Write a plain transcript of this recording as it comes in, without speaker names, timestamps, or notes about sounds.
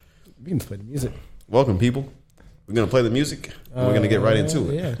We can play the music. Welcome, people. We're going to play the music, and we're going to get right into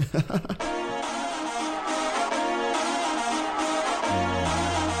it. Yeah.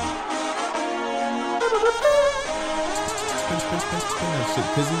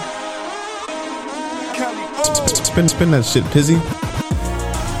 Spin that shit, Pizzy.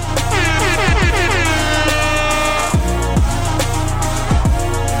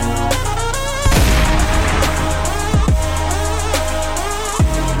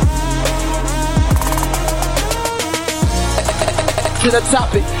 To the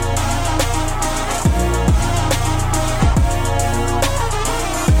topic.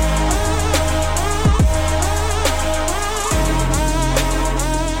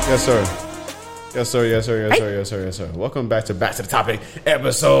 Yes, sir. Yes, sir. Yes, sir. Yes, sir. Yes, sir. Yes, sir. Welcome back to the Topic,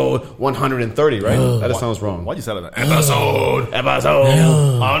 episode 130. Right? That sounds wrong. Why'd you say that? Episode.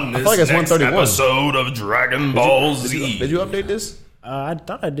 On this like it's next 131. episode of Dragon Ball Z. Did you update this? I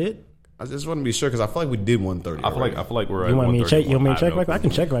thought I did. I just want to be sure because I feel like we did 130. I feel like we're at You want me to check? You want me to 131. check? Right quick? I can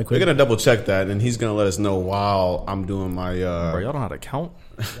check right We're quick. gonna double check that, and he's gonna let us know while I'm doing my. Bro, y'all don't know how to count?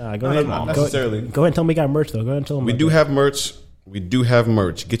 Go ahead. not Go necessarily. ahead and tell me we got merch though. Go ahead and tell them. We do have merch. We do have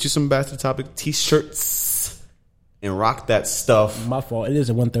merch. Get you some Back to the Topic t-shirts and rock that stuff. My fault. It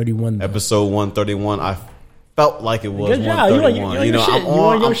is a 131. Though. Episode 131. I felt like it was Good job. 131. You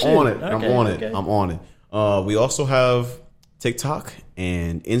on your shit. I'm on it. Okay, I'm on it. okay. I'm on it. We also have TikTok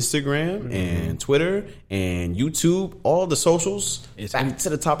and Instagram and Twitter and YouTube, all the socials. It's Back to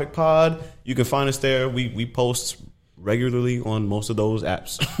the Topic Pod. You can find us there. We post regularly on most of those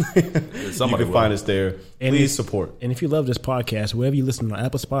apps. You can find us there. And Please support. And if you love this podcast, wherever you listen on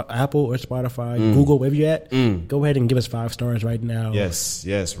Apple or Spotify, Google, wherever you're at, go ahead and give us 5 stars right now.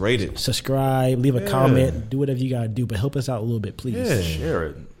 Yes, rate it. Subscribe, leave a comment, do whatever you gotta do, but help us out a little bit, please. Yeah. Share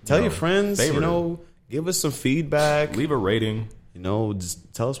it. Tell your friends, favorite give us some feedback. Leave a rating.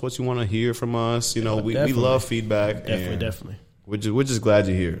 Just tell us what you want to hear from us. We Definitely. love feedback. Definitely. We're just glad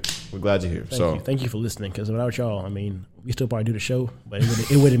you're here. We're glad you're here. Thank you for listening. Because without y'all, I mean, we still probably do the show, but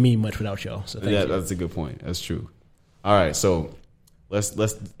it wouldn't mean much without y'all. So thank you. That's a good point. That's true. All right, so let's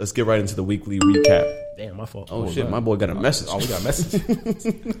get right into the weekly recap. Damn, my fault. Oh shit, my boy got a message. Oh, we got a message.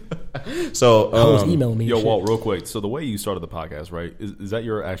 So Hoes emailing me. Yo, shit. Walt, real quick. So the way you started the podcast, right? Is that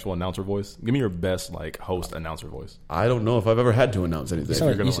your actual announcer voice? Give me your best host announcer voice. I don't know if I've ever had to announce anything.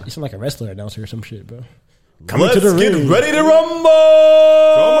 You sound like a wrestler announcer or some shit, bro. Let's to the get ring. ready to rumble.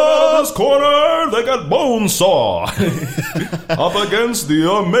 Coming out of this corner, they got Bonesaw up against the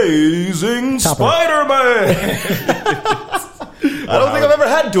amazing Topper. Spider-Man. I don't think I've ever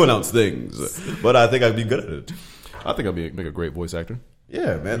had to announce things, but I think I'd be good at it. I think I'd make a great voice actor.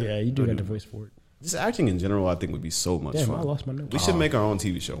 Yeah, man. Yeah, you do got the voice for it. Just acting in general, I think would be so much Damn, fun. I lost my notes. We should make our own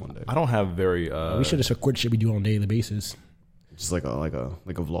TV show one day. I don't have very. We should just record shit we do on a daily basis. Just like a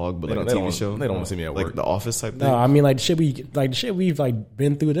vlog, but They like a don't- TV show. they don't wanna see me at like work. The Office type thing. No, I mean the shit we've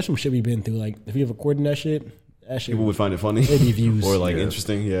been through. There's some shit we've been through. Like if you're recording that shit People would find it funny Maybe views. or like Yeah.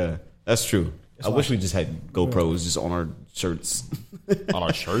 interesting. Yeah, that's true. I wish we just had GoPros just on our shirts. on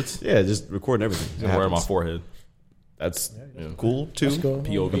our shirts. Yeah, just recording everything. It And wear my happens. forehead. That's cool too. That's cool.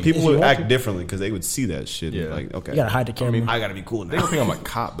 POV. But people If you would want act differently because they would see that shit. Yeah. And like, okay, You gotta hide the camera. I gotta be cool They now. don't think I'm a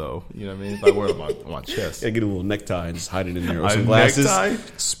cop though. You know what I mean? If I wear it on my chest. Yeah, get a little necktie and just hide it in there, or A some glasses, necktie?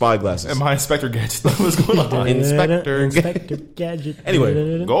 spy glasses. And my Inspector Gadget stuff was going on. Inspector Gadget.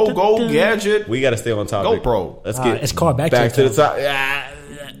 Anyway, Go Gadget. We got to stay on topic. GoPro. Let's get it's called Back to to the the top. Yeah.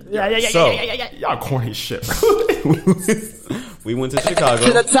 So Y'all corny as shit. we went to To the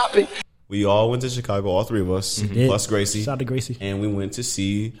Chicago. topic. We all went to Chicago, all three of us, plus Gracie. Shout out to Gracie. And we went to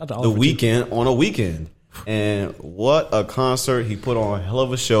see out to The Oliver, too. Weeknd on a weekend. And what a concert. He put on a hell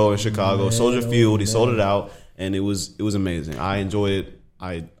of a show in Chicago. Soldier Field. He sold it out. And it was amazing. I enjoyed it.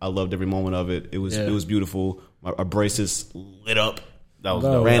 I loved every moment of it. It was beautiful. Our braces lit up. That was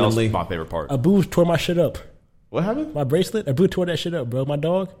Bro. dope. Randomly. That was my favorite part. Abu tore my shit up. What happened? My bracelet. Abu tore that shit up, bro. My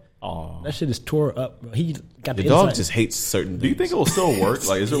dog. Aw. That shit is tore up, bro. He got the The dog inside. just hates certain things. Do you think it will still work?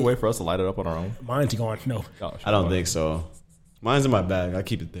 Like, is there a way for us to light it up on our own? Mine's gone. No. Oh, I don't think so. Mine's in my bag. I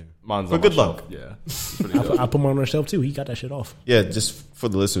keep it there. Mine's For on good my luck. shelf. Yeah. It's pretty dope. I put mine on herself too. He got that shit off. Yeah, just for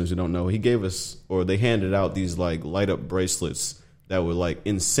the listeners who don't know, he gave us, or they handed out these like light up bracelets that were like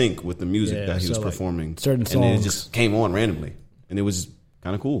in sync with the music Yeah, that he was so, like, performing. certain And then it songs. just came on randomly. And it was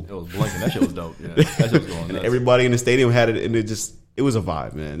kind of cool. It was blinking. That shit was dope. Yeah. That shit was going And nuts. everybody in the stadium had it, and it was a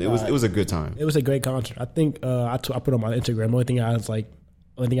vibe, man. It was a good time. It was a great concert. I think I put on my Instagram. The only thing I was like,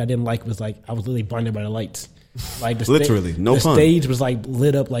 Only thing I didn't like was like I was literally blinded by the lights. Like the Literally, no the pun. stage was like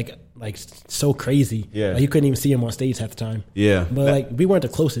lit up like so crazy. Yeah. Like, you couldn't even see him on stage half the time. Yeah. But like we weren't the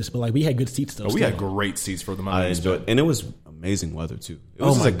closest, but like we had good seats though. We still. had great seats for the I Miami. enjoyed, and it was amazing weather too. It was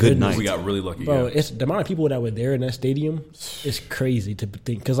Oh just my a good goodness. night. We got really lucky. Bro, yeah. it's the amount of people that were there in that stadium is crazy to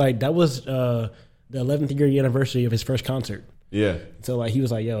think. Because like that was the 11th year anniversary of his first concert. Yeah. So like he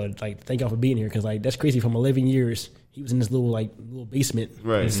was like, "Yo, like thank y'all for being here," because like that's crazy. From 11 years, he was in this little basement,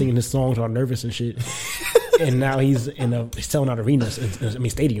 Right. singing his songs all nervous and shit. And now he's he's selling out arenas.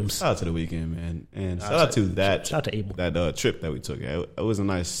 Stadiums. Shout out to the weekend, man, and shout out to that. Shout out to Abel. That trip that we took. It was a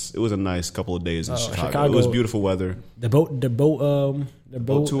nice couple of days in Chicago. Chicago. It was beautiful weather. The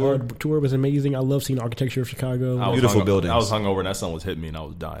boat tour? tour was amazing. I love seeing the architecture of Chicago. I was Beautiful hungover- buildings. I was hungover and that sun was hitting me and I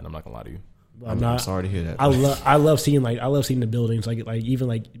was dying. I'm not gonna lie to you. I'm sorry to hear that. I love seeing the buildings like even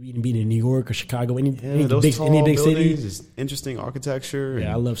like being in New York or Chicago, any those big tall city. buildings, just interesting architecture.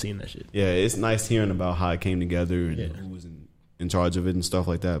 Yeah, I and- love seeing that shit. Yeah, it's nice hearing about how it came together and Yeah. who was in charge of it and stuff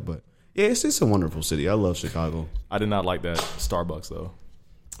like that. But yeah, it's a wonderful city. I love Chicago. I did not like that Starbucks though.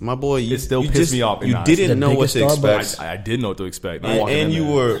 My boy, you It still you pissed just- me off. You The didn't know what biggest to Starbucks. expect, I did know what to expect. I walked and in you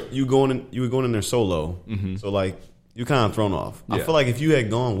there. were going in there solo. So like you kind of thrown off. I Yeah. feel like if you had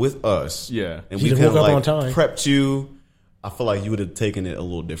gone with us, Yeah. and You we just kind of woke up like on time. prepped you, I feel like you would have taken it a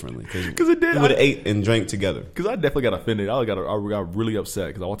little differently because it did. We would have ate and drank together. Because I definitely got offended. I got really upset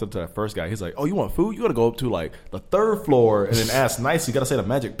because I walked up to that first guy. He's like, "Oh, you want food? You got to go up to like the third floor and then ask nice. You got to say the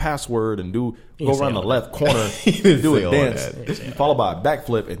magic password and go didn't around say the all left corner, didn't do say a all dance, that. followed by a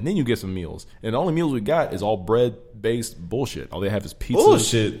backflip, and then you get some meals. And the only meals we got is all bread-based bullshit. All they have is pizza.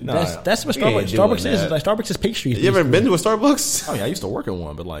 Bullshit. Nah, That's what we ain't Starbucks doing is. that. Like Starbucks is pastries. You ever been to a Starbucks? I mean, I used to work in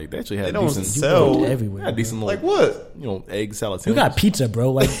one, but like they actually had They don't decent, sell Go everywhere. had decent like little, what? egg salad. You got pizza,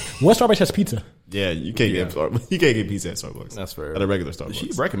 bro. Like what Starbucks has pizza? Yeah, you can't get Starbucks. You can't get pizza at Starbucks. That's fair. At a regular Starbucks. She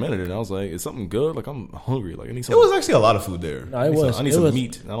recommended it, and I was like, "Is something good? Like I'm hungry. Like I need It some. was actually a lot of food there. No, it was. I need it some was,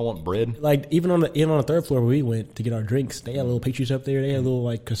 meat. I don't want bread." Like even on the third floor where we went to get our drinks, they had little pastries up there. They had little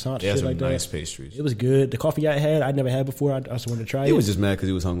like croissants, They had shit some like nice that. pastries. It was good. The coffee I had, I'd never had before. I just wanted to try He it. was just mad because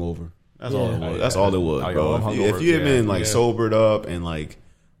he was hungover. That's all it Yeah. was. That's all it was, Oh, yeah, bro. I'm If hungover. you had been like Yeah. sobered up and like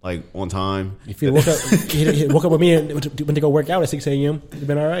on time, If you woke up with me and went to go work out at 6 a.m., it'd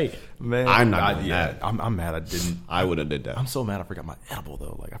been all right. Man, I'm not doing that. I'm mad. I didn't. I would have did that. I'm so mad. I forgot my edible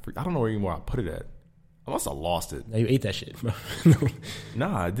though. Like I don't know anymore. I put it at. I must have lost it. Now you ate that shit. Bro.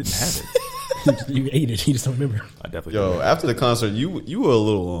 Nah, I didn't have it. You ate it. You just don't remember. I definitely. Yo, didn't. after the concert, you were a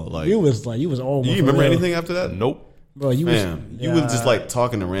little like. You was all. Do you remember anything after that? Nope. bro? You was. Man, you was just like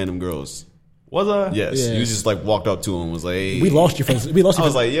talking to random girls. Was I? Yes, Yeah. you just like walked up to him and was like, hey. We lost you. We lost you. I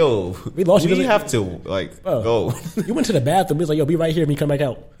was like, yo, We lost you we because- have to like Bro, go. You went to the bathroom. He was like, "Yo, be right here." And me come back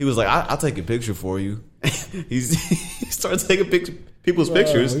out. He was like, I'll take a picture for you. He started taking people's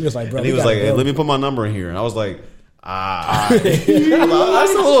pictures. he was like, bro, and he we was gotta like, hey, go. let me put my number in here. And I was like,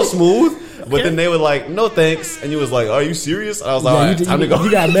 that's a little smooth. But then they were like, no thanks. And he was like, are you serious? And I was like, all right, time to go.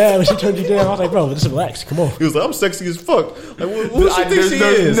 You got mad when she turned you down. I was like, bro, just relax. Come on. He was like, I'm sexy as fuck. Like, what does she think There's she no,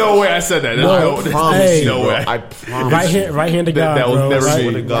 is? no way I said that. No, I promise Hey. you, no bro. way. I promise Right hand to God, that was bro. never right,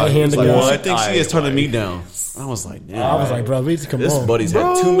 me. to God. right He hand was to like, God. what she thinks she is I- turning me down. I was like, damn. I was like, bro, we just come This on. buddy's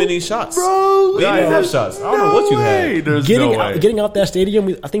had too many shots. Bro, we didn't have shots. I don't know what you had. There's Getting no way. getting out that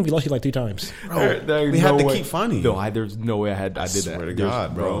stadium, I think we lost you like 3 times. There's we had no to way. keep finding you. No, there's no way I did that. swear to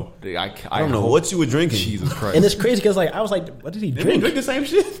God, bro. I I don't know what you were drinking. Jesus Christ. And it's crazy because like I was like, what did he Didn't we drink? drink the same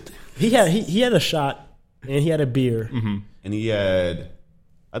shit? He had a shot and he had a beer. And he had,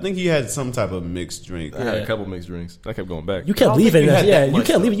 I think he had some type of mixed drink. I had a couple mixed drinks. I kept going back. You kept leaving us. Yeah, you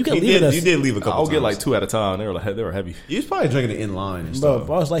kept leaving. You kept leaving us. You did leave a couple I'll times. get like 2 at a time. They were heavy. He was probably drinking it in line and Bro, stuff.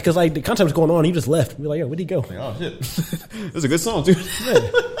 I was like, because like the concert was going on, he just left. We were like, yo, where'd he go? Oh, shit. It's a good song, too.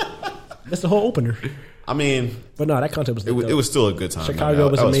 That's the whole opener. I mean, But no, that concert was it was still a good time. Chicago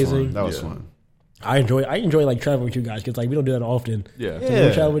was That amazing. Fun. That was Yeah. fun. I enjoy like traveling with you guys because like we don't do that often. Yeah. So when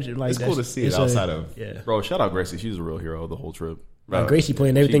we travel with you, like It's cool that's- to see it it's outside of. Yeah. Bro, shout out Gracie. She's a real hero the whole trip. Gracie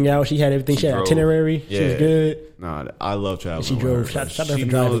planned everything out. She had everything. She had drove. itinerary. She was Yeah. good. Nah, I love traveling. She with drove. her. Shout out to her She for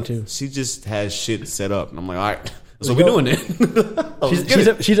driving, knows- too. She just has shit set up, and I'm like, all right, that's what Let's we're go. doing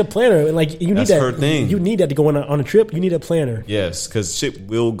then. She's a planner, and like you need That's that. her thing. You need that to go on a trip. You need a planner Yes, because shit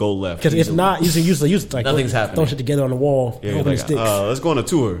will go left. because if easily. not, you like Nothing's happening. throwing shit together on the wall, Yeah, hoping like, it sticks. let's go on a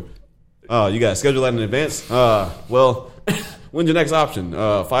tour. You got to schedule that in advance? Well, when's your next option?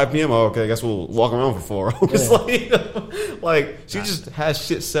 5 p.m.? Oh, okay, I guess we'll walk around for 4 hours. Like she just has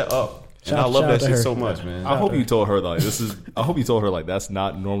shit set up. And I love shout that out to shit her. so much, man. I hope you told her like this is. I hope you told her like that's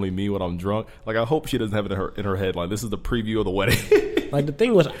not normally me when I'm drunk. Like I hope she doesn't have it in her head like this is the preview of the wedding. Like the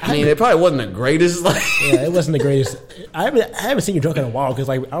thing was, I mean, it probably wasn't the greatest. Like, yeah, it wasn't the greatest. I haven't seen you drunk in a while because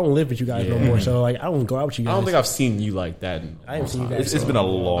like I don't live with you guys no more. So like I don't go out with you guys. I don't think I've seen you like that. I haven't seen you guys. It's been a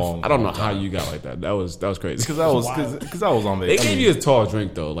long. I don't know how you got like that. That was crazy. because I was on They the. gave you a tall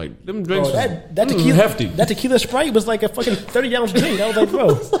drink though. Like them drinks, Bro, that was tequila, hefty. that tequila Sprite was like a fucking 30-ounce drink. I was like,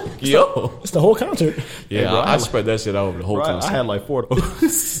 bro, Yo, it's the whole concert. yeah, bro, I spread that shit out over the whole Bro, concert. I had like 4 of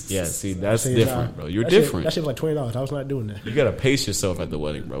those. Yeah, see, that's See, different, nah, bro. You're that shit- different. that shit was like $20. I was not doing that. You gotta pace yourself at the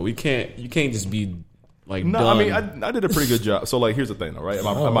wedding, bro. You can't just be like. No, done. I mean I did a pretty good job. So like, here's the thing, though, right? At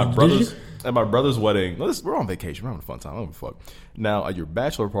did my brother's wedding. We're on vacation. We're having a fun time. I don't give a fuck. Now at your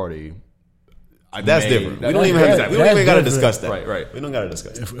bachelor party, that's different. We don't that's even have, different. we don't even That's gotta different. discuss that. Right. We don't gotta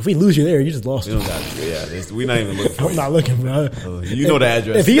discuss that. If we lose you there, you just lost. We don't gotta. Yeah, we're not even looking for I'm you. not looking, bro. You know the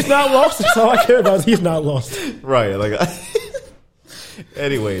address. If he's not lost, that's all I care about. Is he's not lost. Right. Like.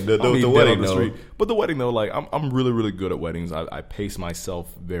 Anyway, the I'll be dead wedding on the though. street. But the wedding though, like I'm really really good at weddings. I pace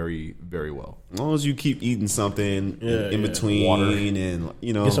myself very very well. As long as you keep eating something in between, Water. and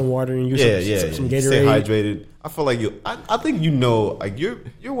you know, Get some water and use some Stay Gatorade. hydrated. I feel like you. I think you know, like you're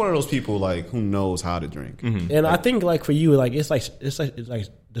one of those people like who knows how to drink. And I think like for you, like it's like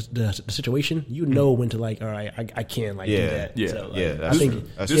the situation. You know when to like, all right, I can't like do Yeah, that. yeah, So, like, yeah, I that's think true.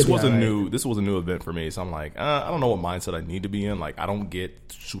 That's This true. was yeah, a right. new event for me. So I'm like, I don't know what mindset I need to be in. Like I don't get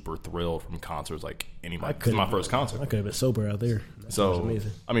super thrilled from concerts like anybody. It's my first concert. I could have been sober out there. That So sounds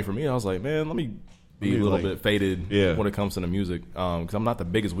amazing. I mean, for me, I was like, man, let me be Let me, a little like- bit faded Yeah. when it comes to the music because I'm not the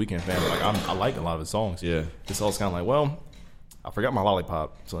biggest Weeknd fan. But like I like a lot of his songs. Yeah. So I was kind of like, well, I forgot my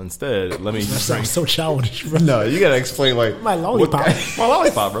lollipop. So instead, let me just drink Sounds so childish, bro. No, you gotta explain like My lollipop. my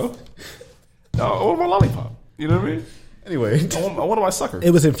lollipop, bro. No, I want my lollipop. You know what I mean? Anyway, I want my sucker.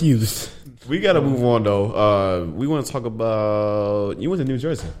 It was infused. we gotta move on though. We want to talk about you went to New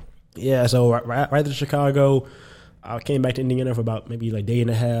Jersey. Yeah, so right to Chicago, I came back to Indiana for about maybe like a day and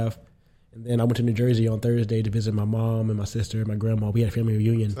a half, and then I went to New Jersey on Thursday to visit my mom and my sister and my grandma. We had a family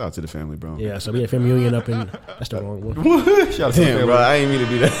reunion. Shout out to the family, bro. Yeah, so we had a family reunion up in that's the wrong one. Shout out to the Damn, family. bro, I ain't mean to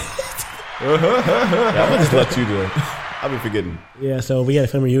do that. I'm gonna just let you do it. I've been forgetting. Yeah, so we had a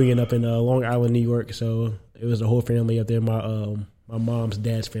family reunion up in Long Island, New York. So it was the whole family up there. My mom's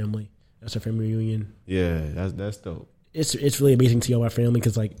dad's family. That's a family reunion. Yeah, that's dope. It's really amazing to see all my family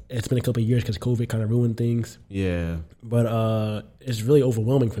because like it's been a couple of years because COVID kind of ruined things. Yeah, But it's really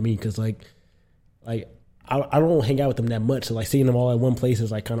overwhelming for me because like I don't hang out with them that much. So like seeing them all at one place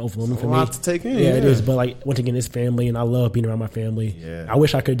is like kind of overwhelming for a me. lot to take in. Yeah, it is. But like once again, it's family, and I love being around my family. Yeah. I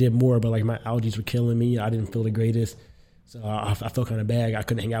wish I could have did more, but like my allergies were killing me. I didn't feel the greatest, so I felt kind of bad. I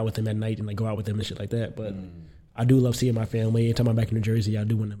couldn't hang out with them at night and like go out with them and shit like that. But I do love seeing my family. Anytime I'm back in New Jersey, I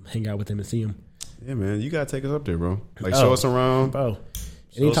do want to hang out with them and see them. Yeah, man, you gotta take us up there, bro. Like show us around. Bro,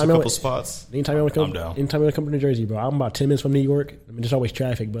 Show us a couple spots. Anytime you want to come, I'm down. anytime you want to come to New Jersey, bro. I'm about 10 minutes from New York. I mean, there's always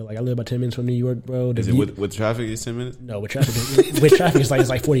traffic, but like I live about 10 minutes from New York, bro. The Is it view- with traffic? It's 10 minutes. No, with traffic, it's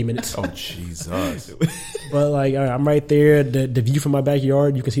like 40 minutes. Oh Jesus! But like, all right, I'm right there. The view from my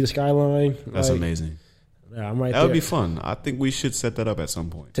backyard, you can see the skyline. That's Like, amazing. Yeah, I'm right That there. would be fun. I think we should set that up at some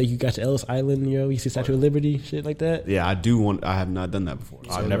point. Take you guys to Ellis Island, you see Statue of Liberty, shit like that. Yeah, I do want. I have not done that before.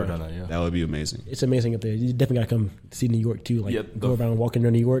 I've never done that. Yeah. That would be amazing. It's amazing up there. You definitely gotta come see New York too. Like Yeah, go around walking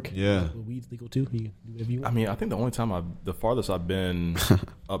around New York. Yeah. Weed's legal too. You do whatever you want. I mean, I think the only time the farthest I've been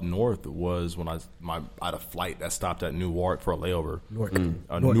up north was when I had a flight that stopped at Newark for a layover. Newark.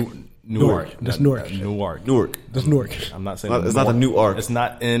 Newark. Newark. That's Newark. Newark. Newark. That's Newark. I'm not saying It's not the New Ark. It's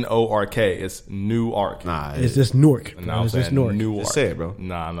not Nork. It's Newark. Nah, It's just Newark. No, I'm It's just saying Newark. Newark. Just say it, bro.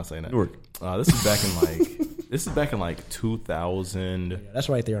 Nah, I'm not saying that. Newark. This is back in like 2011. That's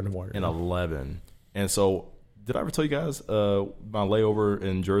right there on the water. And so, did I ever tell you guys my layover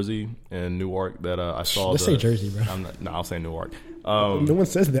in Jersey and Newark that I saw? Let's say Jersey, bro. I'll say Newark. No one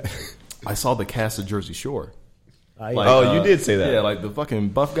says that. I saw the cast of Jersey Shore. I- Like, Oh, you did say that. Yeah, like the fucking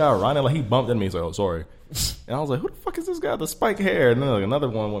buff guy Ronnie, like he bumped into me. He's like, "Oh, sorry," and I was like, "Who the fuck is this guy with the spike hair?" And then like another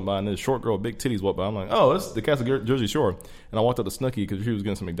one went by, and this short girl, with big titties, walked by. I'm like, "Oh, this is the cast of Jersey Shore." And I walked up to Snooki because she was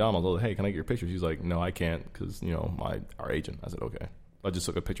getting some McDonald's. I was like, "Hey, can I get your picture?" She's like, "No, I can't because our agent." I said, "Okay." I just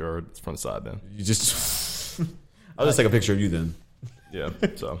took a picture of her from the side. Then, You just. I'll just take a picture of you then. yeah.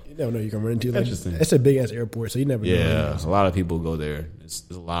 So You never know you can run into. Like, Interesting. it's a big ass airport, so you never know. Yeah, a lot of people go there. It's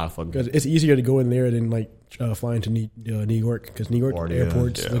a lot of fucking. Because it's easier to go in there than like flying to New York. Because New York LaGuardia,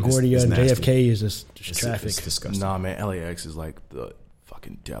 airports, yeah. LaGuardia It's and nasty. JFK is just It's traffic. It's disgusting. nah, man, LAX is like the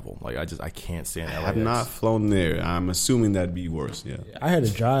fucking devil. Like I can't stand LAX. I have not flown there. I'm assuming that'd be worse. Yeah. I had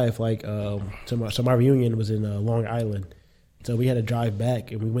to drive like so my reunion was in Long Island, So we had to drive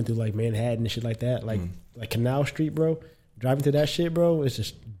back, and we went through like Manhattan and shit like that, like Canal Street, bro. Driving through that shit, bro, it's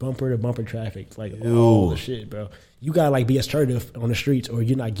just bumper to bumper traffic, like all the shit, bro. You gotta like be assertive on the streets, or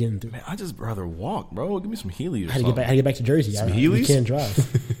you're not getting through. Man, I just rather walk, bro. Give me some Heelys. I had to get back to Jersey. Heelys? You can't drive.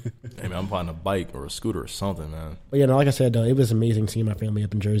 Hey man, I'm buying a bike or a scooter or something, man. But yeah, no, like I said, it was amazing seeing my family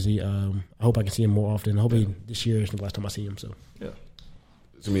up in Jersey. I hope I can see him more often. Hopefully this year is the last time I see him. So Yeah.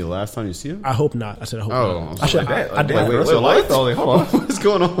 It's gonna be the last time you see him. I hope not. I said I hope Oh, not. I should. I did. wait, Hold on. What's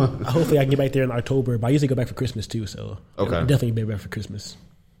going on? Hopefully I can get back there in October. But I usually go back for Christmas too. So Okay. definitely be back for Christmas.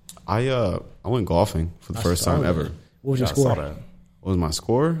 I went golfing for the first time ever. What was your I saw score? that. What was my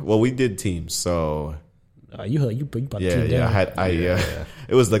score? Well, we did teams, so You brought the yeah, team down.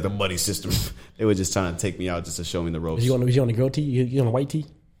 it was like the buddy system. They were just trying to take me out just to show me the ropes. Was you on the girl tee? You on a white tee?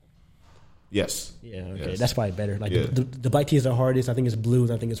 Yes. Yeah, okay, Yes. that's probably better. Like Yeah. the black tee is the hardest. I think it's blue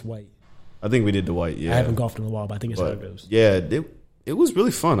and I think it's white. I think we did the white. Yeah, I haven't golfed in a while, but I think it's how it but goes. yeah, it was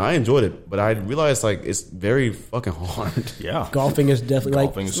really fun. I enjoyed it, but I realized like it's very fucking hard. Yeah. Golfing is definitely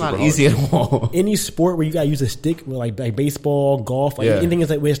Golfing like is It's super not hard. easy at all. any sport where you gotta use a stick, like baseball, golf, like Yeah. anything is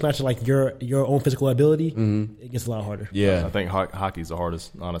like where it's not just like your own physical ability. It gets a lot harder. I Yeah, think hockey's the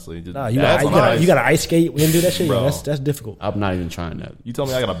hardest, honestly. Just, Nah, you That's nice. gotta ice skate and do that shit. Bro. Yeah, that's difficult. I'm not even trying that. you tell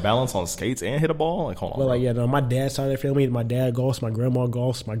me I got to balance on skates and hit a ball? Like, hold on. But bro. like, yeah, no, my dad's side of the family, my dad golfs, my grandma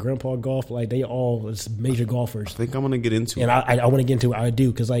golfs, my grandpa golf. Like they all is major golfers, I think I'm gonna get into and it I want to get into it. I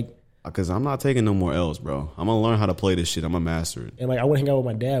do because like. because I'm not taking no more L's, bro. I'm gonna learn how to play this shit. I'm gonna master it. And like I want to hang out with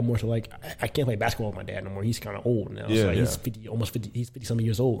my dad more, so like I can't play basketball with my dad no more. He's kind of old now. Yeah, so like, yeah. he's 50, almost 50. He's 50 something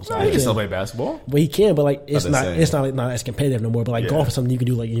years old. So Nah, I you can can't- still play basketball. But he can, but like it's That's not insane. not as competitive no more. But like Yeah. golf is something you can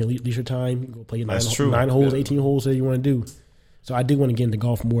do like in your leisure time. You can go play That's true. nine holes, Yeah. 18 holes that you want to do. So I do want to get into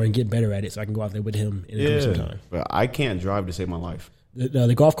golf more and get better at it, so I can go out there with him and enjoy some time. But I can't drive to save my life.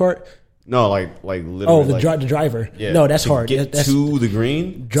 The golf cart? No, like literally. Oh, the like, the driver. yeah, No, that's to hard. Get That's to the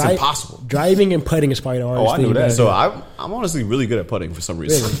green, it's impossible. Driving and putting is probably the hardest I knew thing. that. but- So I'm honestly really good at putting for some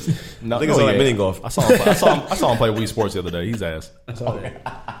reason. No, I think it's like mini golf. I saw him play, I saw him play Wii Sports the other day. He's ass.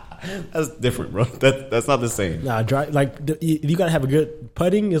 That's different, bro. That's not the same. Nah, you gotta have a good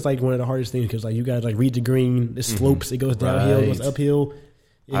putting is like one of the hardest things because like you gotta like read the green, it slopes, it goes downhill, it goes Right. uphill.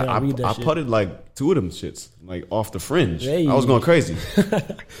 You gotta I read that shit. putted like 2 of them shits like off the fringe. Hey. I was going crazy,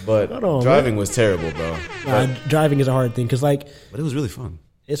 but Hold on, driving was terrible, bro. Nah, driving is a hard thing because like But it was really fun.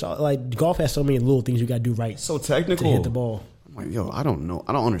 it's all, like golf has so many little things you gotta do right So to technical. hit the ball. I'm like, yo, I don't know.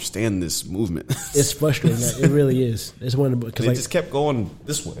 I don't understand this movement. It's frustrating. It really is. It's one because It like just kept going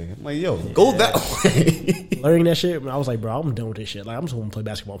this way. I'm like, yo, go that way. learning that shit. I was like, bro, I'm done with this shit. Like I'm just want to play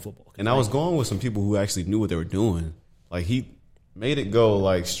basketball and football. And I was going with some people who actually knew what they were doing. Like he made it go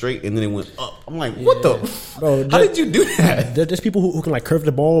like straight and then it went up. I'm like, what the? Bro, How did you do that? There's people who can like curve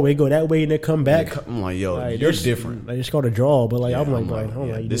the ball, they go that way and they come back. I'm like, yo, Like, you're there's- different. Like, it's called a draw, but like I'm like, bro, I don't know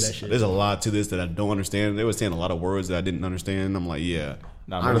yeah, how you do that shit. There's a lot to this that I don't understand. They were saying a lot of words that I didn't understand. I'm like, yeah,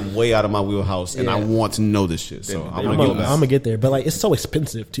 Nah, I'm man. way out of my wheelhouse, and I Yeah. want to know this shit. So I'm gonna get I'm gonna get there, but like it's so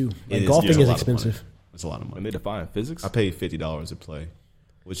expensive too. It Like is- golfing it's a is lot of money. expensive. It's a lot of When money. they define physics, I paid $50 to play,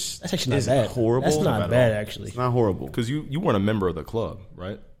 which That's actually not is bad. horrible. That's not at bad all. actually. It's not horrible. because you weren't a member of the club,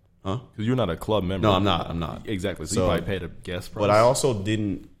 right? Huh? Because you're not a club member. No, I'm not. I'm not. Exactly. So, So- you probably paid a guest price. But I also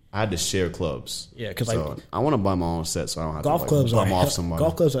didn't. I had to share clubs. Yeah, 'cause, so like, I want to buy my own set, so I don't have Golf to clubs are bum off somebody.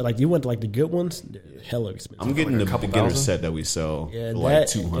 golf clubs are like you want like the good ones, they're hella expensive. I'm getting Like a the couple beginner thousand? set that we sell Yeah, for that, like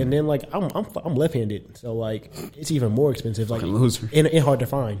 $200. and then like I'm left-handed, so like it's even more expensive. Like Fucking loser. and hard to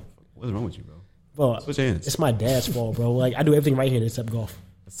find. What's wrong with you, bro? Well, Switch hands. it's my dad's fault, bro. Like I do everything right-handed except golf.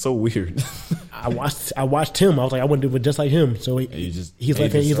 It's so weird. I watched him. I was like, I want to do it just like him. So you just he's made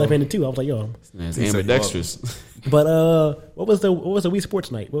left-handed. He's yourself. left-handed too. I was like, yo. It's He said ambidextrous. But what was the Wii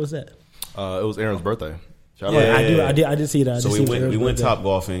Sports night? What was that? it was Aaron's birthday. Shout Yeah. out. I did see that. I So did see we went birthday. top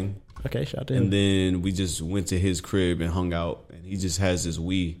golfing, Okay, shout out to him. and then we just went to his crib and hung out. And he just has this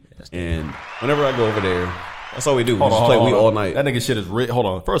Wii, and whenever I go over there, that's all we do. We just play Wii all night. That nigga shit is rigged. Hold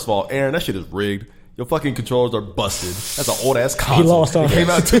on. First of all, Aaron, that shit is rigged. Your fucking controllers are busted. That's an old ass console. lost on It came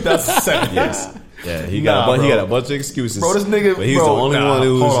out in 2007. Yes. Yeah, he Nah, got bro. a bunch of excuses. Bro, this nigga, but he's bro, the only nah, one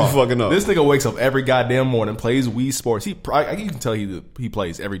who's hold on. fucking up. This nigga wakes up every goddamn morning, plays Wii Sports. You can tell he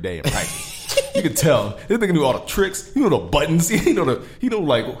plays every day in practice. You can tell. This nigga knew all the tricks. He knew the buttons. He know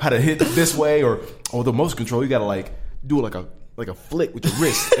like how to hit this way or the motion control. You gotta like do like a flick with your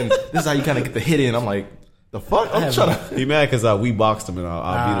wrist, and this is how you kind of get the hit in. I'm like, the fuck? I'm trying to. He mad because we boxed him and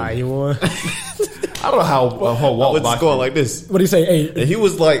I beat him. You won. I don't know how Walt What's boxed going me. like this? What do you say? Hey, And he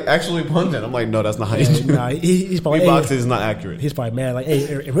was like actually punching. I'm like, no, that's not how you do it. nah, he's probably Beatboxing is not accurate. he's probably mad. Like,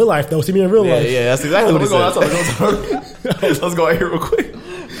 hey, in real life though, see me in real Yeah, life. yeah, that's exactly what he said. Let's go out here real quick.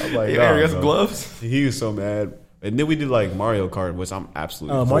 I'm like, Hey, nah, Aaron, got some bro. gloves. He was so mad. And then we did like Mario Kart, which I'm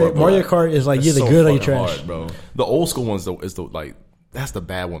absolutely Mario Kart is like either good or you trash, bro. The old school ones though is the like that's the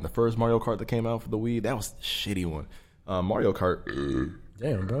bad one. The first Mario Kart that came out for the Wii, that was the shitty one. Mario Kart,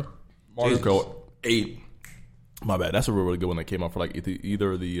 damn, bro. Mario Kart 8. My bad. That's a really good one that came out for like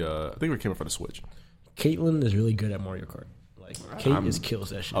either the I think it came out for the Switch. Caitlyn is really good at Mario Kart. Like Kate just kills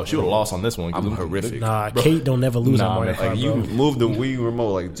that shit. Oh, she would have lost on this one. I'm horrific. Nah, bro. Kate don't never lose on Mario Kart. Like you move the Wii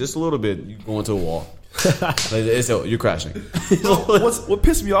remote like just a little bit, you go into a wall. Like, you're crashing. What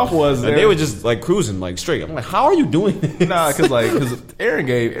pissed me off was they were just like cruising like straight. I'm like, how are you doing this? Nah, because Aaron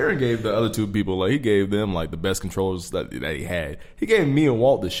gave the other two people like he gave them like the best controllers that he had. He gave me and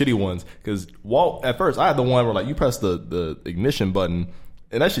Walt the shitty ones because Walt at first I had the one where like you press the ignition button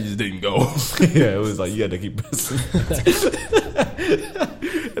and that shit just didn't go. Yeah, it was like you had to keep pressing.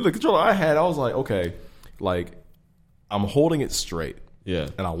 And the controller I had, I was like, okay, like I'm holding it straight. Yeah,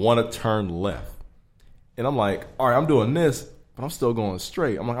 and I want to turn left. And I'm like, all right, I'm doing this, but I'm still going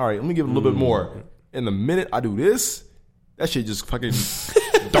straight. I'm like, all right, let me give it a little bit more. And the minute I do this, that shit just fucking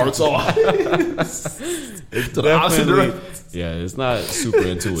darts off. It's to the opposite direction. Yeah, it's not super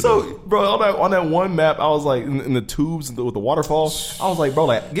intuitive. So, bro, on that one map, I was like, in the tubes with the waterfall, I was like, bro,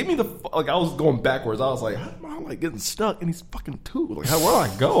 like, give me the, like, I was going backwards. I was like, how am I, like, getting stuck in these fucking tubes? Like, where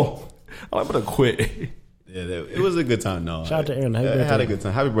do I go? I'm going to quit. Yeah, it was a good time. No, shout out to Aaron. I had a good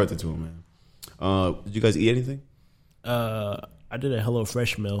time. Happy birthday to him, man. Did you guys eat anything? I did a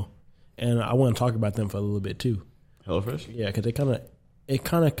HelloFresh meal, and I want to talk about them for a little bit too. HelloFresh? Yeah, because it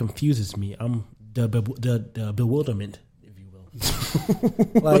kind of confuses me. I'm the bewilderment, if you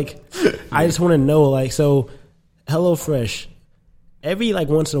will. Like, I just want to know, like, so HelloFresh, every like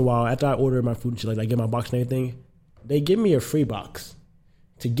once in a while after I order my food and shit, like I get my box and everything, they give me a free box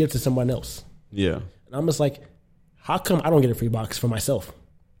to give to someone else. Yeah, and I'm just like, how come I don't get a free box for myself?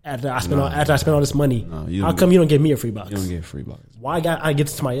 After I spend all this money, how come you don't give me a free box? You don't get a free box. Why I get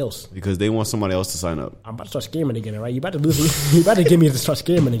to somebody else? Because they want somebody else to sign up. I'm about to start scamming again, all right? You about to lose me. You about to get me to start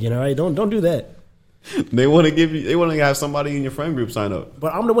scamming again, all right? Don't do that. They want to give you. They want to have somebody in your friend group sign up.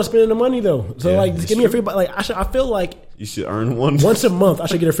 But I'm the one spending the money though. So Yeah, like, just give me a free box. Like I feel like You should earn one. once a month I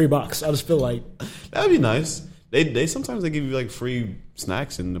should get a free box. I just feel like That'd be nice. They sometimes they give you like free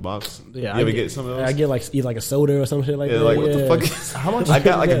snacks in the box. yeah. You ever get some of those? I get like either like a soda or some shit like Yeah, that. like what the Yeah. fuck? Is, How much? I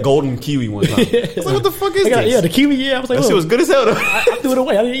got like a that? golden kiwi one time. I was like, what the fuck is I got, this? yeah, the kiwi. Yeah, I was like, That shit oh, was good as hell. Though. I threw it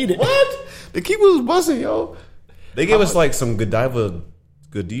away. I didn't eat it. What? The kiwi was busting, yo. They gave us like some Godiva.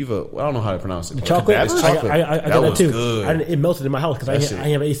 I don't know how to pronounce it. Chocolate. It's chocolate. I got that was too. good. It melted in my house because I shit.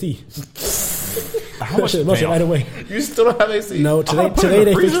 didn't have AC. How much it melted right away? You still don't have AC? No, today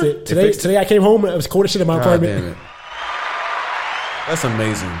they fixed it. Today I came home and it was cold as shit in my God apartment. damn it. That's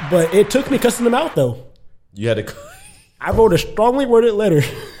amazing. But it took me cussing them out though. You had to. I wrote a strongly worded letter.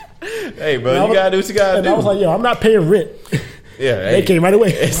 Hey, bro, you gotta do what you gotta and do. I was like, yo, I'm not paying rent. Yeah, They came right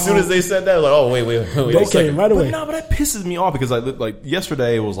away. As soon as they said that, like, oh wait, They came right away. But that pisses me off because like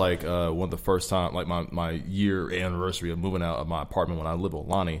yesterday was like one of the first time like my year anniversary of moving out of my apartment when I lived with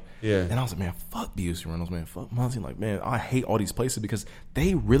Lonnie. Yeah. And I was like, man, fuck BUC Rentals, man, fuck Monty. Like, man, I hate all these places because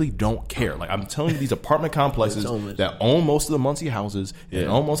they really don't care. Like, I'm telling you, these apartment complexes that own most of the Muncie houses and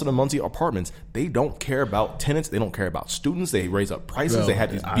own most of the Muncie apartments, they don't care about tenants. They don't care about students. They raise up prices. Bro, they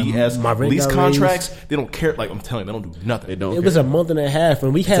have these my BS rent lease got contracts. They don't care. Like, I'm telling you, they don't do nothing. They don't. It was a month and a half,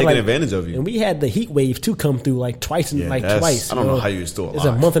 and we had taking like advantage of you. and we had the heat wave too come through like twice and twice. I don't know how you still It's a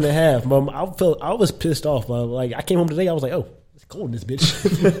alive. month and a half. I was pissed off. Like I came home today, I was like, oh, it's cold in this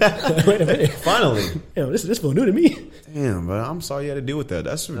bitch. Wait a minute, Finally. this feel new to me. Damn, bro, I'm sorry you had to deal with that.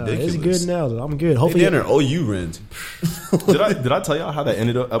 That's ridiculous. It's good now. Though. I'm good. They Hopefully, didn't owe you rent. Did I tell y'all how that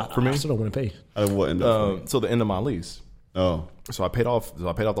ended up for me? I still don't want to pay. What ended up? So the end of my lease. Oh, So I paid off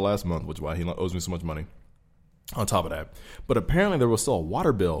the last month, which is why he owes me so much money. On top of that, but apparently there was still a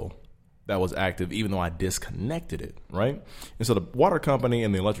water bill that was active, even though I disconnected it. Right, and so the water company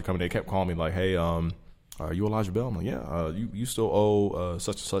and the electric company, they kept calling me like, "Hey, are you Elijah Bell?" I'm like, "Yeah, you still owe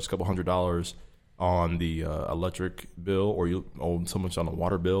such and such, couple $100 on the electric bill, or you owe so much on the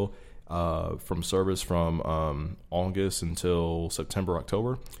water bill from service from August until September,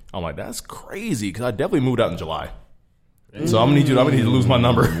 October." I'm like, "That's crazy," because I definitely moved out in July. So I'm gonna need to lose my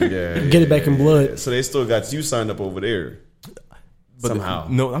number. yeah. Get it back in blood. So they still got you signed up over there. But somehow.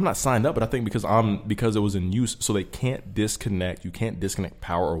 No, I'm not signed up, but I think because it was in use, so they can't disconnect. You can't disconnect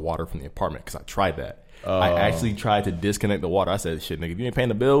power or water from the apartment because I tried that. I actually tried to disconnect the water. I said, "Shit, nigga, if you ain't paying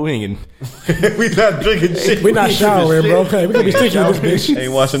the bill, we ain't." We not drinking shit. We're not showering, bro. Okay, we gonna be stinking in this bitch.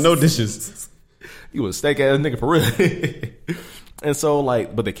 Ain't washing no dishes. You a steak ass nigga for real. And so,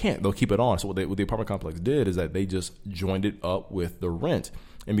 like, but they can't. They'll keep it on. So what the apartment complex did is that they just joined it up with the rent.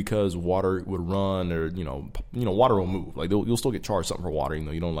 And because water would run, or water will move. Like you'll still get charged something for water, even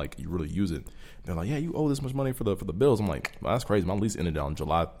though you don't you really use it. They're like, yeah, you owe this much money for the bills. I'm like, well, that's crazy. My lease ended on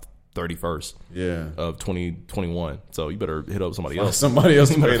July 31st of 2021. So you better hit up somebody else. Somebody else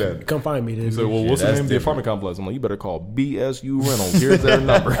pay that. Come find me. Dude. So well, what's the name of the apartment complex? I'm like, you better call BSU Rentals. Here's their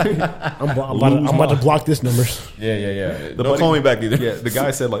number. I'm about to block this number. Yeah. Don't call me back either. Yeah, the guy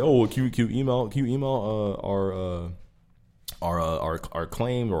said like, oh, can you email our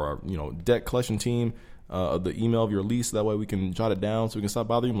claim or our debt collection team the email of your lease. That way we can jot it down so we can stop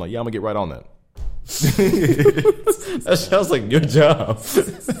bothering you. I'm like, yeah, I'm gonna get right on that. That sounds like your job.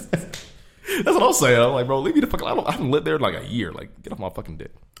 That's what I'm saying. I'm like, bro, leave me the fuck. I haven't lived there in like a year. Like, get off my fucking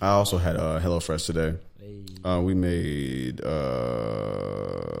dick. I also had HelloFresh today. We made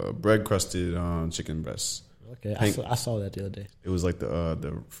bread crusted chicken breasts. Okay, I saw that the other day. It was like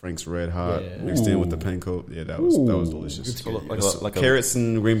the Frank's Red Hot mixed in with the panko. Yeah, that was delicious. So like carrots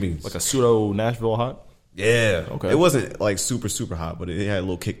and green beans, like a pseudo Nashville hot. Yeah, okay. It wasn't like super hot, but it had a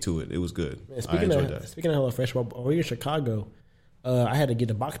little kick to it. It was good. Man, I enjoyed that. Speaking of HelloFresh, while we were in Chicago, I had to get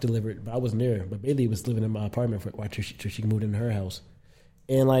the box delivered, but I wasn't there. But Bailey was living in my apartment till she moved into her house,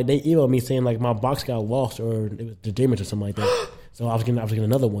 and like they emailed me saying like my box got lost or it was damaged or something like that. So I was getting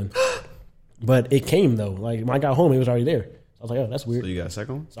another one, but it came though. Like when I got home, it was already there. I was like, oh, that's weird. So you got a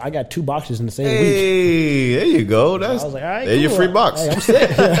second one? So I got 2 boxes in the same week. Hey, there you go. I was like, all right, there's your free box. Hey, I'm set.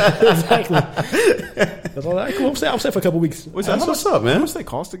 Yeah, exactly. That's all right, cool. I'm set for a couple weeks. That's what's up, man. How much they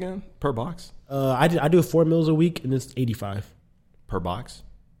cost again per box? I do 4 meals a week, and it's $85 per box.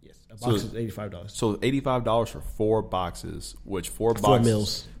 Yes, a box is $85. So $85 for 4 boxes, which 4 boxes. 4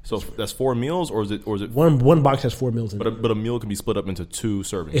 meals. So that's 4 meals, or is it one box has 4 meals in it? But a meal can be split up into 2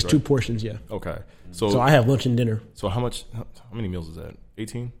 servings. It's right? 2 portions, yeah. Okay. So I have lunch and dinner. So how many meals is that?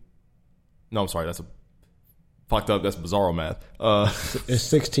 18? No, I'm sorry. That's fucked up. That's bizarro math. It's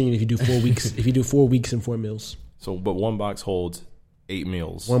 16 if you do 4 weeks. If you do 4 weeks and 4 meals. So, but one box holds 8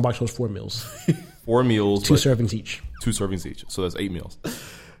 meals. One box holds 4 meals. 4 meals. 2 servings each. 2 servings each. So that's 8 meals.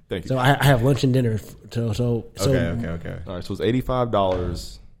 Thank you. So I have lunch and dinner. So okay. All right. So it's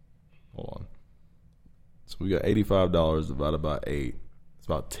 $85. Hold on. So we got $85 divided by 8. It's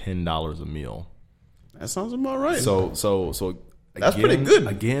about $10 a meal. That sounds about right. So that's again, pretty good.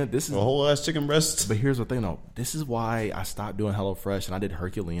 Again, this is a whole ass chicken breast. But here's the thing, though. This is why I stopped doing HelloFresh and I did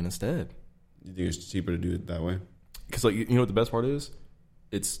Herculean instead. You think it's cheaper to do it that way? Because you know what the best part is?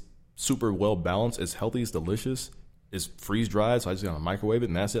 It's super well balanced. It's healthy. It's delicious. It's freeze dried, so I just gotta microwave it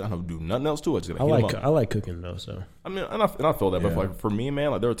and that's it. I don't do nothing else to it. I like cooking though. So I mean, and I feel that, but like for me,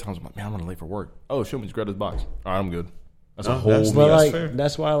 man, like there were times I'm like, man, I'm running late for work. Oh, show me, just grab this box. All right, I'm good. That's a whole.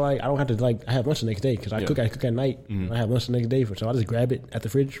 That's why I don't have to I have lunch the next day because I cook at night. Mm-hmm. I have lunch the next day, so I just grab it at the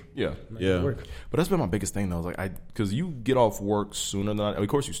fridge. Yeah. Work. But that's been my biggest thing though. Because you get off work sooner than of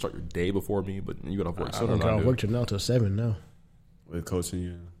course you start your day before me, but you get off work sooner than I do. I work till 7 now. With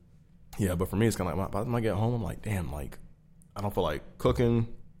coaching, yeah. But for me, it's kind of like by the time I get home, I'm like, damn, like I don't feel like cooking,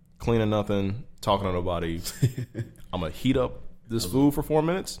 cleaning nothing, talking to nobody. I'm gonna heat up this food for 4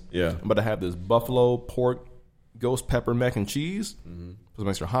 minutes. Yeah. I'm about to have this buffalo pork ghost pepper mac and cheese. Mm-hmm. Put some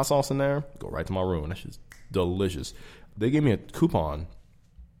extra hot sauce in there. Go right to my room. That's just delicious. They gave me a coupon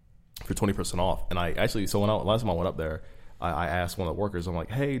for 20% off. And I actually, so last time I went up there, I asked one of the workers, I'm like,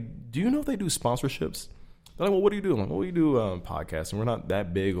 hey, do you know if they do sponsorships? They're like, well, what do you do? I'm like, well, we do podcasting. We're not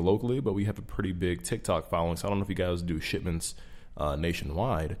that big locally, but we have a pretty big TikTok following. So I don't know if you guys do shipments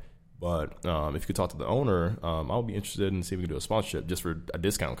nationwide. But if you could talk to the owner, I'll be interested in seeing if we can do a sponsorship just for a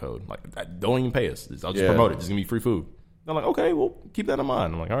discount code. Like, don't even pay us. I'll just promote it. Just give me free food. I'm like, okay, well, keep that in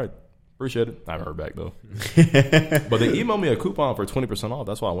mind. I'm like, all right, appreciate it. I haven't heard back, though. But they emailed me a coupon for 20% off.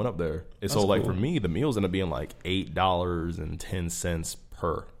 That's why I went up there. And so, like, for me, the meals ended up being like $8.10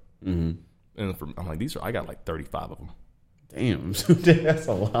 per. Mm-hmm. And I'm like, I got like 35 of them. Damn, that's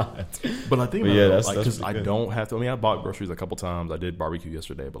a lot. But I think because I don't have to. I mean, I bought groceries a couple times. I did barbecue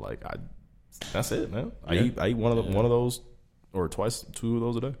yesterday, but like that's it, man. I eat one of those or 2 of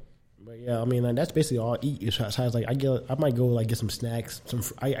those a day. But yeah, I mean, like, that's basically all I eat. Besides, like I might go like get some snacks.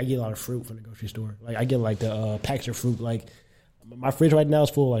 I get a lot of fruit from the grocery store. Like I get like the packs of fruit. Like my fridge right now is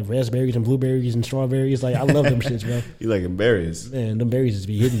full of like raspberries and blueberries and strawberries. Like I love them shits, bro. You liking berries? Man, them berries just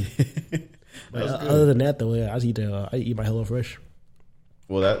be hidden. But other than that, though, I eat my HelloFresh.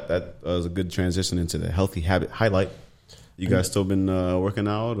 Well, that was a good transition into the healthy habit highlight. You guys still been working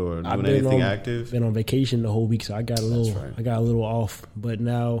out or doing anything active? Been on vacation the whole week, so I got a little off. But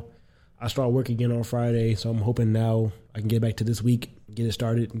now I start work again on Friday, so I'm hoping now I can get back to this week, get it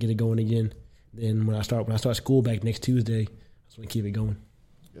started, and get it going again. Then when I start school back next Tuesday, I just want to keep it going.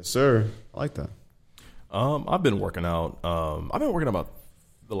 Yes, sir. I like that. I've been working out. I've been working about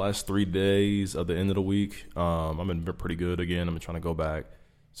the last 3 days of the end of the week. I've been pretty good again. I've been trying to go back.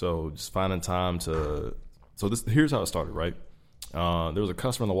 So just finding time to. So here's how it started, right? There was a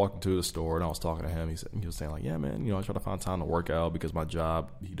customer that walked into the store, and I was talking to him. He was saying like, "Yeah, man, I try to find time to work out because my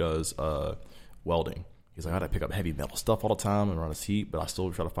job, he does welding. He's like, I got to pick up heavy metal stuff all the time and run this heat, but I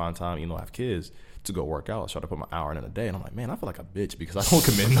still try to find time, even though I have kids, to go work out. I try to put my hour in a day." And I'm like, man, I feel like a bitch because I don't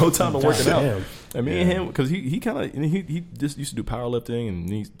commit no time to working out. And me and him, because he kind of he just used to do powerlifting, and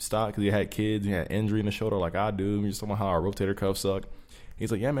he stopped because he had kids. He had injury in the shoulder like I do. We just talking about how our rotator cuffs suck.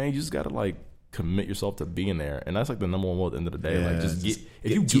 He's like, yeah, man, you just got to like commit yourself to being there, and that's like the number one at the end of the day. Like, just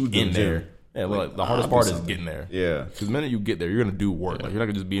get in there. Yeah, like the hardest part is getting there. Yeah, because the minute you get there, you're gonna do work. Like you're not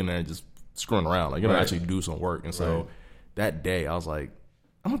gonna just be in there and just screwing around. Like you're gonna actually do some work. And so that day, I was like,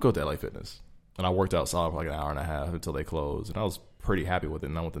 I'm gonna go to LA Fitness, and I worked out solid for like an hour and a half until they closed, and I was pretty happy with it.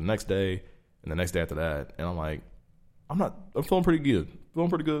 And I went the next day, and the next day after that, and I'm like, I'm feeling pretty good.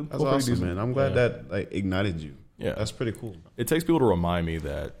 That's awesome, man. I'm glad that like ignited you. Yeah, that's pretty cool. It takes people to remind me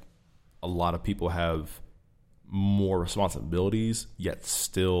that a lot of people have more responsibilities, yet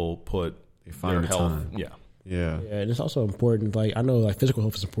still put their health. Time. Yeah, and it's also important. Like I know, like physical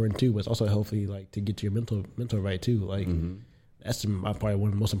health is important too, but it's also healthy, like to get your mental right too. Like that's probably one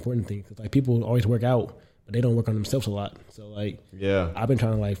of the most important things. Like people always work out, but they don't work on themselves a lot. So like, I've been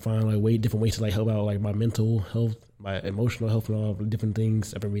trying to like find like different ways to like help out like my mental health, my emotional health, and all the different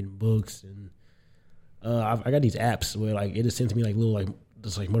things. I've been reading books, and I got these apps where like it just sends me like little like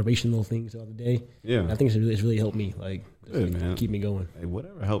just like motivational things throughout the day. Yeah, and I think it's really helped me like, man. Keep me going. Hey,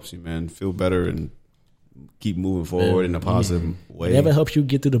 whatever helps you, man, feel better and keep moving forward in a positive way. Whatever helps you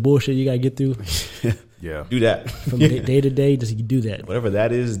get through the bullshit you gotta get through. Do that from day to day. Just do that. Whatever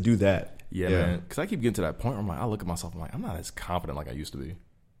that is, do that. Yeah. Man. Because I keep getting to that point where I'm like, I look at myself, I'm like, I'm not as confident like I used to be.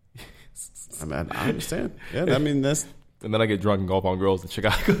 I mean, I understand. Yeah, I mean that's. And then I get drunk and go up on girls in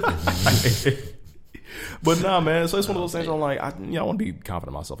Chicago. But nah, man. So it's one of those things where I'm like, I want to be confident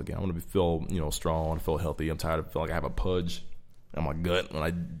in myself again. I want to feel strong. I want to feel healthy. I'm tired of feeling like I have a pudge in my gut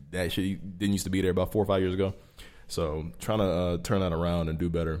when that shit didn't used to be there about 4 or 5 years ago. So trying to turn that around and do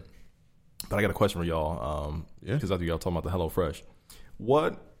better. But I got a question for y'all. Because after y'all talking about the HelloFresh,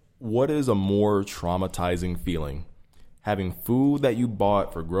 what is a more traumatizing feeling? Having food that you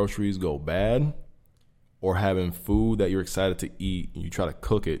bought for groceries go bad, or having food that you're excited to eat and you try to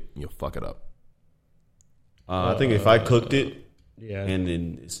cook it and you fuck it up? I think if I cooked it and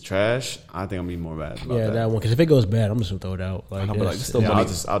then it's trash, I think I'm be more bad about that one. Because if it goes bad, I'm just gonna throw it out. Like, it's still money.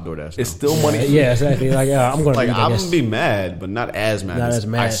 I'll DoorDash. It's still money. Yeah, exactly. Like, I'm gonna. Like, I'm gonna be mad, but not as mad. Not as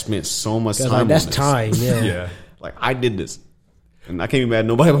mad. I spent so much time. Like, that's on this. time. Yeah. Like I did this, and I can't be mad at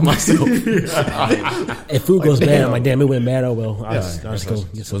nobody but myself. If food goes bad, I'm like, damn, it went bad. Oh well, I'll just go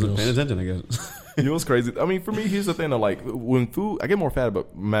get something else. Wasn't paying attention, I guess. You know what's crazy? I mean, for me, here's the thing. Though, like when food, I get more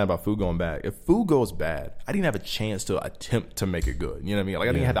mad about food going bad. If food goes bad, I didn't have a chance to attempt to make it good. You know what I mean? Like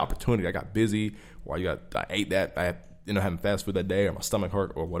I didn't have the opportunity. I got busy, or I ate that. I having fast food that day, or my stomach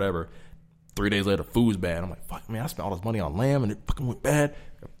hurt, or whatever. 3 days later, food's bad. I'm like, fuck, man, I spent all this money on lamb, and it fucking went bad.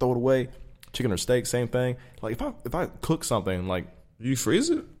 I throw it away. Chicken or steak, same thing. Like if I cook something, like you freeze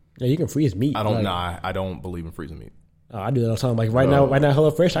it. Yeah, you can freeze meat. I don't believe in freezing meat. I do that all the time. Like right now,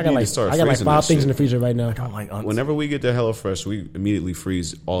 HelloFresh, I got like 5 things in the freezer right now. Whenever we get to HelloFresh, we immediately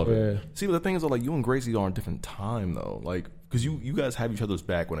freeze all of it. See, but the thing is, like you and Gracie are on a different time though. Like because you guys have each other's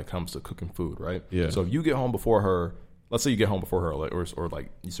back when it comes to cooking food, right? Yeah. So if you get home before her, let's say you get home before her, or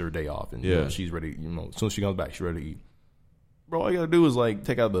like it's her day off, and she's ready. As soon as she comes back, she's ready to eat. Bro, all you gotta do is like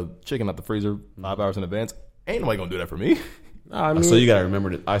take out the chicken out the freezer 5 hours in advance. Ain't nobody gonna do that for me. I mean, so you gotta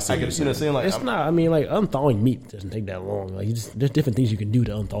remember that. I see. Like it's not. I mean, like unthawing meat doesn't take that long. Like there's different things you can do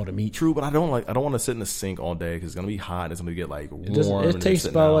to unthaw the meat. True, but I don't want to sit in the sink all day because it's gonna be hot. And it's gonna get like warm. It takes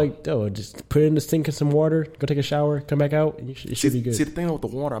about just put it in the sink in some water, go take a shower, come back out, and it should be good. See, the thing with the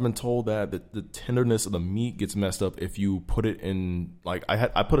water, I've been told that the tenderness of the meat gets messed up if you put it in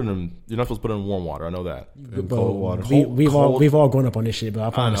I put it in. You're not supposed to put it in warm water. I know that. Cold water. We've all grown up on this shit, but I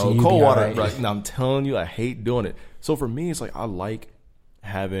promise you, cold water. Right. Now I'm telling you, I hate doing it. So for me, it's like I like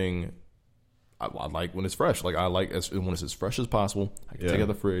having. I like when it's fresh. Like I like when it's as fresh as possible. I can take it out of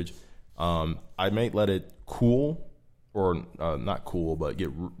the fridge. I may let it cool, or not cool, but get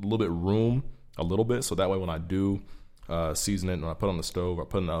a little bit room a little bit, so that way when I do season it and I put it on the stove or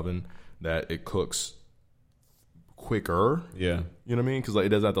put it in the oven, that it cooks quicker. Yeah, you know what I mean? Because it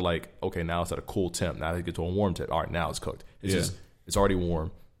doesn't have to okay, now it's at a cool temp. Now it gets to a warm temp. All right, now it's cooked. It's just it's already warm.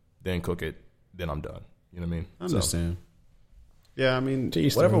 Then cook it. Then I'm done. You know what I mean? I understand. Yeah, I mean,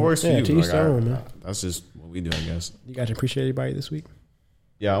 whatever works for you. That's just what we do, I guess. You guys appreciate anybody this week?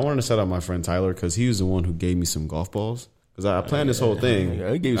 Yeah, I wanted to shout out my friend Tyler because he was the one who gave me some golf balls because I planned this whole thing.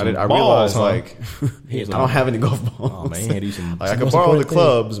 Yeah, he gave you I some realized balls, huh? like I don't have any golf balls. Oh man, he had you some. Like I can most borrow the important thing.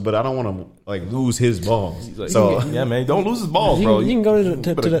 clubs, but I don't want to like lose his balls. Like, So yeah, man, don't lose his balls, You, bro. you can go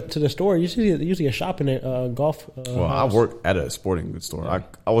to the store. You usually get shopping at golf. well, I work at a sporting goods store.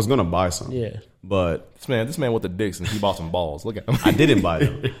 I was gonna buy some. Yeah. But This man with the dicks, and he bought some balls. Look at him. I didn't buy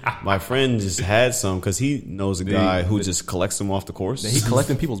them. My friend just had some because he knows a guy who just collects them off the course. He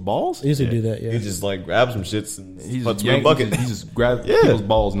collecting people's balls. I usually do that. Yeah. He just like grabs some shits and He puts just, them in a bucket. he just grabs people's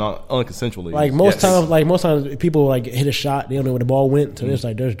balls, not unconsensually. Like most times, people like hit a shot. They don't know where the ball went, so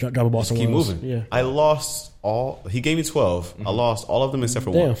there's drop a ball somewhere Keep else. moving. Yeah. I lost all. He gave me 12. I lost all of them except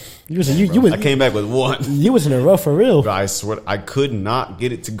for Damn. one. You was I came back with one. you was in the rough for real. I swear I could not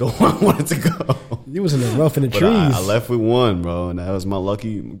get it to go where I wanted to go. You was in the rough in the But trees. I left with one, bro, and that was my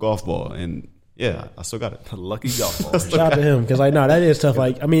lucky golf ball. And yeah, I still got it. lucky golf ball. Shout out to him because that is tough.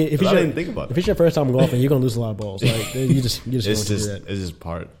 Like I mean, if I it's didn't think about it. if it's your first time golfing, you're gonna lose a lot of balls. Like you just It's going just to do that. it's just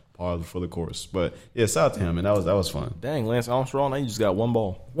part for the course. But yeah, shout out to him, and that was fun. Dang, Lance Armstrong, now you just got one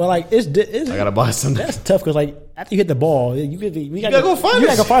ball. Well, like it's I gotta buy some. that's tough because like after you hit the ball, you gotta go find You it.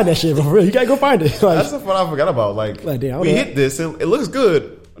 gotta go find that shit, bro. For real. You gotta go find it. Like, That's the part I forgot about. Like Like, damn, I we don't hit know. this, it looks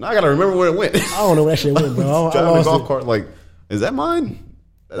good. Now I gotta remember where it went. I don't know where that shit went, bro. I Driving the lost golf it. cart, like, is that mine?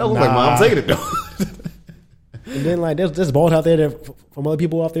 That don't look like Nah. mine. I'm taking it though. And then like there's balls out there that from other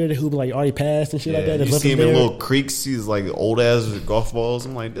people out there who like already passed and shit like that. You that's left see him there. in little creeks. He's like old ass golf balls.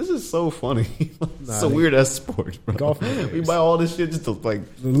 I'm like, this is so funny. It's a weird ass sport, bro. Golf We buy all this shit just to like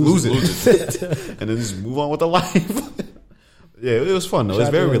lose it, and then just move on with the life. Yeah, it was fun though. Shout It's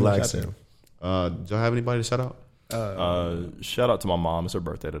out very to him. relaxing. Shout Do y'all have anybody to shout out? Shout out to my mom. It's her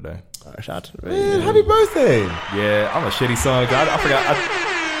birthday today. Shout out to Man, happy birthday! Yeah, I'm a shitty son. I forgot.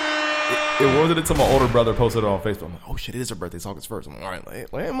 It wasn't until my older brother posted it on Facebook. I'm like, oh shit, it is her birthday. It's August 1st. I'm like, all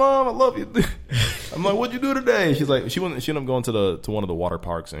right, hey mom, I love you. I'm like, what'd you do today? She's like, she ended up going to one of the water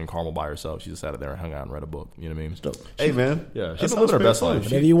parks in Carmel by herself. She just sat there and hung out and read a book. You know what I mean? Hey man, Yeah, that she's sounds living her pretty best fun. life.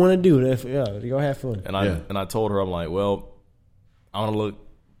 whatever you want to do. You go have fun. And I told her, I'm like, well, I want to look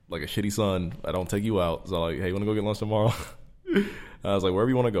like a shitty son. I don't take you out. So I'm like, hey, you want to go get lunch tomorrow? I was like, wherever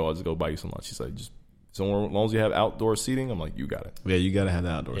you want to go, I'll just go buy you some lunch. She's like, just somewhere, as long as you have outdoor seating. I'm like, you got it. Yeah, you gotta have the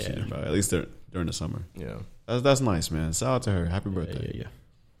outdoor seating, bro. At least during the summer. Yeah. That's nice, man. Shout out to her. Happy birthday.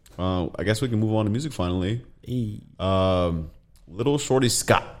 Yeah. I guess we can move on to music finally. E. Little Shorty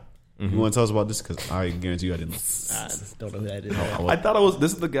Scott. You want to tell us about this? Because I guarantee you I didn't. I don't know who that is. I thought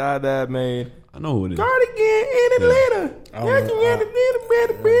this is the guy that made I know who it is. Cardigan in Atlanta. I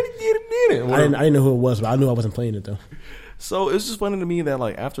didn't know who it was, but I knew I wasn't playing it though. So it's just funny to me that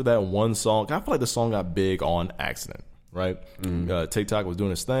like after that one song, I feel like the song got big on accident, right? TikTok was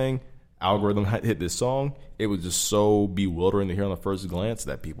doing its thing. Algorithm hit this song. It was just so bewildering to hear on the first glance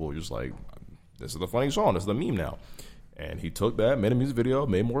that people were just like, this is the funny song. This is the meme now. And he took that, made a music video,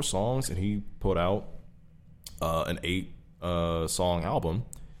 made more songs, and he put out an 8-song album.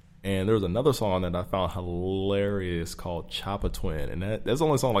 And there was another song that I found hilarious called Choppa Twin. And that's the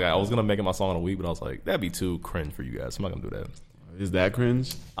only song like I was going to make it my song in a week, but I was like, that'd be too cringe for you guys. I'm not going to do that. Is that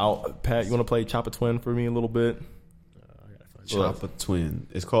cringe? Pat, you want to play Choppa Twin for me a little bit? Choppa Twin.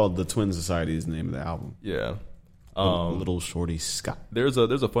 It's called The Twin Society is the name of the album. Yeah. Little Shorty Scott. There's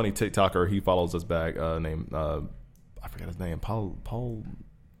a funny TikToker he follows us back named I forgot his name. Paul's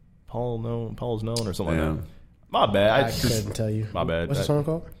known or something like that. My bad. I couldn't tell you. My bad. What's the song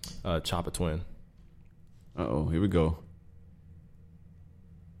called? Choppa Twin. Here we go.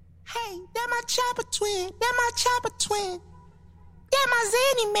 Hey, that my Choppa Twin. That my Choppa Twin. That my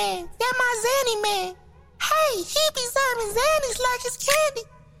Zanny man. That my Zanny man. Hey, he be serving Zannies like it's candy.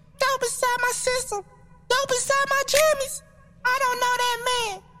 Go beside my system. Go beside my jammies. I don't know that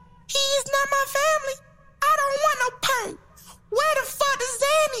man. He is not my family. I don't want no perk. Where the fuck is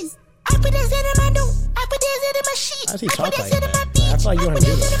Zannies? I put that Zan in my do. I put that Zan in my sheet. How's he I put talk that like Zan in that? my beach. I feel like you I wanna put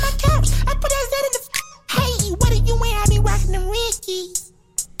do that Zan that. in my couch. I put that Zan in the. Hey, what are you wearing? I be rocking them red keys.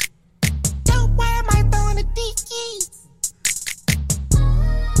 Don't why am I throwing the D keys?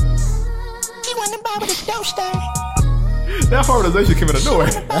 He went to buy with a dope star. That harmonization came out of nowhere.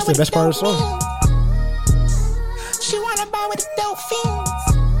 That's the best part of the song. She wanna buy with the dope fiends.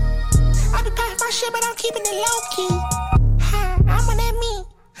 I be packing my shit, but I'm keeping it low key. Hi, I'm on that me.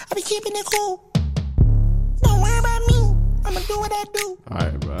 I be keeping it cool. Don't worry about me. I'ma do what I do. All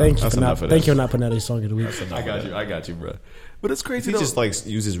right, bro. Thank you That's for not. enough of Thank this. you for not putting out a song of the week. I got you, bro. But it's If crazy he though. just like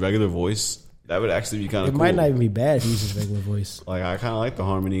use his regular voice, that would actually be kind It of cool. might not even be bad if he uses his regular voice. Like I kind of like the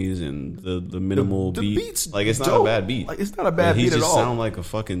harmonies and the minimal the beat. beat's Like it's not dope. a bad beat. Like, it's not a bad he beat at just all. sound like a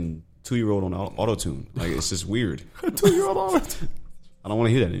fucking 2-year-old on auto tune. Like it's just weird. 2-year-old on it. I don't want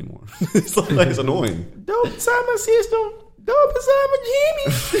to hear that anymore. It's like it's annoying. Dope inside my system. Dope inside my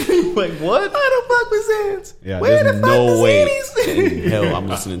Jimmy's. Like what? How the fuck was that? Yeah, Where there's the fuck no the way CDs? in hell I'm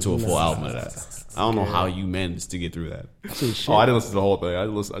listening to a full album of that. I don't know how you managed to get through that. Oh, I didn't listen to the whole thing.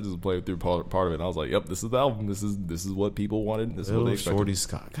 I just played through part of it. And I was like, "Yep, this is the album. This is what people wanted. This is what they Little expected." Shorty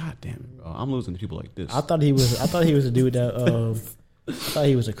Scott. God damn it, bro. I'm losing to people like this. I thought he was a dude that. I thought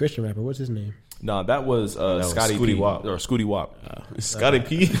he was a Christian rapper. What's his name? No, that was was Scotty Scooty P, Wop. or Scooty Wop. Scotty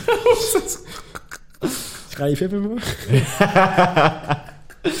P. Scottie Pippen, bro.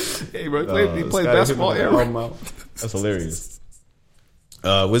 Hey, bro, he played Scotty basketball Pippen era. put an album out. That's hilarious.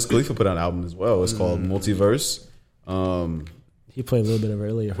 Wiz Khalifa put out an album as well. It's called Multiverse. He played a little bit of it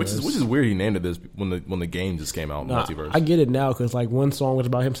earlier. Which is weird. He named it this when the game just came out. Nah, Multiverse. I get it now because like one song was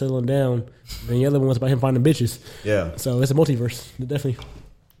about him settling down, and the other one was about him finding bitches. Yeah. So it's a multiverse, definitely.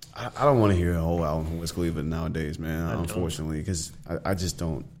 I don't want to hear a whole album from Wiz Khalifa nowadays, man. Unfortunately, because I just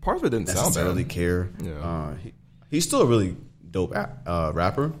don't Part of it didn't sound necessarily bad. care. Yeah. He's still a really dope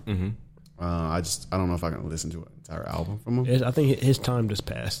rapper. Mm-hmm. I don't know if I can listen to an entire album from him. I think his time just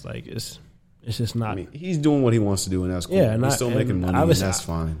passed. Like it's just not. I mean, he's doing what he wants to do, and that's cool. Yeah, and he's still making money, and that's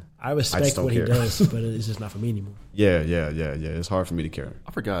fine. I just respect don't what care. he does, but it's just not for me anymore. Yeah. It's hard for me to care.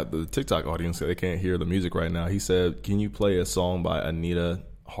 I forgot the TikTok audience. They can't hear the music right now. He said, "Can you play a song by Anita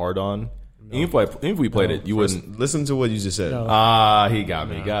Hard On?" No. Even if we played it, you wouldn't Listen to what you just said. No. He got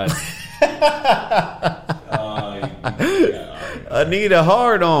me. Got Anita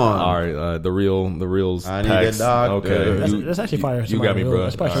Hard On. all right. The reals. I need Pax. a doctor. Okay, That's actually fire. You got me, bro.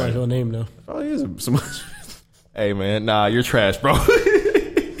 That's probably somebody's real name, though. Probably is so much. Hey man, nah, you're trash, bro.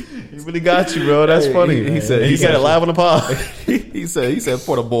 He really got you, bro. That's funny. he said- he got it live on the pod. he said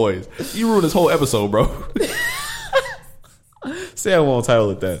for the boys. You ruined this whole episode, bro. Say I won't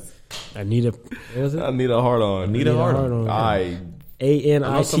title it that. Anita. What was it? Anita Hard On. Anita Hard On. On. I I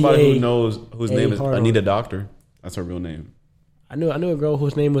know somebody ANITA. who knows whose name is Hard On. Anita Doctor. That's her real name. I knew a girl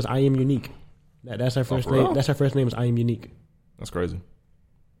whose name was I Am Unique. That's her first for real? name. That's her first name is I Am Unique. That's crazy.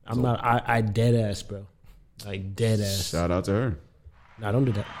 I'm not. I dead ass, bro. Like dead ass. Shout out to her. Nah, don't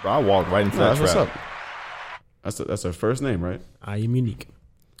do that. Bro, I walked right into Nah, that that's trap. what's up. That's her first name, right? I Am Unique.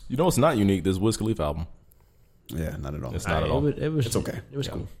 You know what's not unique? This Wiz Khalifa album. Yeah, not at all. It's not at all. It was. It's okay. It was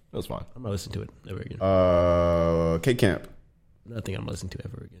cool. It was fine. I'm not listening to it ever again. K Camp. Nothing I'm listening to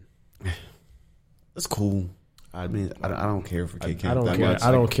ever again. That's cool. I mean, I don't care for K Camp I don't that care. much.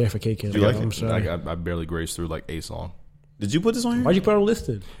 I don't care for K Camp. you like I'm it? sorry. I barely grazed through like a song. Did you put this on here? Why'd you put it on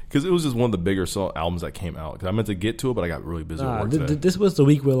listed? Because it was just one of the bigger albums that came out. Because I meant to get to it, but I got really busy Nah, at work today. this was the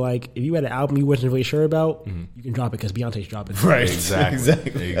week where like if you had an album you wasn't really sure about, you can drop it because Beyonce's dropping. Right.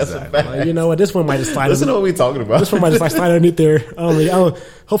 Exactly. That's a Exactly. fact. Like, you know what? This one might just slide. Listen to what we talking about. This one might just like slide underneath there.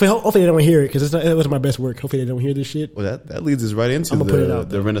 Hopefully they don't hear it because it was my best work. Hopefully they don't hear this shit. Well, that leads us right into I'ma put it out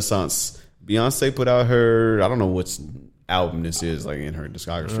the there. Renaissance. Beyonce put out her, I don't know what album this is, like in her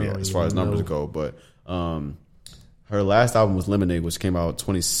discography as far as numbers go, but her last album was Lemonade, which came out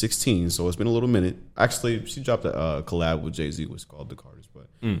 2016, so it's been a little minute. Actually, she dropped a collab with Jay-Z, which is called The Carters, but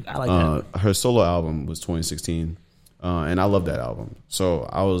I like that. her solo album was 2016, and I love that album. So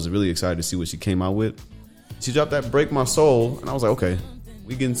I was really excited to see what she came out with. She dropped that Break My Soul, and I was like, okay,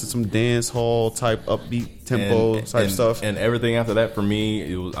 we get into some dance hall type upbeat tempo type stuff. And everything after that for me,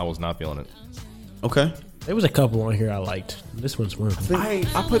 I was not feeling it. Okay. There was a couple on here I liked. This one's one of them. I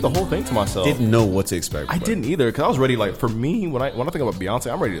played the whole thing to myself. Didn't know what to expect. I didn't either because I was ready. Like for me, when I think about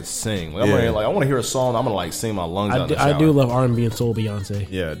Beyonce, I'm ready to sing. Like, I'm Yeah. ready, like I want to hear a song. I'm gonna like sing my lungs out. In the I do shower. love R&B and soul Beyonce.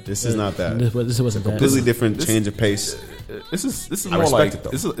 Yeah, this is not that. This wasn't that. Completely different change of pace. This is I more respect like it, though.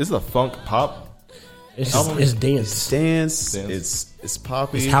 this is a funk pop. It's dance. It's dance. It's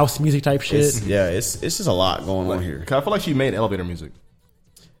poppy. It's house music type shit. It's just a lot going on here. 'Cause I feel like she made elevator music.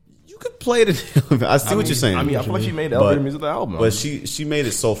 You could play it. I see what you're saying. I mean, I feel like she made elevator music the album. but she made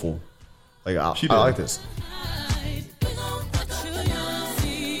it soulful. Like I She did. like this.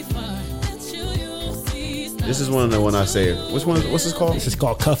 This is one of the when I say which one? What's this called? This is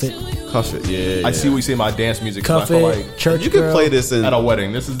called Cuff It. Cuff It. Yeah. I see what you say about dance music. 'cause Cuff I feel It. like Church You could Girl. play this in. at a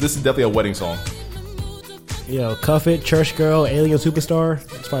wedding. This is definitely a wedding song. Yo, Cuff It, Church Girl, Alien Superstar.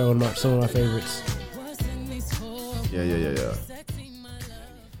 It's probably some of my favorites. Yeah.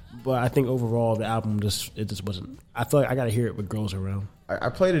 But I think overall the album just wasn't. I feel like I gotta hear it with girls around. I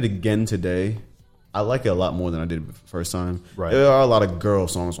played it again today. I like it a lot more than I did the first time. Right. There are a lot of girl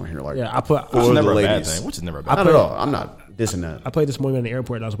songs on here. Like Yeah, I put. For Which is the never a bad ladies. thing. Which is never a bad not thing. at all. I'm not dissing that. I played this morning on the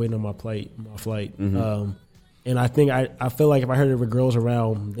airport. And I was waiting on my flight. And I think I feel like if I heard it with girls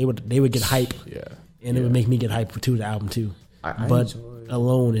around, they would get hype. Yeah. And it would make me get hype for the album too. I but enjoy-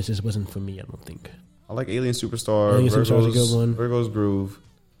 alone, it just wasn't for me. I don't think. I like Alien Superstar. Alien Superstar is a good one. Virgo's Groove.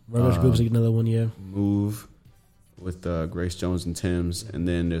 Virgo's Groove is another one, yeah. Move with Grace Jones and Tim's, and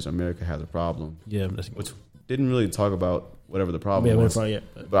then there's America Has a Problem. Yeah, that's which didn't really talk about whatever the problem yeah, was.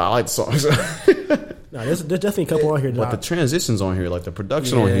 But I like the songs. No, there's definitely a couple on here. But the transitions on here, like the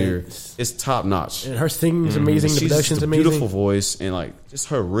production on here, is top notch. And her singing's amazing. The production's amazing. Beautiful voice, and like just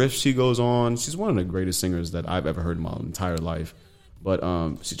her riff she goes on. She's one of the greatest singers that I've ever heard in my entire life. But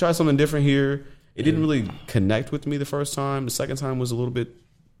she tried something different here. It didn't really connect with me the first time. The second time was a little bit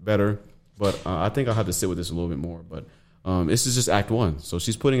better. But I think I'll have to sit with this a little bit more. But this is just Act 1. So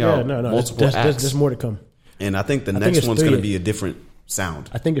she's putting out multiple acts. There's more to come. And I think the next one's going to be a different sound.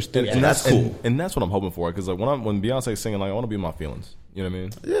 I think it's 3 acts. And that's cool. And that's what I'm hoping for. Because like when Beyonce's singing, like I want to be in my feelings. You know what I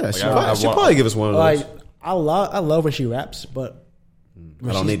mean? Yeah, like, she'll probably give us one of those. Like, I love when she raps, but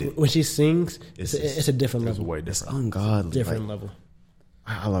I don't need it. When she sings, it's a different level. It's way different. It's ungodly. Different level.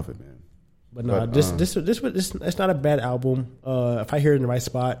 I love it, man. But no, this it's not a bad album. If I hear it in the right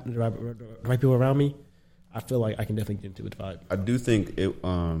spot, the right people around me, I feel like I can definitely get into the vibe. I do think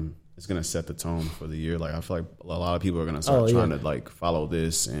it's gonna set the tone for the year. Like I feel like a lot of people are gonna start trying to like follow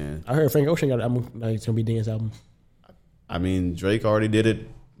this. And I heard Frank Ocean got an album. Like it's gonna be dance album. I mean, Drake already did it.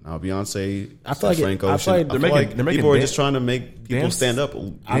 Now Beyonce, I feel like Frank Ocean. I feel like they're making people are just trying to make people stand up,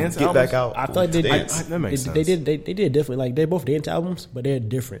 get back out. I feel like they dance. That makes sense. They did different. Like they're both dance albums, but they're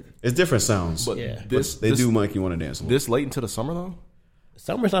different. It's different sounds. But yeah, they do make you want to dance. A little. This late into the summer though.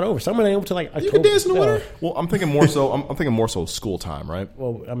 Summer's not over. Summer ain't over till like October. You can dance in the winter. Well, I'm thinking more so. I'm thinking more so school time, right?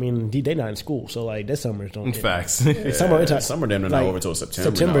 Well, I mean, they not in school, so like this summer's don't. Facts. Summer damn near not over till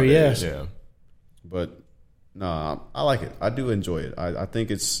September. September, nowadays. yeah. But no, I like it. I do enjoy it. I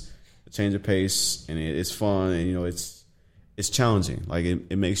think it's a change of pace, and it's fun, and you know it's challenging. Like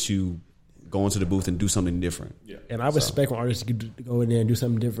it makes you go into the booth and do something different. Yeah. And I respect when artists go in there and do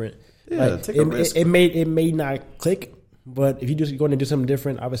something different. Yeah, like, take a risk. It may not click, but if you just go in and do something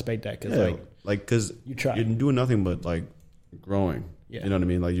different, I respect that because because you're doing nothing but like growing. Yeah. You know what I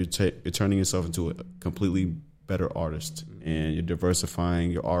mean? Like you're turning yourself into a completely better artist, and you're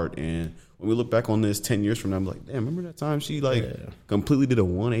diversifying your art. And when we look back on this 10 years from now, I'm like, damn, remember that time she completely did a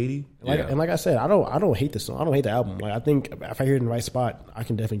 180? And like I said, I don't hate the song. I don't hate the album. Like I think if I hear it in the right spot, I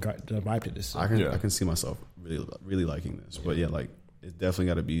can definitely vibe to this song. I can see myself really liking this. But yeah, like it's definitely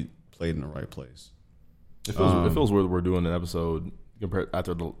got to be played in the right place. It feels weird we're doing an episode compared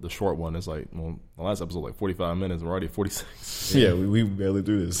after the short one. It's like, well, the last episode like 45 minutes. We're already 46. Yeah, we barely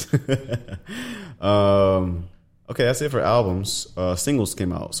do this. Okay, that's it for albums. Singles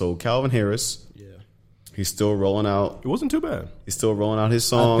came out. So Calvin Harris, he's still rolling out. It wasn't too bad. He's still rolling out his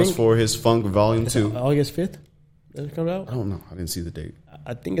songs for his Funk Volume 2. August 5th that it comes out? I don't know. I didn't see the date.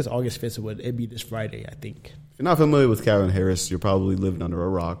 I think it's August 5th, so it'd be this Friday, I think. If you're not familiar with Calvin Harris, you're probably living under a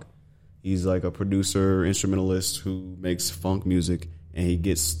rock. He's like a producer, instrumentalist who makes funk music, and he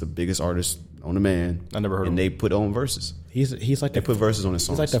gets the biggest artists on demand. I never heard of him. And they put on verses. He's like they put verses on his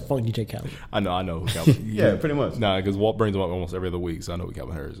songs. He's like the funk DJ Khaled. I know who Calvin. Yeah, pretty much. Nah, because Walt brings him up almost every other week, so I know who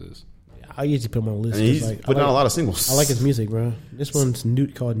Calvin Harris is. I usually put him on a list. And he's putting out a lot of singles. I like his music, bro. This one's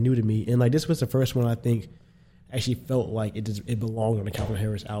called New to Me, and like this was the first one I think actually felt like it belonged on the Calvin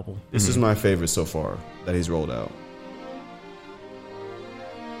Harris album. This is my favorite so far that he's rolled out.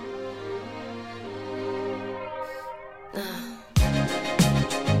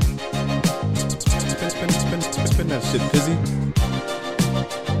 Spin that shit, Pizzy.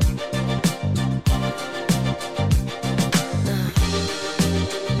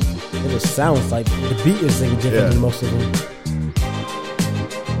 It just sounds like the beat is like different than most of them.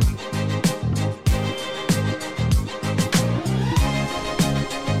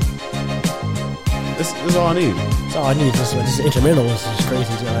 This is all I need. That's all I need. This instrumental is just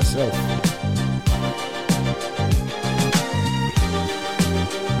crazy to myself.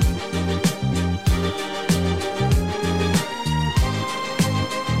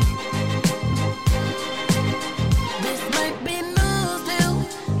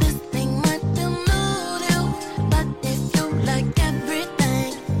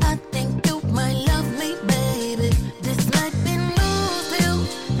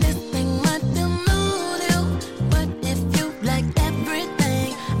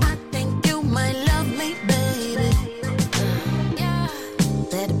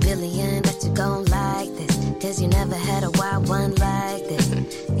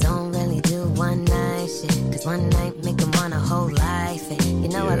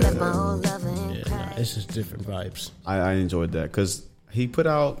 Different vibes. I enjoyed that because he put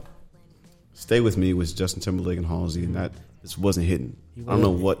out "Stay With Me" with Justin Timberlake and Halsey, and that just wasn't hitting. I don't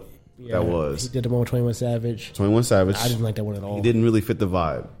know what that was. He did the one with 21 Savage. 21 Savage. I didn't like that one at all. He didn't really fit the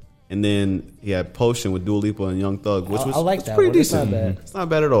vibe, And then he had Potion with Dua Lipa and Young Thug, which was I like that pretty one. It's decent. not bad. It's not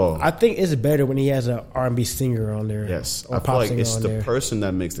bad at all. I think it's better when he has an R&B singer on there. Yes, or I a feel pop like singer it's on the there. person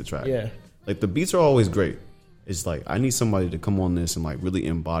that makes the track. Yeah. Like the beats are always great. It's like I need somebody to come on this and like really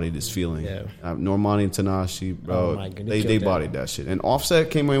embody this feeling. Yeah. Normani and Tanashi, bro, Oh my goodness, they killed bodied that shit. And Offset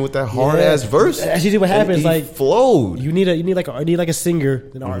came in with that hard ass verse. That's usually what and happens. he Like flowed. you need like a singer.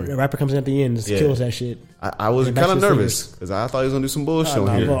 Then a rapper comes in at the end, and just Yeah. kills that shit. I was And kind of that's the nervous because I thought he was gonna do some bullshit on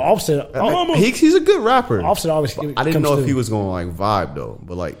Nah, here. bro, Offset. He's a good rapper. Offset always. I didn't comes know if through. he was gonna like vibe though,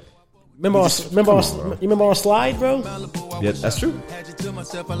 but like Remember on Slide, bro? yeah, that's true. Had you to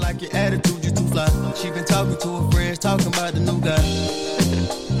myself, I like your attitude, you too fly. She been talking to her friends, talking about the new guy.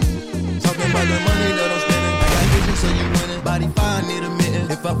 Talking about the money that I'm spending. I got vision, so you winning. Body fine, need a mitten.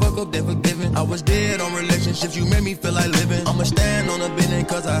 If I fuck up, then forgiven. I was dead on relationships, you made me feel like living. I'ma stand on a business,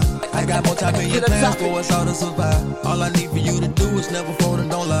 cause I got more time in your plans for us all to survive. All I need for you to do is never fold and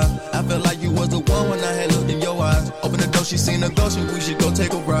don't lie. I felt like you was the one when I had looked in your eyes. Open the door, she seen a ghost, and we should go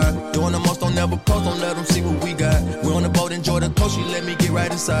take a ride. Doing the most, don't never post, don't let them see what we got. We're on the boat, enjoy the coast, she let me get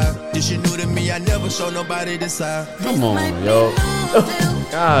right inside. This shit new to me, I never show nobody this side. Come on, yo.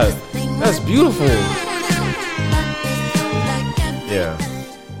 God, that's beautiful. Yeah,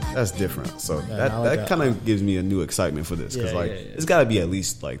 that's different. So I like that that. kind of gives me a new excitement for this because Yeah, like yeah, yeah. it's got to be at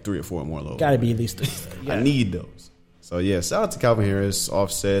least like 3 or 4 more lows. Got to be at least. I need those. So yeah, shout out to Calvin Harris,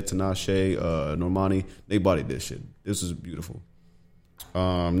 Offset, Tinashe, Normani. They bodied this shit. This is beautiful.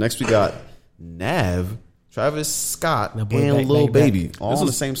 Next we got Nav, Travis Scott, That boy and back, Lil back, Baby back. all on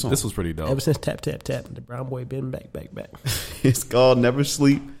the same song. This was pretty dope. Ever since Tap the brown boy been back. It's called Never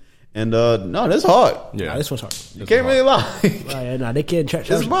Sleep, and no, that's hard. Yeah. Nah, this one's hard. You can't really lie. Nah, they can't.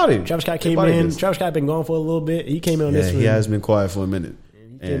 Travis body. Travis Scott They came bodied in. this. Travis Scott been gone for a little bit. He came in on Yeah, this one. he has been quiet for a minute.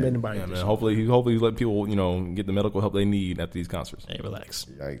 He came in and bodied Yeah, this man. one. Hopefully, let people get the medical help they need at these concerts. Hey, relax.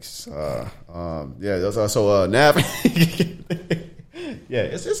 Yikes. Yeah, that's also Nav. Yeah,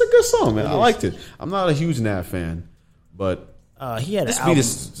 it's a good song, man. I liked it. I'm not a huge Nav fan, but He had this an beat album.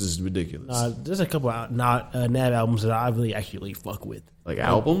 is ridiculous. There's a couple of Nav albums that I really actually fuck with. Like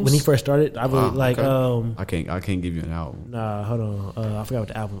albums? When he first started, I really Wow, okay. I can't give you an album. Nah, hold on. I forgot what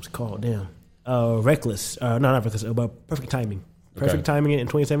the album was called. Damn. Reckless. No, not Reckless. But Perfect Timing. Perfect Timing in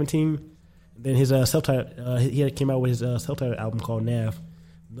 2017. Then his self-titled, he came out with his self-titled album called Nav.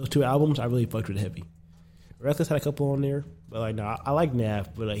 Those 2 albums, I really fucked with heavy. Reckless had a couple on there, but like, no, I like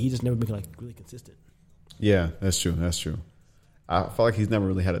Nav, but he just never been like really consistent. Yeah, that's true. I feel like he's never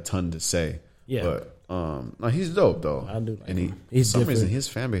really had a ton to say. Yeah. But no, he's dope though. I do like and him. for He's some different. reason his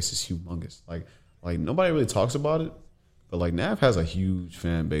fan base is humongous. Like nobody really talks about it, but like Nav has a huge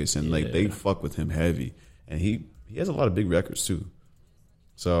fan base and like they fuck with him heavy, and he has a lot of big records too.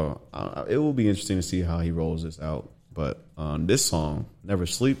 So it will be interesting to see how he rolls this out. But this song, Never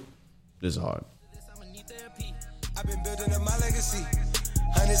Sleep, this is hard. I've been building up my legacy.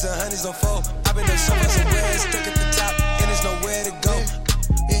 Hundreds and hundreds on fold. I've been up so much somewhere, stuck at the top, and there's nowhere to go.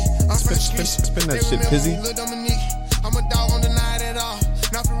 Yeah, I'm Spin that shit, Pizzy. I'm a dog on the night at all.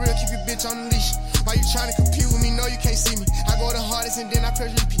 Not for real, keep your bitch on the leash. Why you trying to compete with me? No, you can't see me. I go the hardest and then I press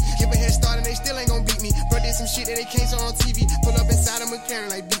repeat. Give a head start and they still ain't gonna beat me. Bro did some shit that they can't show on TV. Pull up inside of McLaren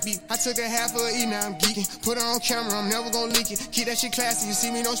like beep beep. I took a half of a E, now I'm geeking. Put her on camera, I'm never gonna leak it. Keep that shit classy, you see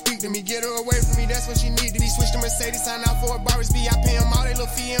me, don't speak to me. Get her away from me, that's what she needed. He switched to Mercedes, sign out for a Barber's B. I pay them all, they little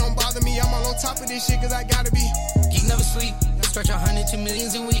fee, it don't bother me. I'm all on top of this shit cause I gotta be. Geek never sleep, stretch 100 to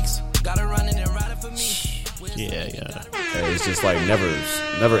millions in weeks. Gotta run it and ride it for me. Yeah. It's just like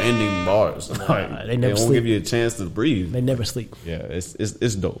never ending bars. Like, they never won't sleep. give you a chance to breathe. They never sleep. Yeah, it's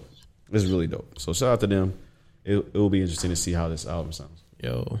dope. It's really dope. So shout out to them. It will be interesting to see how this album sounds.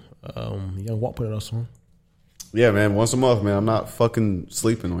 Yo, Young Walk put it on song. Yeah, man. Once a month, man. I'm not fucking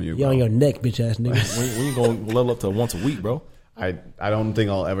sleeping on you. You Bro. on your neck, bitch ass nigga. When you gonna level up to once a week, bro? I don't think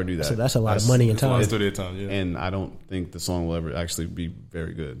I'll ever do that. So that's a lot of money and It's a lot time. of studio time, yeah. And I don't think the song will ever actually be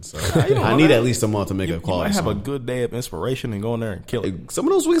very good. So I need at least a month to make a You might quality have a song. good day of inspiration and go in there and kill it. Some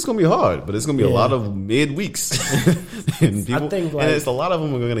of those weeks gonna be hard, but it's gonna be a Yeah. lot of mid weeks. And people, think, and like- it's a lot of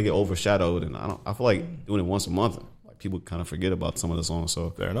them are gonna get overshadowed. And I feel like doing it once a month, like people kind of forget about some of the songs. So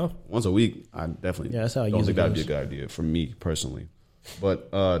Fair enough. once a week, I definitely Yeah, that's how I don't usually think that'd be a goes. good idea for me personally.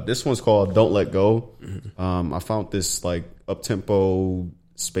 But this one's called "Don't Let Go." I found this like up tempo,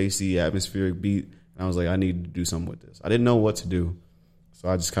 spacey, atmospheric beat, and I was like, I need to do something with this. I didn't know what to do, so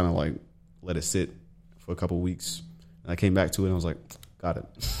I just kind of like let it sit for a couple weeks. And I came back to it, and I was like, got it.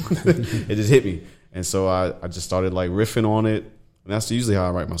 It just hit me, and so I just started like riffing on it. And that's usually how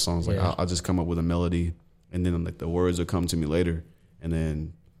I write my songs. Like Yeah. I'll just come up with a melody, and then like the words will come to me later, and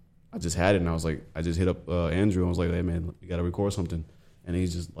then I just had it, and I was like, I just hit up Andrew and was like, hey man, you got to record something. and he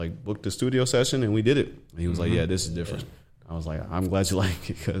just like booked the studio session, and we did it. And he was like, "Yeah, this is different." I was like, "I'm glad you like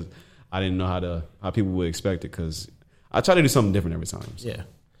it," because I didn't know how people would expect it, because I try to do something different every time. So. Yeah,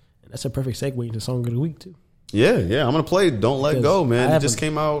 and that's a perfect segue into Song of the Week too. Yeah, I'm gonna play "Don't Let Go," man. It just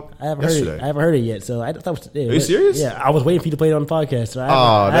came out yesterday. I haven't heard it yet, so I thought. Yeah, Are you serious? Yeah, I was waiting for you to play it on the podcast. So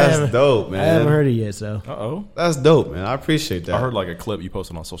that's dope, man. I haven't heard it yet, so. That's dope, man. I appreciate that. I heard like a clip you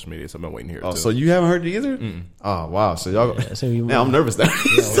posted on social media, so I've been waiting to hear it. Oh, too. so you haven't heard it either? Oh, wow. So y'all. Now I'm nervous now.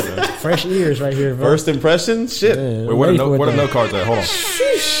 Fresh ears right here, bro. First impression, shit. Man, Wait, where the note cards at? Hold on.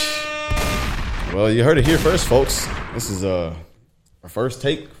 Well, you heard it here first, folks. This is our first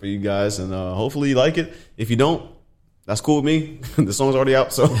take for you guys, and hopefully you like it. If you don't, that's cool with me. The song's already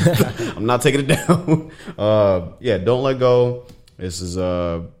out, so I'm not taking it down. Don't Let Go. This is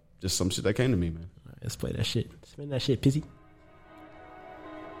just some shit that came to me, man. All right, let's play that shit. Spin that shit, Pizzy.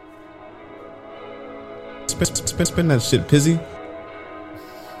 Spin that shit, Pizzy.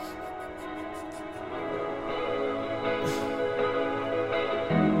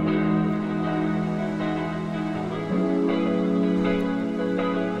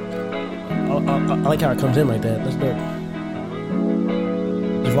 I like how it comes in like that. Let's do it.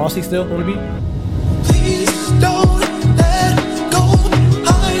 Is Rossi still on the beat? Please don't let go.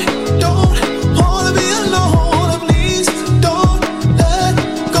 I don't wanna be alone. Please don't let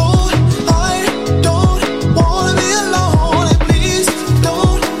go. I don't wanna be alone. Please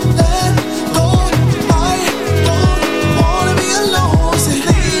don't let go. I don't wanna be alone. Say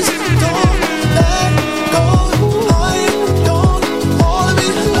please don't let go. I don't wanna be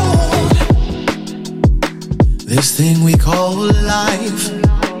alone. This thing we call life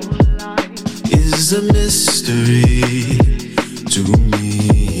is a mystery to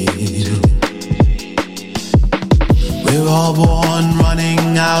me. We're all born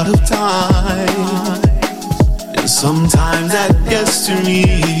running out of time, and sometimes that gets to me,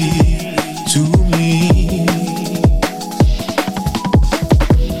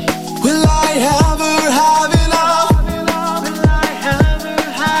 Will I ever have enough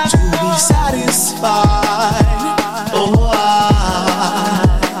to be satisfied?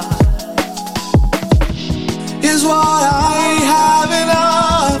 Is what I have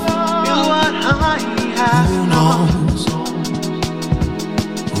enough? Is what I have? Who knows?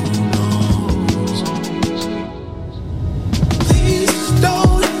 Please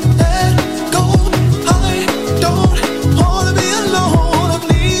don't let go. I don't wanna be alone.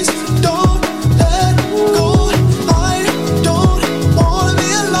 Please don't let go. I don't wanna be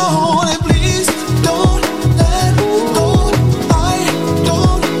alone. Please don't let go. I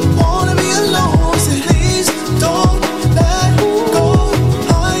don't wanna be alone. Say please don't let go.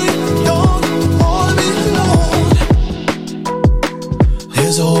 I don't wanna be alone.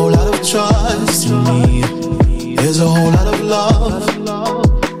 There's a whole lot of trust in me. There's a whole lot of love.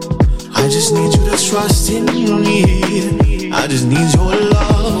 I just need you to trust in me. I just need your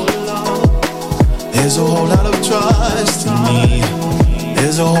love. There's a whole lot of trust in me.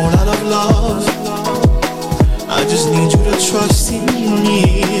 There's a whole lot of love. I just need you to trust in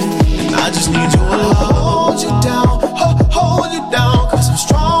me. And I just need your love. Hold you down, hold you down. 'Cause I'm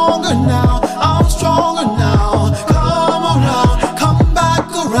stronger now, I'm stronger now. Come around, come back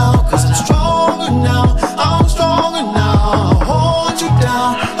around. 'Cause I'm stronger now, I'm stronger now. Hold you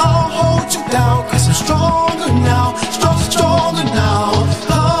down, I'll hold you down. 'Cause I'm stronger now, stronger now.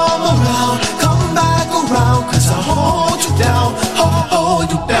 Come around, come back around. 'Cause I'll hold you down,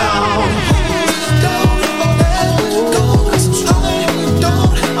 hold you down.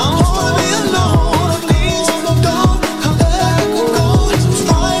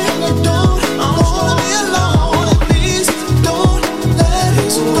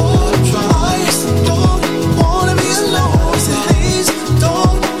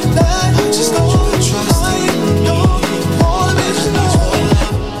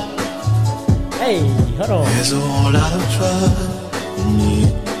 There's a whole lot of trust in me.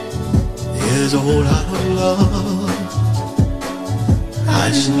 There's a whole lot of love. I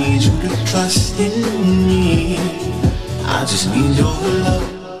just need you to trust in me. I just need your love.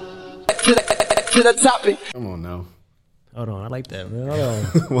 To the topic. Come on now. Hold on, I like that, man. Hold on.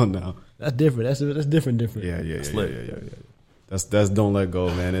 Come on now. That's different. That's different. Yeah. That's Don't Let Go,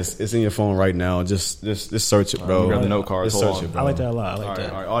 man. It's in your phone right now. Just search it, bro. Grab the note cards. Just Hold search on. it, bro. I like that a lot. I like All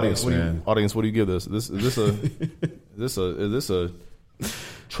that. right, audience, man. Audience, what do you give this? Is this a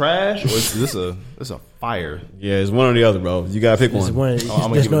trash or is this a fire? Yeah, it's one or the other, bro. You gotta pick There's one.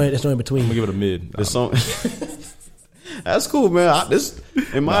 one. There's no in between. I'm gonna give it a mid. The song. That's cool, man.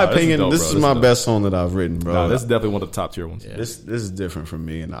 In my opinion, dope, this bro. is This my is dope. best song that I've written, bro. Nah, this is definitely one of the top tier ones. This is different for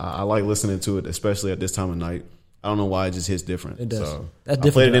me, and I like listening to it, especially at this time of night. I don't know why it just hits different. It does. So That's I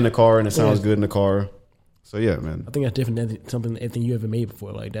different. played it in the car and it sounds Yeah. good in the car. So yeah, man. I think that's different than anything you ever made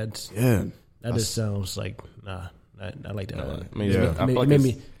before. Like that just sounds like I like that. I mean, Yeah. I feel like It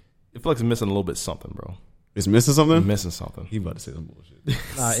made it's missing a little bit something, bro. It's missing something. It's missing something. He about to say some bullshit.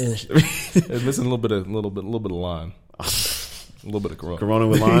 It's missing a little bit of lime, a little bit of Corona. Corona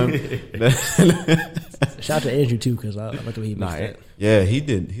with lime. Shout out to Andrew too, because I like the way he makes that. Yeah, he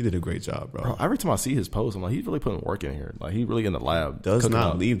did a great job, bro. Bro, every time I see his post, I'm like, he's really putting work in here. Like, he really in the lab. Does cooking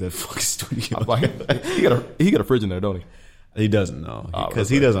not up. leave the fucking studio. I'm like, he got a fridge in there, don't he? He doesn't know because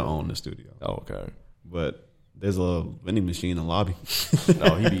okay. he doesn't own the studio. Oh, okay. But there's a vending machine in the lobby.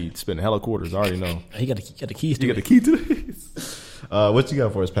 No, he be spending hella quarters. I already know. He got the keys to You got the it. key to this. What you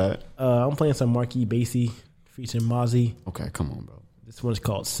got for us, Pat? I'm playing some Marquis Basie featuring Mozzie. Okay, come on, bro. This one's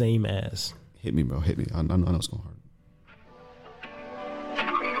called Same As. Hit me, bro. Hit me. I know it's going hard.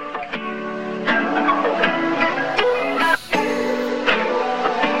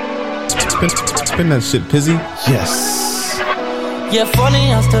 Spin that shit, Pizzy. Yes. Yeah, 40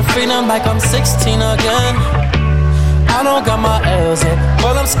 ounce to freedom like I'm 16 again. I don't got my L's yet.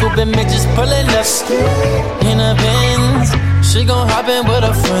 While I'm scooping midgets, pulling left in the bins. She gon' hop in with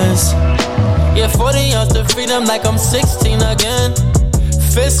her friends. Yeah, 40 ounce to freedom like I'm 16 again.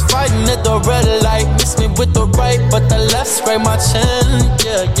 Fist fighting at the red light. Miss me with the right, but the left scrape my chin.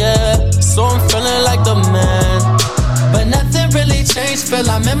 Yeah. So I'm feeling like the man. But nothing really changed, feel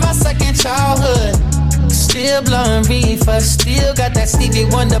I'm in my second childhood. Still blowing reefer, still got that Stevie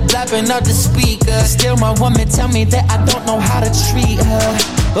Wonder blapping out the speaker. Still my woman tell me that I don't know how to treat her.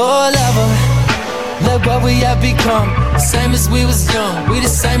 Oh, lover, look what we have become. Same as we was young, we the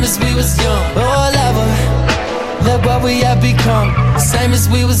same as we was young. Oh, lover, look what we have become. Same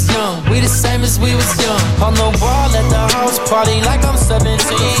as we was young, we the same as we was young. On the wall at the house party like I'm 17.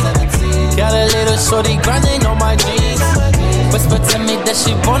 Got a little shorty grinding on my jeans. Whisper to me that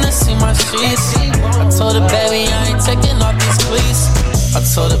she wanna see my sheets. I told her, baby, I ain't taking off these cleats. I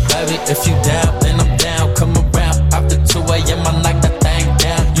told her, baby, if you down, then I'm down. Come around after 2 a.m. I knock that thing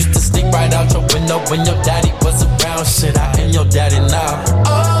down. Used to sneak right out your window when your daddy was around. Shit, I am your daddy now.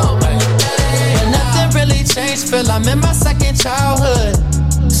 Oh, my daddy. But nothing really changed, feel I'm in my second childhood.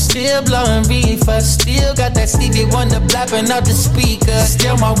 Still blowing reefer, still got that Stevie Wonder blapping out the speaker.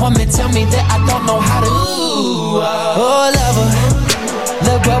 Still my woman tell me that I don't know how to. Oh, lover,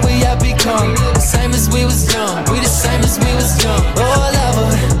 look what we have become. Same as we was young, we the same as we was young. Oh,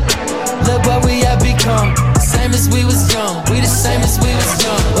 lover, look what we have become. Same as we was young, we the same as we was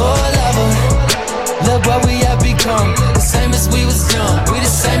young. Oh, lover, look what we have become. Same as we was young, we the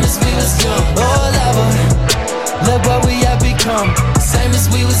same as we was young. Oh, lover, look what we have become. Same as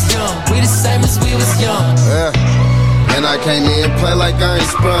we was young, we the same as we was young. Yeah. And I can't even play like I ain't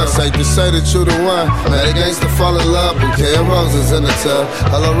sprung. Safe to say that you the one. Mad against the fall in love. Bouquet of roses in the tub.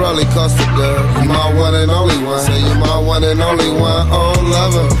 Hello, roller coaster girl. You my one and only one. Say you my one and only one. Oh,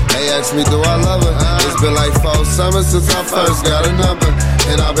 lover. They ask me, do I love her? It's been like 4 summers since I first got a number.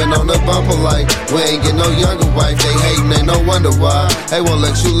 And I've been on the bumper like, we ain't get no younger wife. They hating, ain't no wonder why. They won't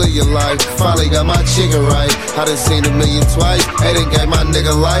let you live your life. Finally got my chicken right. I done seen a million twice. They done gave my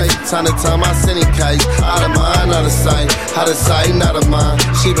nigga life. Time to time I send it kite. Out of mind, out of sight. Out of sight, not of mine.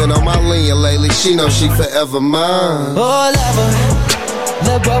 She been on my linear lately. She know she forever mine. Oh, lover,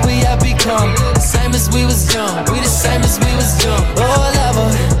 look what we have become. Same as we was young, we the same as we was young. Oh, lover,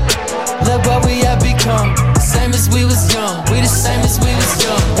 look what we have become. Same as we was young, we the same as we was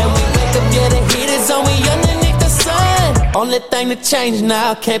young. When we wake up, yeah, the heat is on, we underneath the sun. Only thing to change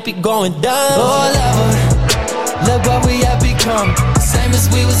now, can't be going down. Oh, lover, look what we have become. Same as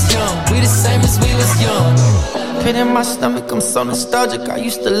we was young, we the same as we was young. Pit in my stomach, I'm so nostalgic, I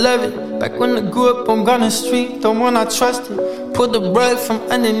used to love it. Back when I grew up on Garden Street, the one I trusted. Pulled the rug from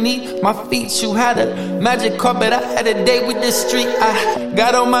underneath my feet. You had a magic carpet, I had a date with the street. I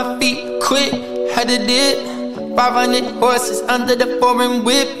got on my feet quick, had to dip. 500 horses under the foreign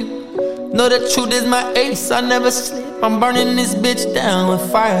whip. You know the truth is my ace, I never sleep. I'm burning this bitch down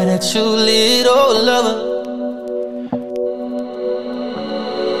with fire that you lit, oh lover.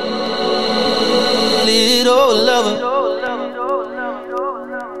 Oh, lover.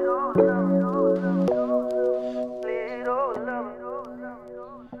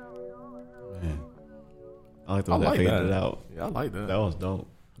 Man, I like the way that faded out. Yeah, I like that. That was dope.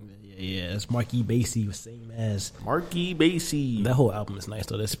 Yeah, it's Marquis Basie with Same As. Marquis Basie. That whole album is nice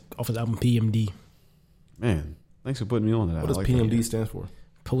though. That's off his album PMD. Man, thanks for putting me on to that. What does like PMD that. stands for?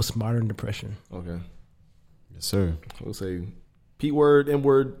 Postmodern Depression. Okay. Yes, sir. We'll say P word, N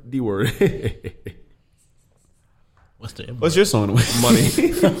word, D word. What's the What's your song? Money.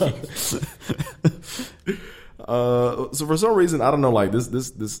 So for some reason, I don't know, like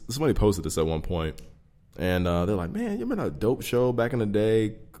this somebody posted this at one point, and they're like, "Man, you remember that dope show back in the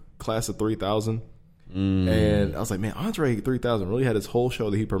day, Class of 3000?" And I was like, "Man, Andre 3000 really had his whole show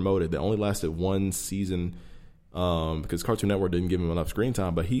that he promoted that only lasted one season because Cartoon Network didn't give him enough screen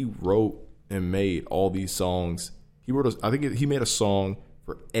time, but he wrote and made all these songs. He wrote, he made a song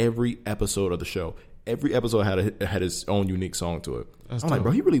for every episode of the show. Every episode had his own unique song to it. I'm like,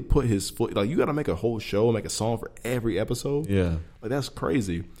 bro, he really put his foot. Like, you got to make a whole show, make a song for every episode. Yeah, like that's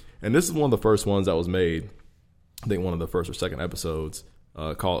crazy. And this is one of the first ones that was made. I think one of the first or second episodes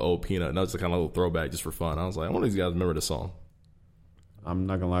called "Old Peanut." And that was a kind of little throwback just for fun. I was like, I wonder if these guys remember this song. I'm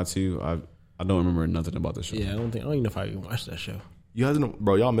not gonna lie to you. I don't remember nothing about the show. Yeah, I don't even know if I even watched that show. You guys know,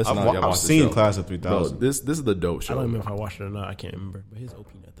 bro, y'all missing out. I've seen Class of 3000. Bro, this is the dope show. I don't remember if I watched it or not. I can't remember. But his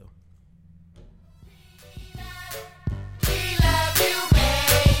OP Nut though.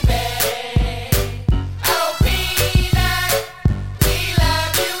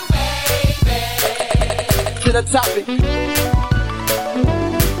 To the topic.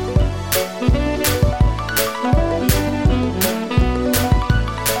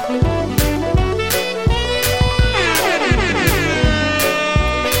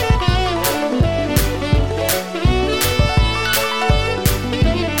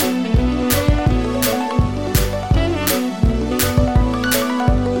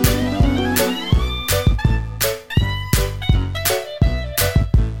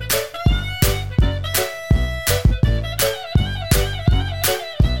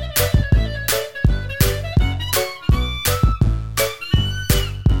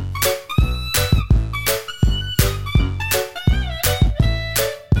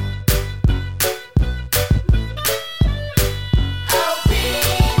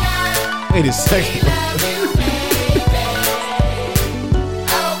 Wait a second.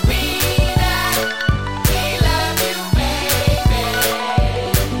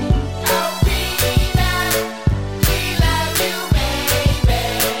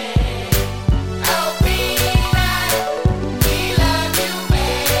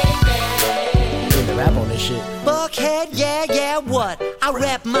 Buckhead, yeah, what? I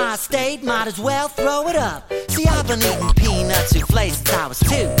rep my state, might as well throw it up. See, I've been eating peanuts, souffle since I was 2.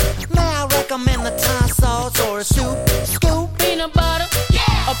 May I recommend the Thai sauce or a soup? Scoop? Peanut butter,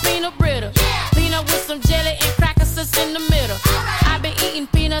 or peanut brittle. Peanut with some jelly and crackers just in the middle. I've been eating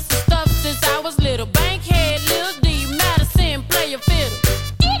peanuts and stuff since I was little. Bankhead, Lil D, Madison, play your fiddle.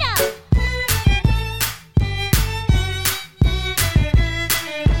 Get up!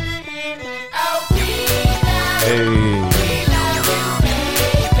 Hey.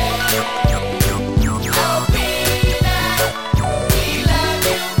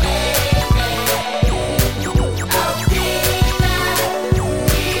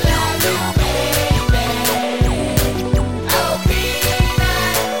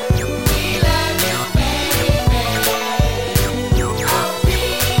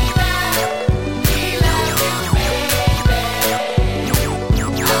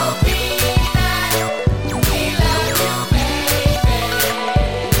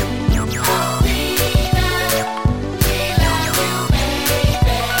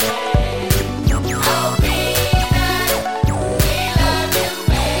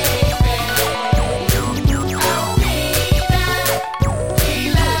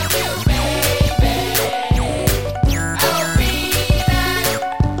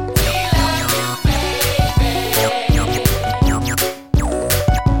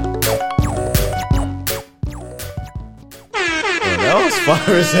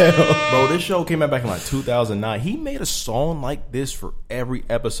 Fire as hell. Bro, this show came out back in like 2009. He made a song like this for every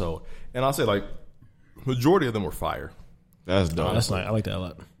episode. And I'll say, like, majority of them were fire. That's dope. Oh, that's like, I like that a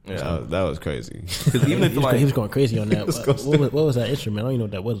lot. Yeah, that was crazy. Even if he was going crazy on that. What was that instrument? I don't even know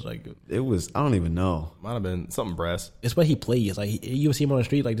what that was. Like, it was, I don't even know. Might have been something brass. It's what he plays. Like, you would see him on the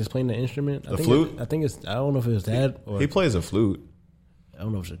street, like, just playing the instrument. The flute? I think it's, I don't know if it was that. Or he plays a flute. I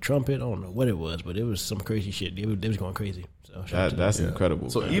don't know if it's a trumpet. I don't know what it was, but it was some crazy shit. They was going crazy. So that's incredible.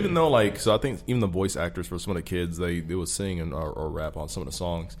 So man. even though, like, so I think even the voice actors for some of the kids, they would sing or rap on some of the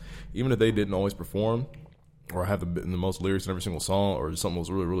songs. Even if they didn't always perform or have the most lyrics in every single song, or something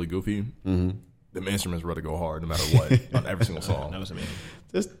was really, really goofy, the instruments were to go hard no matter what on every single song. That was amazing.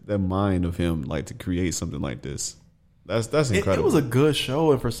 Just the mind of him, like, to create something like this. That's incredible. It was a good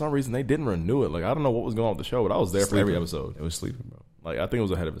show, and for some reason they didn't renew it. Like, I don't know what was going on with the show, but I was there for every episode. It was sleeping, bro. Like, I think it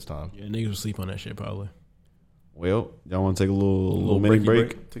was ahead of its time. Yeah, niggas would sleep on that shit probably. Well, y'all want to take a little mini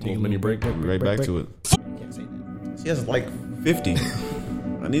break? Take a little mini break. Right back to it. She has like 50.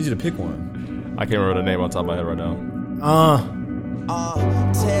 I need you to pick one. I can't remember the name on top of my head right now.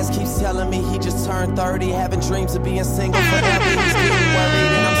 Tez keeps telling me he just turned 30, having dreams of being single forever. He's getting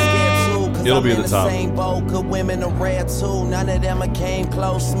worried and I'm scared too, cause It'll I'm be at in the the top. same boat. Good women are rare too, none of them came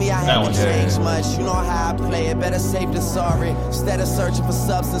close. Me, I haven't changed much, you know how I play it. Better safe than sorry. Instead of searching for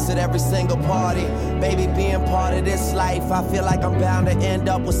substance at every single party. Baby, being part of this life, I feel like I'm bound to end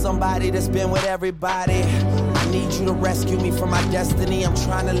up with somebody that's been with everybody. I need you to rescue me from my destiny. I'm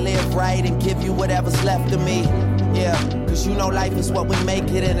trying to live right and give you whatever's left of me. Yeah, cause you know life is what we make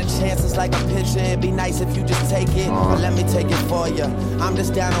it, and a chance is like a picture. It'd be nice if you just take it, but let me take it for you. I'm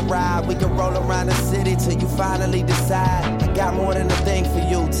just down to ride. We can roll around the city till you finally decide. I got more than a thing for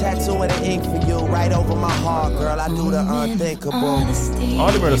you, tattoo and the ink for you, right over my heart, girl. I do the unthinkable. I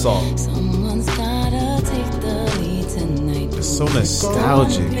remember the song. Someone's gotta take the lead tonight. It's so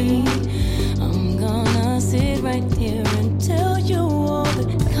nostalgic. I'm gonna sit right here and tell you all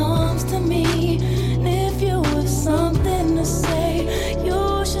that comes to me. And if you have something to say,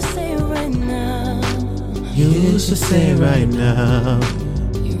 you should say it right now. You should say right now.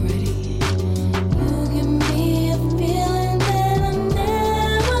 You ready? You give me a feeling that I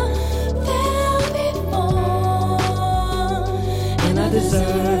never felt before. And I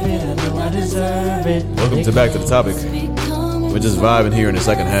deserve it, I know I deserve it. Welcome to Back to the Topic. We're just vibing here in the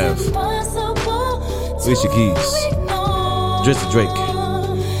second half. Alicia Keys, Just Drake.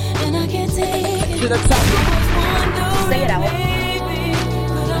 And I can't take it. To the topic. Say it out.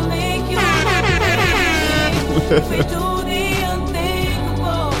 If we do the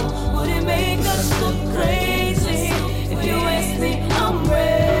unthinkable, would it make us look crazy? If you ask me, I'm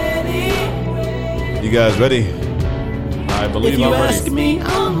ready. You guys ready? I believe If you I'm ask ready. me,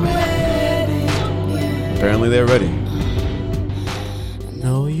 I'm ready. Apparently they're ready.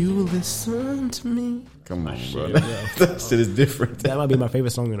 No, you listen to me. Come on, bro. That shit is different. That might be my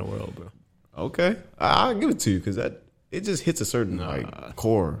favorite song in the world, bro. Okay, I'll give it to you because that it just hits a certain like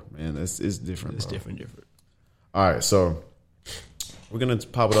core, man. It's different. It's bro. different. All right, so we're gonna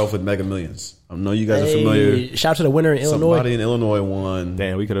pop it off with Mega Millions. I know you guys are familiar. Shout out to the winner in Illinois. Somebody in Illinois won.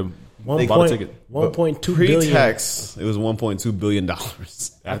 Damn, we could have One bought a point- ticket. 1.2 billion. Pre-tax, it was $1.2 billion. After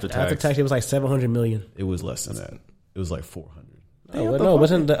tax. After tax, it was like 700 million. It was less than that. It was like 400. Oh, no,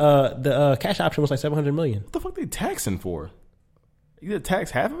 wasn't the cash option was like 700 million? What the fuck they taxing for? You gonna tax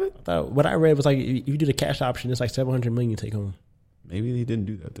half of it? What I read was like if you do the cash option, it's like 700 million you take home. Maybe he didn't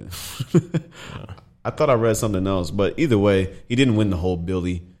do that then. I thought I read something else, but either way, he didn't win the whole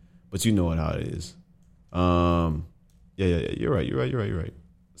Billy. But you know how it is. Yeah. You're right.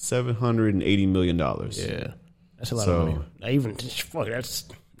 $780 million. Yeah, that's a lot of money. Not even fuck. That's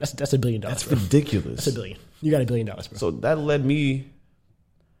 $1 billion. That's bro. ridiculous. That's $1 billion. You got $1 billion, bro. So that led me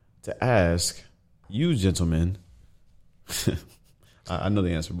to ask you, gentlemen. I know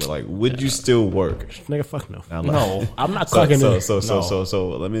the answer, but like, would you still work? Nigga, fuck no. Now, No. I'm not clocking in. So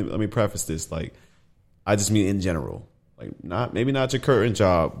let me preface this. Like, I just mean in general. Like, maybe not your current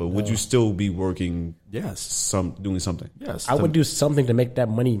job, but would you still be working? Yes. Doing something. Yes. I would do something to make that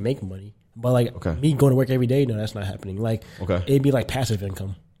money make money. But like me going to work every day, no, that's not happening. Like, it'd be like passive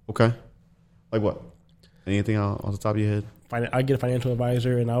income. Okay. Like what? Anything on the top of your head? I'd get a financial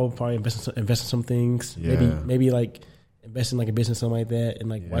advisor, and I would probably invest in some things. Yeah. Maybe like invest in like a business, something like that, and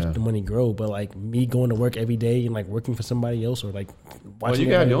like watch the money grow. But like me going to work every day and like working for somebody else, or like watching. Well, you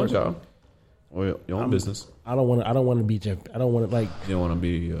got your own job or your own business. I don't want to be Jeff. I don't want to like. You don't want to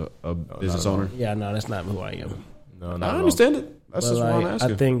be a business owner. Yeah, no, that's not who I am. No, I understand it. That's But just what I'm like,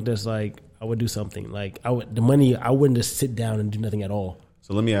 asking. I think that's like I would do something like the money. I wouldn't just sit down and do nothing at all.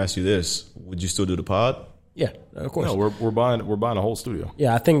 So let me ask you this: would you still do the pod? Yeah, of course. No, we're buying a whole studio.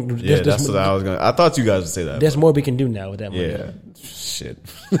 Yeah, I think. That's what I was gonna. I thought you guys would say that. There's more we can do now with that money. Yeah, shit.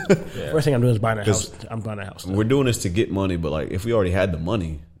 First thing I'm doing is buying a house. I'm buying a house. We're doing this to get money, but like if we already had the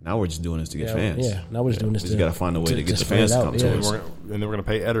money, now we're just doing this to get fans. Yeah, now we're just doing this. We just got to find a way to get the spread fans it to out, come yeah. to And, us. then we're gonna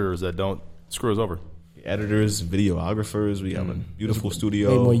pay editors that don't screw us over. Editors, videographers. We have a beautiful studio.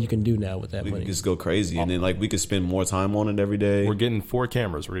 Way more you can do now with that We money. can just go crazy, and then like we could spend more time on it every day. We're getting 4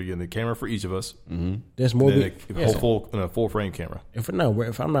 cameras. We're getting the camera for each of us. Mm-hmm. There's more. And then a full frame camera. If I'm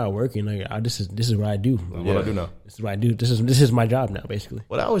not working, like this is what I do. What I do now. This is what I do. This is my job now, basically.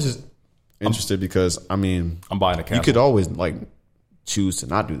 Well, I was just interested because I mean, I'm buying a castle. You could always like choose to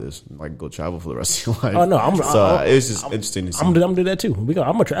not do this, and, like go travel for the rest of your life. Oh no, it's just interesting to see. I'm gonna do that too. I'm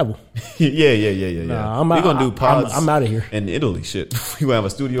gonna travel. yeah. Nah, We're gonna do pods. I'm out of here. In Italy, shit. We gonna have a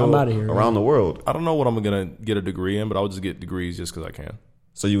studio. I'm outta here, around the world. I don't know what I'm gonna get a degree in, but I'll just get degrees just because I can.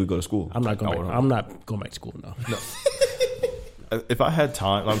 So you would go to school? I'm not going back to school. No. If I had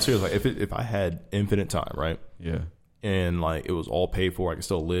time, I'm serious. Like if I had infinite time, right? Yeah. And like it was all paid for, I could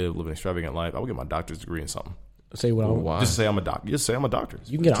still live an extravagant life. I would get my doctor's degree in something. Say what I'm. Why? Just say I'm a doctor. Just say I'm a doctor.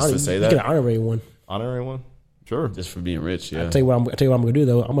 You can get Just to say that? You get an honorary one. Honorary one? Sure. Just for being rich, yeah. I'll tell you what I'm gonna do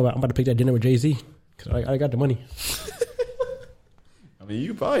though. I'm about to pick that dinner with Jay-Z because I got the money. I mean, you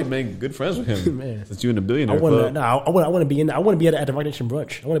could probably make good friends with him. Man. Since you're in the billionaire I club. want to be in. I want to be at the Roc Nation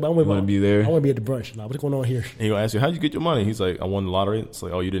brunch. I want to be there? I want to be at the brunch. Like, what's going on here? And he'll ask you, how'd you get your money? He's like, I won the lottery. It's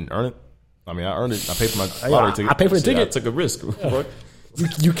like, oh, you didn't earn it? I mean, I earned it. I paid for my lottery ticket. I paid for the ticket. I took a risk. Yeah.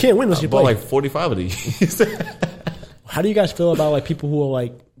 You can't win unless I you bought play. like 45 of these. How do you guys feel about like people who are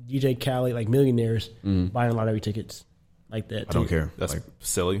like DJ Khaled, like millionaires, buying lottery tickets like that? I don't care. That's like,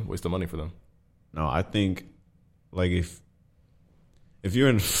 silly. Waste of money for them. No, I think like if you're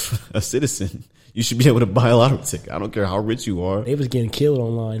a citizen, you should be able to buy a lottery ticket. I don't care how rich you are. They was getting killed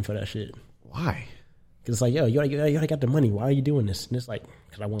online for that shit. Why? Because it's like, yo, you already got the money. Why are you doing this? And it's like,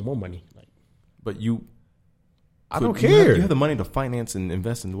 because I want more money. Like, but you. I don't care. You have the money to finance and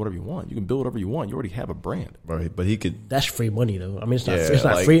invest in whatever you want. You can build whatever you want. You already have a brand, right? But he could. That's free money, though. I mean, it's not. Yeah, it's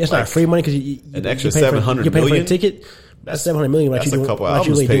not like- free. It's like not free money because you an extra you pay for- 700 you pay for million? a ticket. That's 700 million. Like That's you a doing, couple like you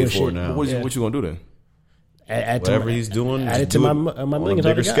albums really paid doing for shit. now. What Yeah. you gonna do then? Add to Whatever my- he's doing, add it just to do my it my on millions. a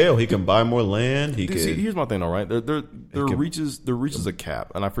I bigger already got. scale. He can buy more land. He See, could. here's my thing, though, right? There can- reaches a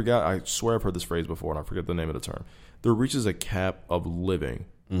cap, and I forgot. I swear I've heard this phrase before, and I forget the name of the term. There reaches a cap of living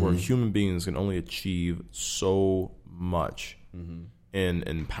where human beings can only achieve so much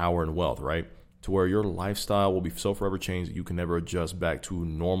in power and wealth, right? To where your lifestyle will be so forever changed that you can never adjust back to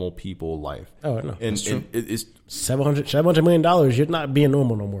normal people life. Oh, no, and, that's true. and it's $700 million. You're not being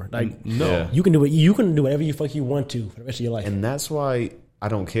normal no more. Like, no. Yeah. you can do it. You can do whatever you fuck you want to for the rest of your life. And that's why I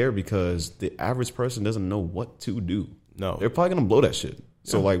don't care, because the average person doesn't know what to do. No. They're probably gonna blow that shit.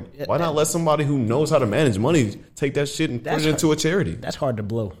 So like, why not let somebody who knows how to manage money take that shit and put That's it into a charity? That's hard to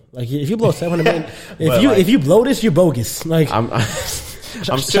blow. Like if you blow 700 million, But, like- if you blow this, you're bogus. Like I'm shout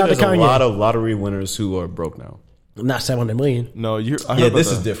sure out to there's a Kanye. lot of lottery winners who are broke now. not 700 million. No, I heard Yeah, about this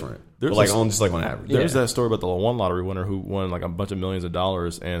the- is different. There's But like this- on just like on average. There's that story about the one lottery winner who won like a bunch of millions of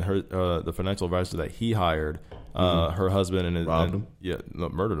dollars, and her the financial advisor that he hired, her husband and Robbed him?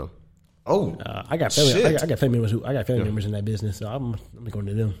 murdered him. Oh, I got family. shit. I got family members in that business, so I'm going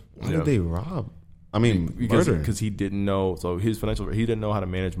to them. Why did they rob? I mean, murder. Because he didn't know. So he didn't know how to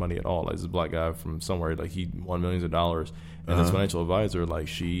manage money at all. Like this black guy from somewhere, like he won millions of dollars, and his financial advisor, like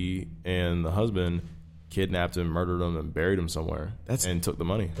she and the husband, kidnapped him, murdered him, and buried him somewhere. And took the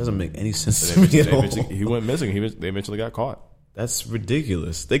money. Doesn't make any sense And to me they at all. eventually- he went missing. They eventually got caught. That's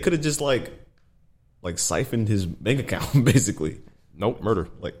ridiculous. They could have just like siphoned his bank account, basically. Nope, murder.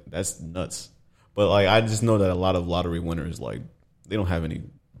 Like that's nuts. But like I just know that a lot of lottery winners, like they don't have any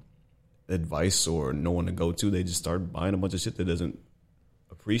advice or no one to go to. They just start buying a bunch of shit that doesn't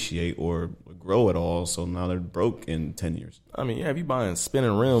appreciate or grow at all. So now they're broke in 10 years. I mean, yeah, if you buying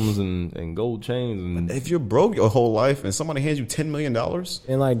spinning rims and gold chains, and If you're broke your whole life and somebody hands you $10 million,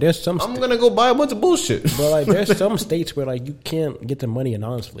 And like there's some I'm gonna go buy a bunch of bullshit. but like there's some states where like you can't get the money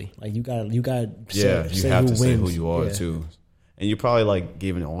anonymously. Like you got Yeah, you have to say who wins. you are Yeah. too. And you're probably like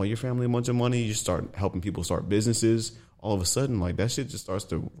giving all your family a bunch of money. You start helping people start businesses. All of a sudden, like that shit just starts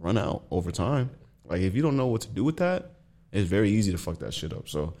to run out over time. Like if you don't know what to do with that, it's very easy to fuck that shit up.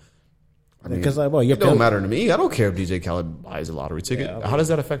 So, I mean, Because, like, well, your it don't parents- matter to me. I don't care if DJ Khaled buys a lottery ticket. Yeah, I mean- How does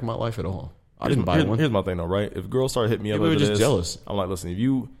that affect my life at all? I didn't buy one. Here's my thing, though, right? If girls start hitting me up, Maybe we're over just this, jealous. I'm like, listen, if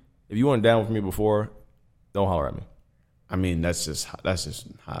you weren't down with me before, don't holler at me. I mean, that's just how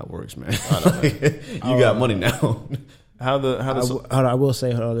it works, man. You got money now. How the I will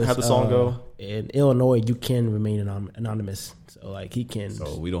say this. How'd the song go? In Illinois, you can remain anonymous. So like he can.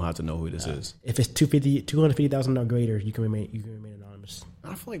 So we don't have to know who this is. If it's 250,000 or greater, you can remain anonymous.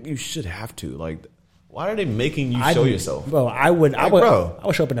 I feel like you should have to. Like, why are they making you show yourself? Bro, I would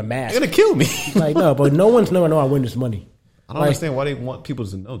show up in a mask. You're gonna kill me. Like no, but no one's know I win this money. I don't understand why they want people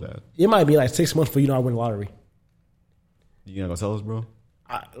to know that. It might be like 6 months before you know I win the lottery. You not gonna tell us, bro?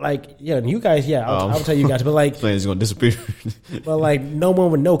 You guys, I'll tell you guys, but like, Plan is gonna disappear. but like, no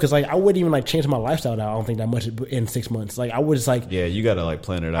one would know because like I wouldn't even like change my lifestyle now. I don't think that much in 6 months. Like I would just like, Yeah, you gotta like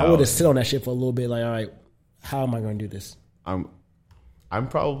plan it out. I would just sit on that shit for a little bit. Like, all right, how am I going to do this? I'm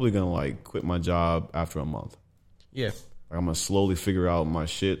probably gonna like quit my job after a month. Yeah, Like I'm gonna slowly figure out my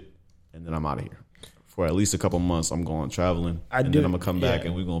shit, and then I'm out of here. For at least a couple months, I'm going traveling, and then I'm gonna come back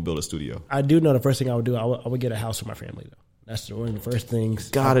and we're gonna build a studio. I do know the first thing I would do. I would get a house for my family though. That's one of the first things.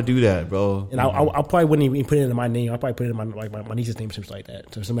 Gotta do that, bro. And I probably wouldn't even put it in my name. I probably put it in my niece's name or something like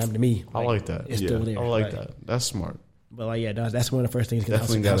that. So if something happened to me, I like that. It's still there. I like that. That's smart. But like, that's one of the first things.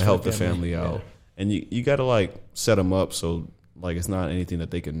 Definitely gotta help the family out, and you gotta like set them up so like it's not anything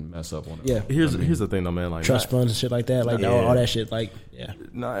that they can mess up on. Yeah. Here's the thing though, man. Like Trust funds and shit like that, like all that shit. Like, yeah.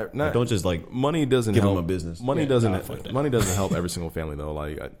 Not don't just like money doesn't give help them a business. Money doesn't money doesn't help every single family though.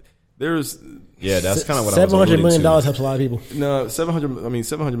 Like there's that's kind of what I was $700 million to. helps a lot of people. No,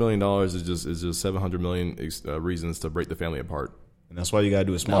 $700 million is just 700 million reasons to break the family apart. And that's why you gotta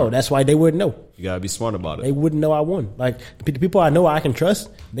do it smart. No, that's why they wouldn't know. You gotta be smart about it. They wouldn't know I won. Like the people I know I can trust,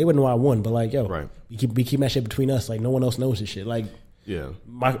 they wouldn't know I won. But like, yo, right. we keep that shit between us. Like no one else knows this shit. Like, yeah,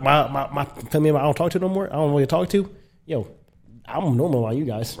 my family I don't talk to no more. I don't really talk to. Yo, I'm normal on you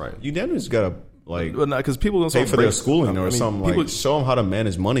guys. Right. You definitely just gotta like, because people don't pay for their schooling or something. Like, show them how to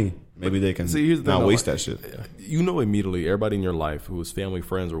manage money. Maybe they can not waste that shit. You know, immediately everybody in your life who is family,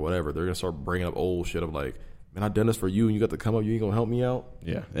 friends, or whatever, they're gonna start bringing up old shit of like, man, I done this for you, and you got to come up. You ain't gonna help me out.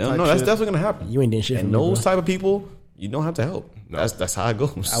 Yeah, no, that's definitely gonna happen. You ain't doing shit. And those type of people, you don't have to help. No. That's how it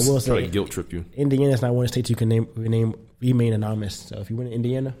goes. I will say, guilt trip you. Indiana's not one of the states you can remain anonymous. So if you went to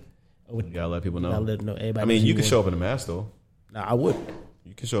Indiana, you gotta let people know. Everybody I mean, you can show up in a mask though. Nah, I would.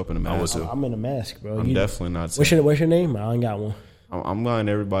 You can show up in a mask. I'm in a mask, bro. I'm definitely not. What's your name? I ain't got one. I'm letting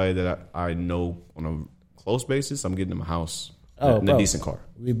everybody that I know on a close basis. I'm getting them a house. Oh, in a decent car.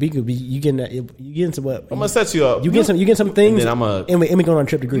 You getting some what? I'm gonna set you up. You get some things. And then and we going on a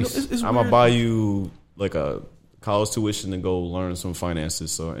trip to Greece. I'm gonna buy you like a college tuition and go learn some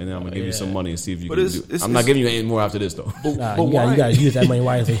finances. So and then I'm gonna give you some money and see if you can do it. I'm not giving you any more after this though. But you gotta use that money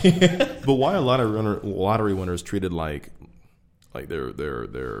wisely. But why are lottery winners treated like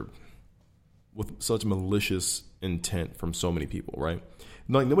they're with such malicious intent from so many people, right?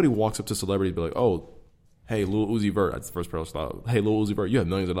 Like nobody walks up to celebrities and be like, oh, hey, Lil Uzi Vert. That's the first person I thought. Hey, Lil Uzi Vert, you have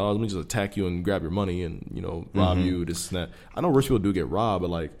millions of dollars. Let me just attack you and grab your money and, rob you, this and that. I know rich people do get robbed, but,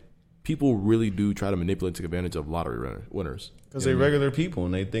 like, people really do try to manipulate and take advantage of lottery winners. Because they're regular people,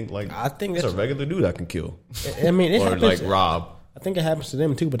 and they think, like, I think it's a regular dude I can kill. I mean, it or, happens, like, rob. I think it happens to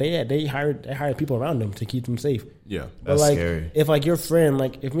them, too, but they hired people around them to keep them safe. Yeah. That's like, scary. If, like, your friend,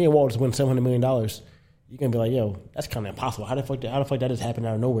 like, if me and Walt just win $700 million, you're going to be like, yo, that's kind of impossible. How the fuck that just happened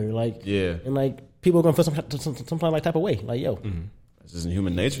out of nowhere? Like, yeah. And, like, people are going to feel some kind of type of way. Like, yo. It's just in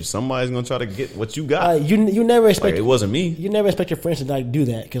human nature. Somebody's going to try to get what you got. You never expect... Like, it wasn't me. You never expect your friends to, like, do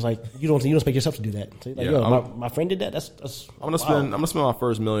that because, like, you don't expect yourself to do that. So, like, my friend did that. That's I'm gonna spend my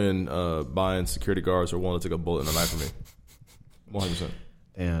first $1 million buying security guards or one to take a bullet in the knife for me. 100%.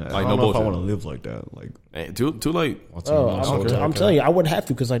 Damn, I don't know if I want to live like that. Like, too late. I'm telling you, I wouldn't have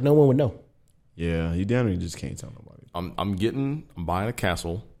to because, like, no one would know. Yeah, you damn near just can't tell nobody. I'm buying a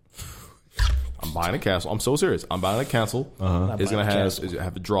castle. I'm so serious. I'm buying a castle. It's gonna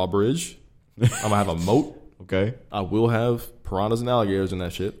have a drawbridge. I'm gonna have a moat. Okay. I will have piranhas and alligators and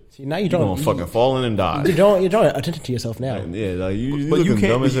that shit. See, now you You're don't gonna fucking fall in and die. You're drawing attention to yourself now. Yeah, like you can't.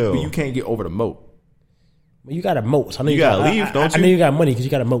 dumb as hell. But you can't get over the moat. But you got a moat. So I know you gotta leave, don't you? I know you got money because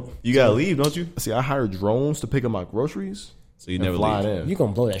you got a moat. You gotta leave, don't you? See, I hired drones to pick up my groceries. So you never leave. In. You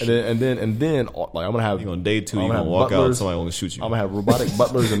gonna blow that shit. And then, like I'm gonna have. You gonna day two. You gonna walk out. Somebody gonna shoot you. I'm gonna have robotic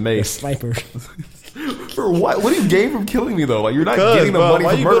butlers and maids. Snipers. For what? What do you gain from killing me though? Like you're not getting the money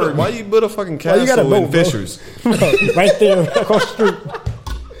from murder. Why you build a fucking castle in Fishers? Right there across the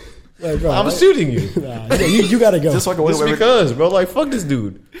street. Bro, I'm shooting you. You gotta go. Just because, bro. Like fuck this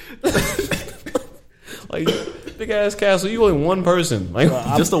dude. Like big ass castle. You only one person. Like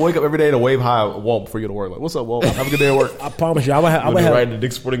just to wake up every day to wave hi at Walt before you go to work. Like what's up, Walt? Have a good day at work. I promise you, I would have right in the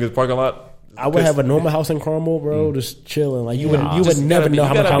Dick's Sporting Goods parking lot. I would have a normal house in Carmel, bro, just chilling. Like you would never know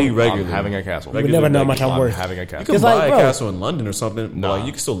how much I'm having a castle. You would never know how much I'm worth. Having a castle. You can buy a castle in London or something. No, like,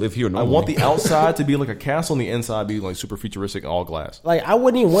 you can still live here. Normally. I want the outside to be like a castle, and the inside be like super futuristic, all glass. Like I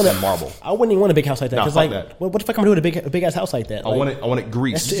wouldn't even want a marble. I wouldn't even want a big house like that. Nah, Because like that. What the fuck am I doing with a big ass house like that? Like, I want it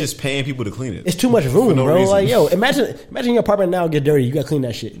greased. You're just paying people to clean it. It's too much room, no bro. reason. Like yo, imagine your apartment now get dirty. You gotta clean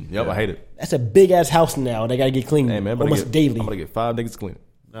that shit. Yep, I hate it. That's a big ass house now. They gotta get cleaned almost daily. I'm gonna get 5 niggas to clean it.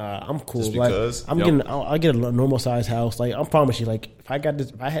 I'm cool. Just because? Like, I'll get a normal size house. Like I promise you, like if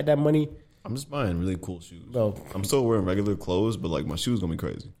I had that money, I'm just buying really cool shoes. Bro. I'm still wearing regular clothes, but like my shoes gonna be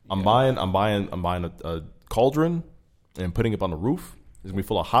crazy. I'm buying a cauldron and putting it on the roof. It's gonna be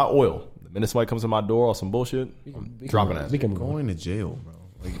full of hot oil. The minute somebody comes to my door or some bullshit, I'm dropping that. I'm going to jail, bro.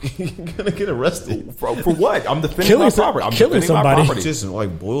 Like you're gonna get arrested for what? I'm defending my property. I'm killing somebody. Just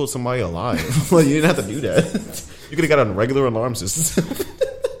like boiled somebody alive. Like you didn't have to do that. You could have got on a regular alarm system.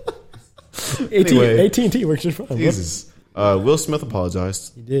 Anyway, AT&T works just fine. Jesus. Will Smith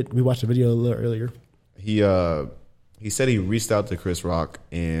apologized. He did. We watched the video a little earlier. He said he reached out to Chris Rock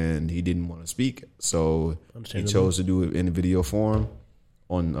and he didn't want to speak, so he chose to do it in video form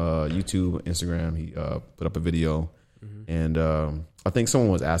on YouTube, Instagram. He put up a video, and I think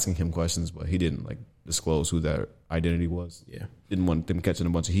someone was asking him questions, but he didn't like disclose who that identity was. Yeah. Didn't want them catching a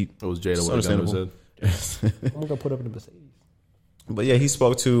bunch of heat. It was Jada. It's What understandable. said. I'm gonna put up in the Mercedes. But yeah, he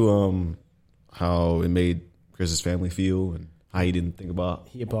spoke to how it made Chris's family feel and how he didn't think about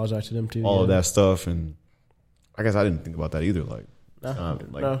He apologized to them too. all of that stuff. And I guess I didn't think about that either. Like,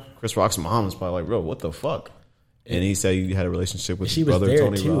 No. Chris Rock's mom is probably like, bro, what the fuck? And he said he had a relationship with She his was brother, there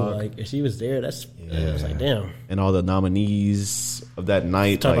Tony too. Rock. Like if she was there, that's I was like, damn. And all the nominees of that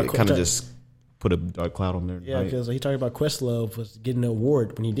night, Talk like, about- kind of talk- just put a dark cloud on their Yeah, night. because he talked about Questlove was getting an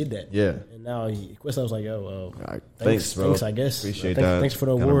award when he did that. Yeah. And now Questlove was like, oh, Thanks, bro. Thanks, I guess. Appreciate Thanks- that. Thanks for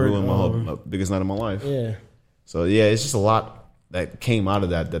the Kinda award. ruined my biggest night of my life. Yeah. So yeah, it's just a lot that came out of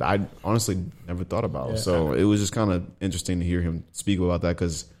that I honestly never thought about. Yeah. So it was just kind of interesting to hear him speak about that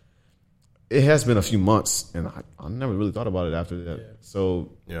because it has been a few months and I never really thought about it after that. Yeah.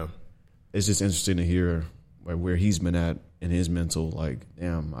 So Yeah. it's just interesting to hear where he's been at in his mental. Like,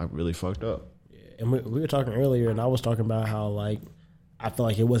 damn, I really fucked up. And we were talking earlier, and I was talking about how like I feel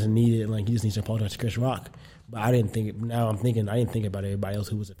like it wasn't needed, and like he just needs to apologize to Chris Rock. But I didn't think. Now I'm thinking I didn't think about everybody else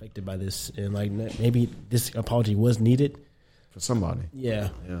who was affected by this, and like maybe this apology was needed for somebody. Yeah,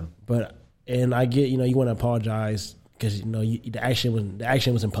 yeah. But and I get you want to apologize because the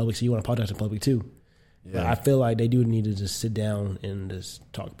action was in public, so you want to apologize in public too. Yeah. But I feel like they do need to just sit down and just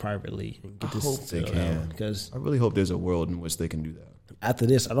talk privately and get I this. hope they settled can out, because I really hope there's a world in which they can do that. after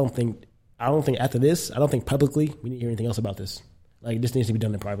this, I don't think after this, I don't think publicly we need to hear anything else about this. Like this needs to be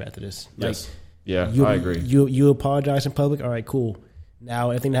done in private after this. Yes. Like, Yeah, I agree. You apologize in public. All right, cool. Now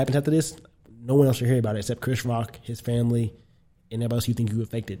everything that happens after this, no one else will hear about it except Chris Rock, his family, and everybody else you think you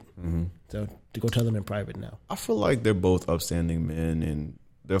affected. Mm-hmm. So to go tell them in private now. I feel like they're both upstanding men, and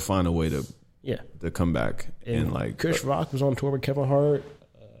they'll find a way to come back and like Chris Rock was on tour with Kevin Hart,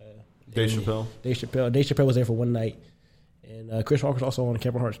 Dave Chappelle. Dave Chappelle was there for one night, and Chris Rock was also on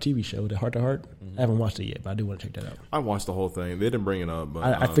Kevin Hart's TV show, The Heart to Heart. I haven't watched it yet, but I do want to check that out. I watched the whole thing. They didn't bring it up, but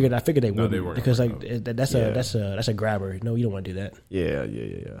I figured they no, wouldn't weren't because gonna like bring it up. that's a grabber. No, you don't want to do that.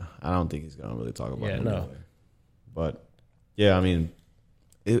 Yeah. I don't think he's gonna really talk about it. no. Anyway. But yeah, I mean,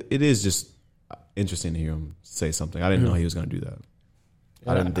 it is just interesting to hear him say something. I didn't know he was gonna do that.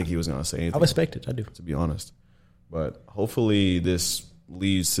 I didn't think he was gonna say anything. I respect it. I do, to be honest. But hopefully, this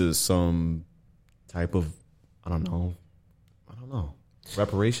leads to some type of I don't know,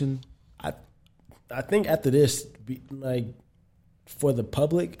 reparation. I think after this, like for the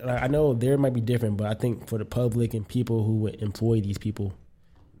public, I know there might be different, but I think for the public and people who employ these people,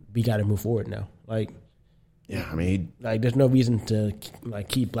 we got to move forward now. Like, yeah, I mean, there's no reason to like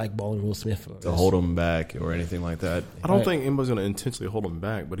keep blackballing Will Smith to hold him back or anything like that. I don't think anybody's going to intentionally hold him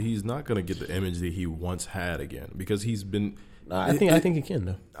back, but he's not going to get the image that he once had again because he's been. I think he can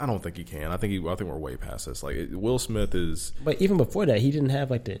though. I don't think he can. I think we're way past this. Like Will Smith is. But even before that, he didn't have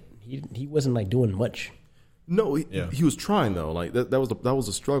like the he wasn't like doing much. No, he was trying though. Like that was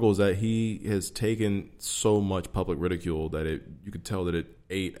the struggle is that he has taken so much public ridicule that you could tell that it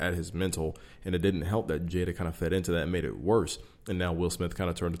ate at his mental, and it didn't help that Jada kind of fed into that and made it worse. And now Will Smith kind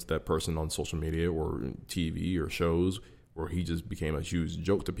of turned into that person on social media or TV or shows where he just became a huge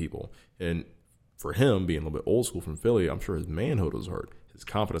joke to people. And for him, being a little bit old school from Philly, I'm sure his manhood was hurt, his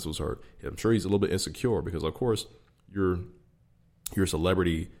confidence was hurt. I'm sure he's a little bit insecure because, of course, you're a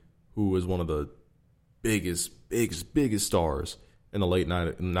celebrity who is one of the biggest stars in the late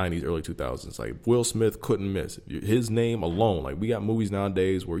 90s, early 2000s. Like Will Smith couldn't miss. His name alone. Like we got movies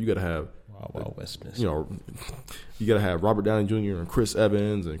nowadays where you got to have Wild West. You know, you got to have Robert Downey Jr. and Chris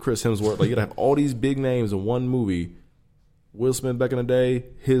Evans and Chris Hemsworth. Like you got to have all these big names in one movie. Will Smith back in the day,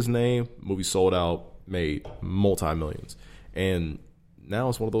 his name, movie sold out, made multi-millions. And now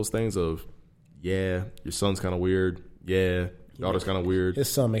it's one of those things of, yeah, your son's kind of weird. Yeah, your daughter's kind of weird.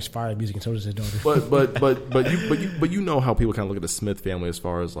 His son makes fire music, and so does his daughter. But you know how people kind of look at the Smith family as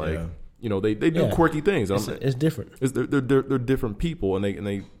far as like, you know, they do quirky things. It's different. They're different people, and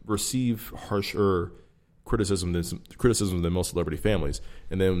they receive harsher criticism than most celebrity families.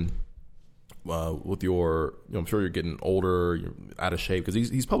 And then with your, you know, I'm sure you're getting older, you're out of shape because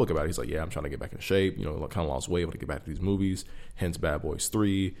he's public about it. He's like, yeah, I'm trying to get back in shape. You know, kind of lost weight, want to get back to these movies. Hence Bad Boys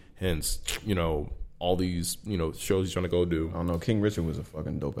 3. Hence, you know, all these, you know, shows he's trying to go do. I don't know. King Richard was a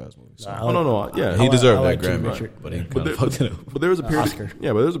fucking dope ass movie. So. Yeah, he deserved that King Grammy, Richard. but he kind of fucked it up. But there was a period. Oscar.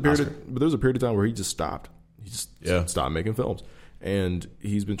 But there was a period of time where he just stopped. He just stopped making films, and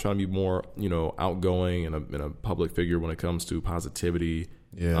he's been trying to be more, you know, outgoing and a public figure when it comes to positivity,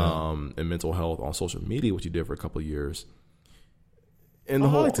 and mental health on social media, which he did for a couple of years. And I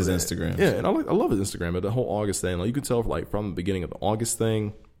liked his Instagram. Yeah, and I love his Instagram. But the whole August thing, like you could tell, like from the beginning of the August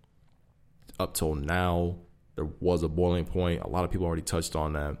thing up till now, there was a boiling point. A lot of people already touched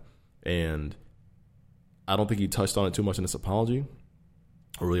on that, and I don't think he touched on it too much in his apology,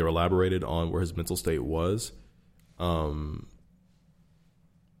 or really elaborated on where his mental state was.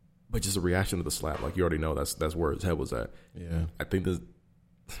 But just a reaction to the slap, like you already know, that's where his head was at. Yeah, I think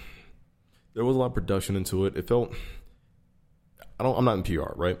there was a lot of production into it. It felt. I'm not in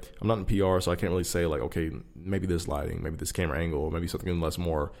PR, right? I'm not in PR, so I can't really say like, okay, maybe this lighting, maybe this camera angle, maybe something less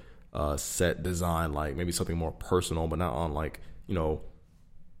more set design, like maybe something more personal, but not on like, you know,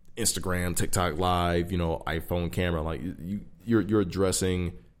 Instagram, TikTok live, you know, iPhone camera. Like you're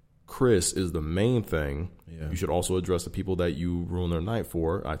addressing Chris is the main thing. Yeah. You should also address the people that you ruin their night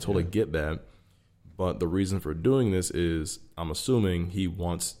for. I totally get that. But the reason for doing this is I'm assuming he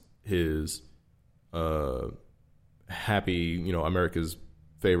wants his happy, you know, America's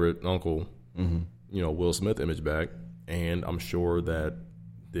favorite uncle, you know, Will Smith image back. And I'm sure that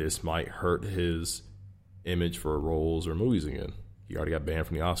this might hurt his image for roles or movies again. He already got banned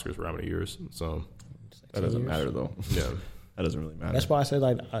from the Oscars for how many years? So that doesn't matter, though. Yeah. That doesn't really matter. That's why I said,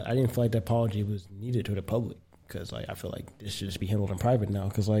 like, I didn't feel like the apology was needed to the public. Because, like, I feel like this should just be handled in private now.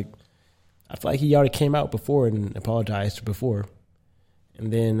 Because, like, I feel like he already came out before and apologized before.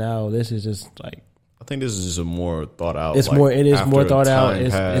 And then now this is just, like, I think this is just a more thought out. It's like, more. It is more thought out.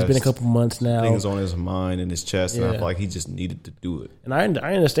 It's been a couple months now. Things on his mind and his chest, and I Yeah. feel like he just needed to do it. And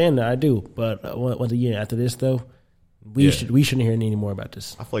I understand that, I do. But once again, after this though, we shouldn't hear any more about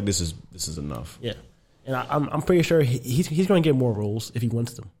this. I feel like this is enough. Yeah, and I'm pretty sure he's going to get more roles if he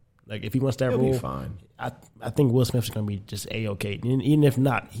wants them. Like if he wants that He'll role, be fine. I think Will Smith's going to be just A-okay. And even if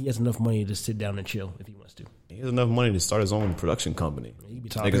not, he has enough money to sit down and chill if he wants to. He has enough money to start his own production company. He be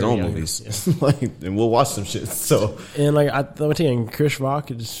make his own movies, like, and we'll watch some shit. So and like I'm telling you, Chris Rock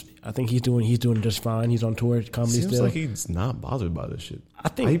is. I think he's doing just fine. He's on tour comedy seems still. like he's not bothered by this shit. I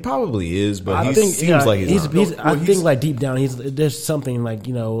think he probably is, but I he think, seems like he's not. I think like deep down, there's something like,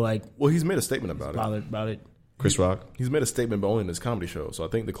 you know, like. Well, he's made a statement about bothered about it. Chris Rock. He's made a statement, but only in his comedy show. So I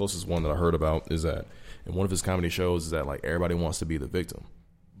think the closest one that I heard about is that in one of his comedy shows is that like everybody wants to be the victim,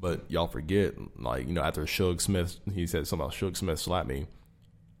 but y'all forget, like, you know, after Suge Smith, he said something about Suge Smith slapped me,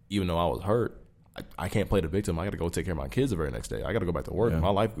 even though I was hurt. I can't play the victim. I got to go take care of my kids the very next day. I got to go back to work. Yeah. My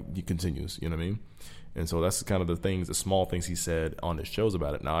life continues. You know what I mean? And so that's kind of the small things he said on his shows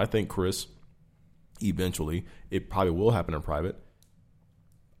about it. Now, I think Chris, eventually, it probably will happen in private.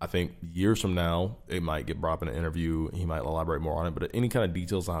 I think years from now, it might get brought up in an interview. He might elaborate more on it. But any kind of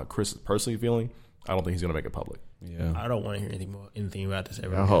details on how Chris is personally feeling, I don't think he's going to make it public. Yeah, I don't want to hear anything about this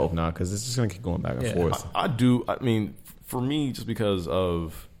ever. I hope not, because it's just going to keep going back and forth. I do. I mean, for me, just because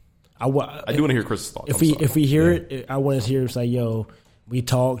of. I do want to hear Chris's thoughts. If we hear it, I want to hear him say, "Yo, we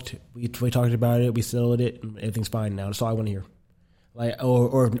talked about it, we settled it, and everything's fine now." That's all I want to hear. Like,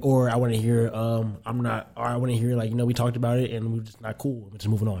 or I want to hear, I want to hear, like, you know, we talked about it and we're just not cool. We're just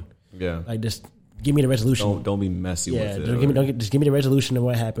moving on. Yeah, like, just give me the resolution. Don't be messy with it. Just give me the resolution of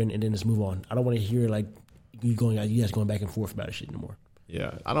what happened and then just move on. I don't want to hear like you guys going back and forth about this shit anymore.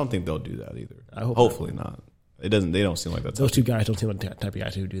 Yeah, I don't think they'll do that either. Hopefully not. It doesn't. They don't seem like that. Those two guys don't seem like the type of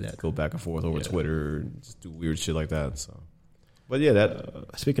guys who do that. Go back and forth over Twitter, and just do weird shit like that. So, but yeah, that.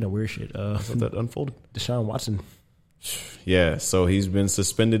 Speaking of weird shit, that unfolded. Deshaun Watson. Yeah, so he's been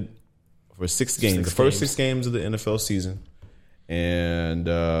suspended for 6 games, the first 6 games of the NFL season, and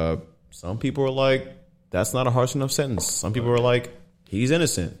some people are like, "That's not a harsh enough sentence." Some people are like, "He's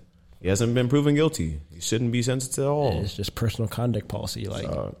innocent. He hasn't been proven guilty. He shouldn't be sentenced at all." It's just personal conduct policy. Like,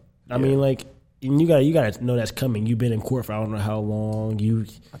 I mean, like. And you gotta know that's coming. You've been in court for I don't know how long.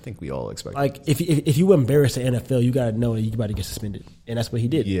 I think we all expect. Like if you embarrass the NFL, you gotta know that you about to get suspended, and that's what he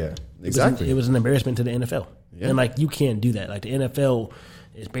did. Yeah, exactly. It was an embarrassment to the NFL, yeah. And like you can't do that. Like the NFL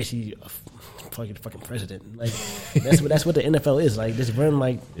is basically a fucking president. Like that's what the NFL is. Like just run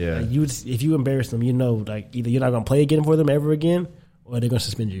like, yeah. Like if you embarrass them, you know, like either you're not gonna play again for them ever again, or they're gonna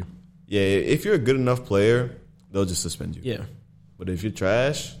suspend you. Yeah, if you're a good enough player, they'll just suspend you. Yeah, but if you're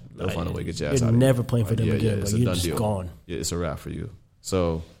trash, they'll find a way to get your ass out. You're never playing for them again. It's but a you're done just deal. gone. Yeah, it's a wrap for you.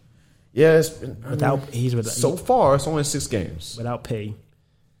 So, yeah, it's been, so far it's only 6 games without pay.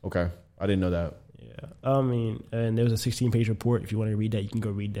 Okay, I didn't know that. Yeah, I mean, and there was a 16-page report. If you want to read that, you can go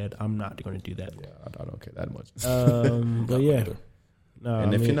read that. I'm not going to do that. Yeah, I don't care that much. But yeah,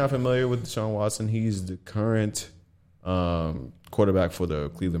 and if you're not familiar with Deshaun Watson, he's the current quarterback for the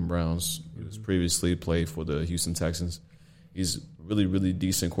Cleveland Browns. He was previously played for the Houston Texans. He's a really, really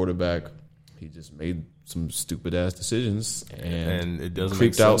decent quarterback. He just made some stupid ass decisions and it doesn't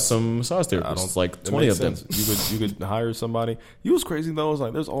creeped make out sense. some massage therapists, like 20 of them. You could hire somebody. You know what's crazy though is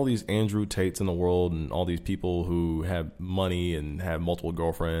like there's all these Andrew Tates in the world and all these people who have money and have multiple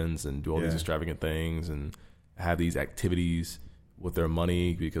girlfriends and do all these extravagant things and have these activities with their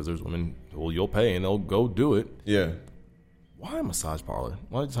money because there's women who you'll pay and they'll go do it. Yeah. Why a massage parlor?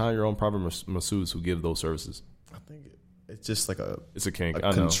 Why don't you hire your own private masseurs who give those services? I think it's just like it's a kink,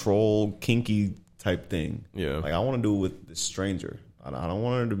 a control, kinky type thing. Yeah. Like I want to do it with this stranger. I don't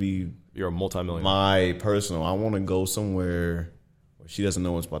want her to be. You're a multimillionaire. My personal. I want to go somewhere where she doesn't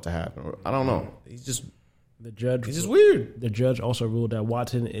know what's about to happen. Or, I don't know. He's just weird. The judge also ruled that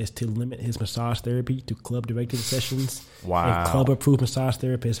Watson is to limit his massage therapy to club-directed sessions. Wow. And club-approved massage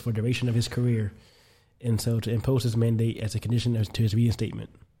therapists for the duration of his career. And so to impose this mandate as a condition to his reinstatement.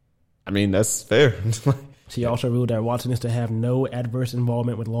 I mean, that's fair. She also ruled that Watson is to have no adverse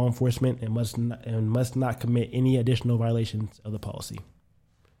involvement with law enforcement and must not commit any additional violations of the policy.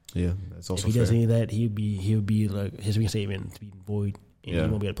 Yeah, that's also fair. If he does any of that, he'll be like his reinstatement to be void, and he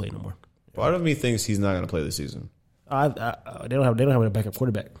won't be able to play no more. Part of me thinks he's not going to play this season. They don't have a backup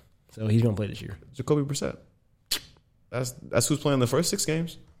quarterback, so he's going to play this year. Jacoby Brissett. That's who's playing the first 6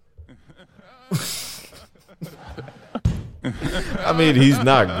 games. I mean, he's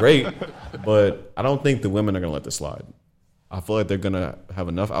not great, but I don't think the women are going to let this slide. I feel like they're going to have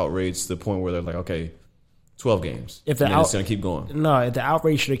enough outrage to the point where they're like, okay, 12 games. If and it's going to keep going. No, if the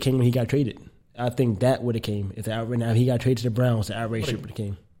outrage should have came when he got traded. I think that would have came. If he got traded to the Browns, the outrage should have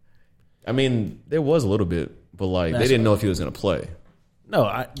came. I mean, there was a little bit, but like they didn't know if he was going to play.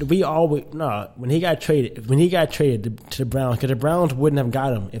 No, when he got traded to the Browns, because the Browns wouldn't have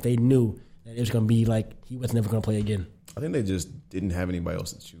got him if they knew that it was going to be like he was never going to play again. I think they just didn't have anybody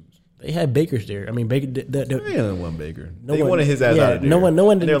else to choose. They had Bakers there. I mean, Baker. They didn't want Baker. They wanted his ass out of there. No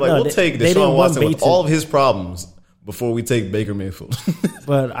one. They're like, we'll take Deshaun Watson with all of his problems before we take Baker Mayfield.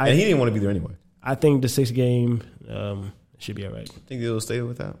 But and he didn't want to be there anyway. I think the 6th game should be all right. I think they'll stay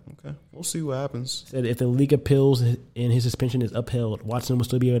with that. Okay, we'll see what happens. Said if the league appeals and his suspension is upheld, Watson will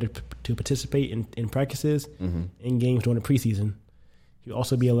still be able to participate in practices in games during the preseason. He'll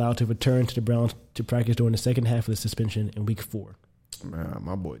also be allowed to return to the Browns to practice during the second half of the suspension in Week 4. Man,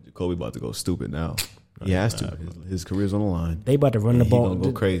 my boy Jacoby about to go stupid now. He has to. His career's on the line. They about to run the ball. He's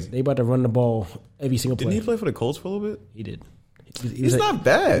gonna go crazy. They about to run the ball every single play. Didn't he play for the Colts for a little bit? He did. He's not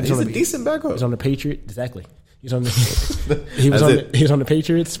bad. He's a decent backup. He's on the Patriots. Exactly. He was on the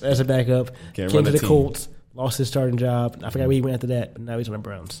Patriots as a backup. Came to the Colts. Lost his starting job. I forgot where he went after that, but now he's on the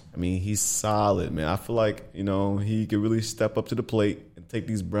Browns. I mean, he's solid, man. I feel like, he could really step up to the plate and take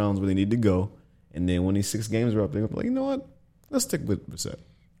these Browns where they need to go. And then when these 6 games are up, they're like, you know what? Let's stick with Brissett.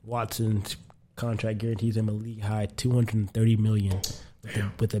 Watson's contract guarantees him a league high $230 million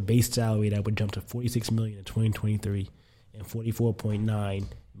with a base salary that would jump to $46 million in 2023 and $44.9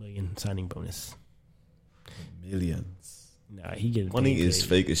 million signing bonus. Millions. Nah, he getting money is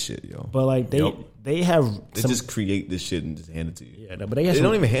fake as shit, yo. But like they just create this shit and just hand it to you. Yeah, no, but they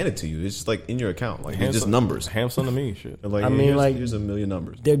don't even hand it to you. It's just like in your account, like it's just numbers. Hand some to me, shit. Like, here's a million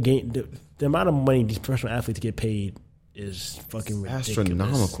numbers. Their game, the amount of money these professional athletes get paid is fucking ridiculous.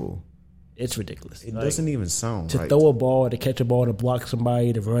 Astronomical. It's ridiculous. It doesn't even sound to right. throw a ball, to catch a ball, to block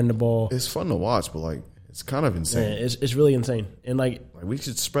somebody, to run the ball. It's fun to watch, but like it's kind of insane. Yeah, it's really insane, and like we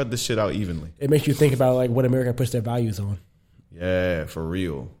should spread this shit out evenly. It makes you think about like what America puts their values on. Yeah, for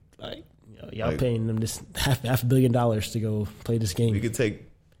real. Like y'all paying them this half $500 million to go play this game. We could take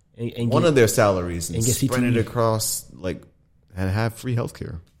one of their salaries and get spread it across, like, and have free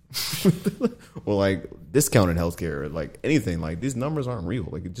healthcare, or like discounted healthcare, or like anything. Like these numbers aren't real.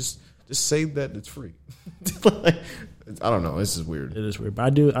 Like just say that it's free. I don't know. This is weird. It is weird, but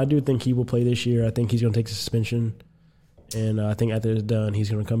I do think he will play this year. I think he's going to take the suspension, and I think after it's done, he's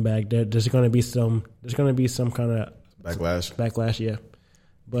going to come back. There's going to be some kind of backlash, yeah.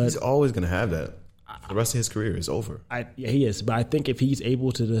 But he's always going to have that. The rest of his career is over. He is. But I think if he's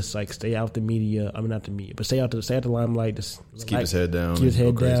able to just like stay out the media, I mean not the media, but stay out the limelight, just keep his head down, just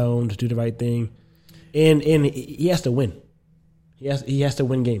do the right thing, and he has to win. He has to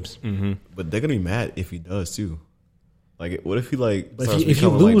win games. Mm-hmm. But they're gonna be mad if he does too. Like, what if he But if you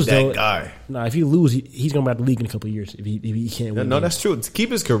lose, like that though, guy? Nah, if you lose, he's gonna be out of the league in a couple of years if he can't win. No, games. that's true. To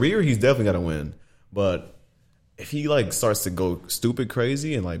keep his career, he's definitely got to win. But if he like starts to go stupid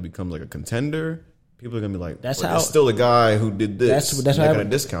crazy and like becomes like a contender, people are gonna be like, "That's how." It's still a guy who did this. That's what happened.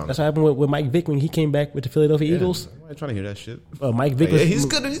 Discount. That's what happened with Mike Vick when he came back with the Philadelphia Eagles. I'm trying to hear that shit. Mike Vick was, he's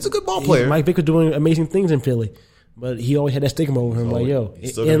good. He's a good ball player. Mike Vick was doing amazing things in Philly, but he always had that stigma over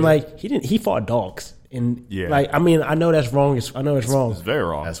him. He fought dogs. And I mean, I know that's wrong. I know it's wrong. It's very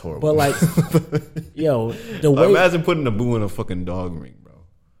wrong. That's horrible. But like, the way imagine putting a boo in a fucking dog ring, bro.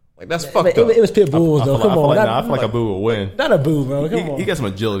 Like that's fucked up. It was pit bulls though. Come on, I feel like a boo will win. Not a boo, bro. Come on. He got some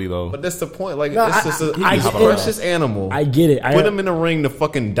agility though. But that's the point. Like it's just a precious animal. I get it. Put him in a ring to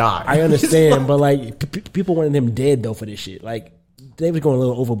fucking die. I understand, but like people wanted him dead though for this shit. Like they was going a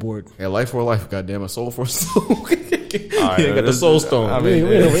little overboard. Yeah, life for a life. Goddamn, a soul for a soul. Right, You got the soul stone. I We mean,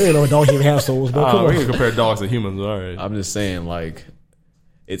 ain't know dogs even have souls, bro. Come we on. can compare dogs to humans. All right. I'm just saying, like,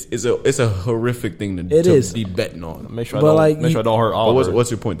 it's a horrific thing to is. be betting on. Make sure But, I like, don't, make sure I don't hurt But Oliver.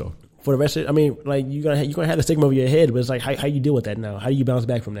 what's your point though? For the rest of, I mean, like you're gonna have the stigma over your head, but it's like how you deal with that now? How do you bounce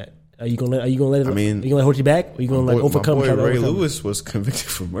back from that? Are you gonna let it? I mean, are you gonna let it hold you back? Or are you gonna like overcome? My boy try to Ray overcome? Lewis was convicted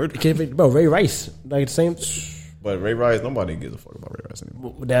for murder. Bro, Ray Rice, like the same. But Ray Rice, nobody gives a fuck about Ray Rice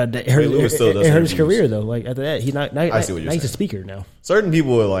anymore. That Ray Lewis still does it hurt his interviews. career though. Like after that, I see what you're he's a saying. speaker now. Certain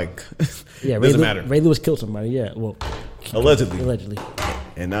people are like, Yeah, doesn't matter. Ray Lewis killed somebody. Yeah, well, Allegedly.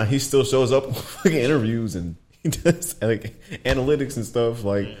 And now he still shows up in interviews and he does like analytics and stuff.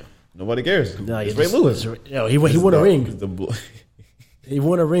 Like nobody cares. No, It's Ray Lewis. He won a ring. He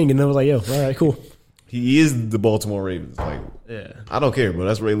won a ring, and it was like, yo, all right, cool. He is the Baltimore Ravens. Like, Yeah. I don't care, but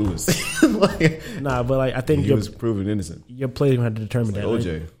that's Ray Lewis. Like, Nah, but like I think he was proven innocent. your players gonna have to determine that.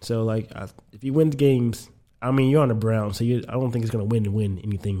 OJ. Right? So like, if you win the games, I mean, you're on the Browns, so I don't think he's gonna win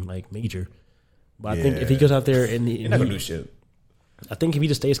anything like major. But I think if he goes out there and He's not gonna do shit. I think if he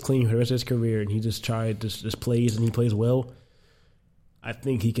just stays clean for the rest of his career and he just plays and he plays well, I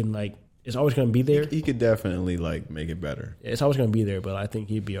think he can like. It's always gonna be there. He could definitely like make it better. It's always gonna be there, but I think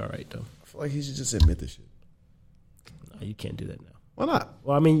he'd be all right though. I feel like he should just admit this shit. No, you can't do that now. Why not?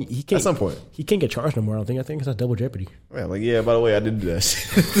 Well, I mean, he can't. At some point. He can't get charged no more. I think it's not double jeopardy. Yeah, like by the way, I did do that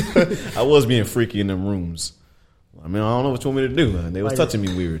shit. I was being freaky in them rooms. I mean, I don't know what you want me to do, man. They was touching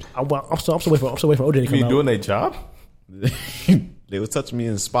me weird. I'm still waiting for OJ to come You out. doing their job? They was touching me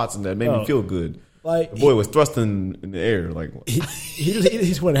in spots that made me feel good. Like, the boy was thrusting in the air. Like he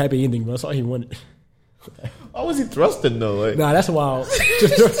just wanted a happy ending, bro. That's all he wanted. Why was he thrusting though? Like, Nah, that's wild.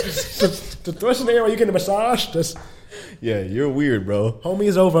 to thrust in the air while you get a massage. That's yeah, you're weird, bro.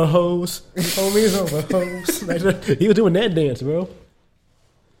 homies over hoes. Homies over hoes. Like, he was doing that dance, bro.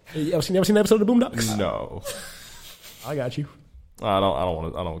 You ever seen that episode of the Boondocks? No. I got you. I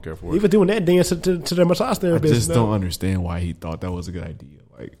don't care for He it. was doing that dance to the massage I therapist. just don't understand why he thought that was a good idea.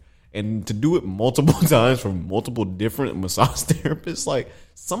 Like, and to do it multiple times from multiple different massage therapists, like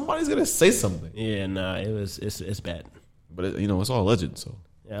somebody's gonna say something. Yeah, nah, it's bad. But it's all alleged, so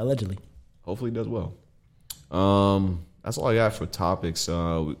Yeah, allegedly. hopefully he does well. That's all I got for topics.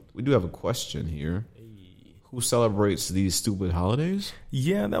 We do have a question here. Who celebrates these stupid holidays?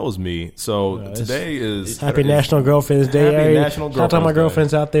 Yeah, that was me. So today is Happy National Girlfriend's Day. Happy Hey, National shout out to my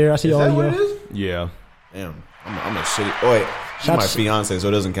Girlfriend's girlfriends out there. I see all of you. Yeah. Damn, I'm a shitty. Oh wait, she's my fiance, so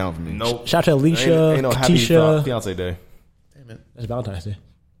it doesn't count for me. Nope. Shout out to Alicia, Ain't no happy Katisha. fiance day. That's Valentine's Day.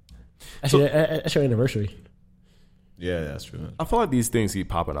 Actually, that's your anniversary. Yeah, that's true. I feel like these things keep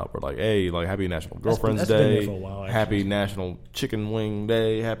popping up. We're like, hey, like Happy National Girlfriend's that's been there Day, for a while, actually. Happy National Chicken Wing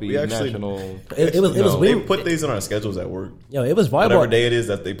Day, Happy We actually- National. It was They weird. put these on our schedules at work. Yo, it was Whatever volleyball. day it is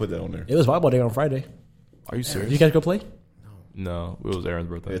that they put that on there. It was volleyball day on Friday. Are you serious? Did you guys go play? No, it was Aaron's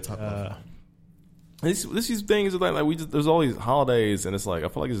birthday. Yeah, talk about These things are like we just there's all these holidays, and it's like I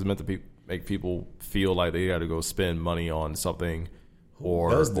feel like it's meant to make people feel like they got to go spend money on something.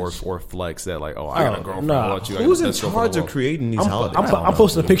 Or flex that like, oh, I got a girlfriend. nah. I'll let you. I got Who's the in best girlfriend charge in the of world. creating these holidays? I'm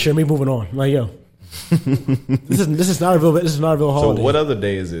posting a picture of me moving on. Like, yo, this is not a real holiday. So what other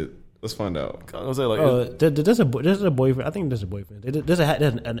day is it? Let's find out. I was like, there's a boyfriend. I think there's a boyfriend. There's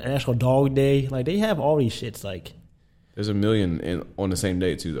a National Dog Day. Like, they have all these shits. Like, There's a million on the same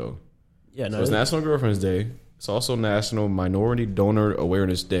day too, though. yeah, no. So it's National Girlfriend's Day. It's also National Minority Donor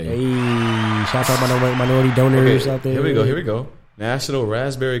Awareness Day. Hey, shout out to my minority donors out there. Here we go. National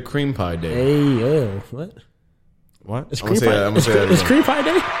Raspberry Cream Pie Day. Hey, what? What? It's I'm cream pie. gonna say that It's again. cream pie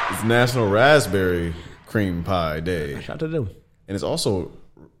day. It's National Raspberry Cream Pie Day. Shout out to them. And it's also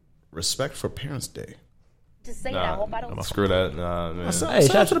Respect for Parents Day. To say that, I nah, hope I don't. I'm screw that. Nah, man. Hey,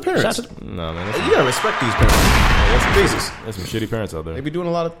 shout out to the parents. Nah, man. You gotta respect these parents. That's Jesus. There's some shitty parents out there. They be doing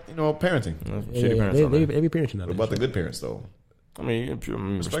a lot of parenting. There's some shitty parents out there. They be parenting out What about the good parents though? I mean,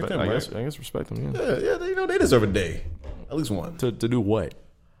 respect them, I right? guess respect them. Yeah. Yeah, they deserve a day, at least one. To do what?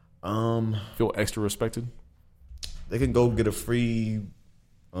 Feel extra respected. They can go get a free,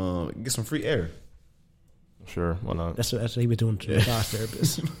 get some free air. Sure, why not? That's what he was doing to the massage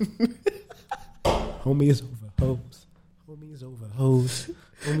therapist. Homies over hoes. Homies over hoes.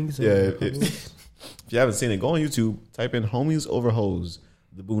 Homies Yeah, over if hoes. you haven't seen it, go on YouTube, type in "Homies Over Hoes,"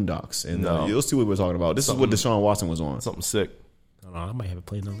 the Boondocks, and No. you'll see what we're talking about. This is what Deshaun Watson was on. Something sick. I don't know. I might have it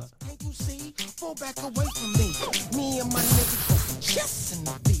playing a lot. Can't you see? Fall back away from me. Me and my niggas go chess in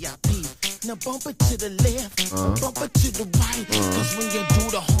the VIP. Now bump it to the left, bump it to the right. Cause when you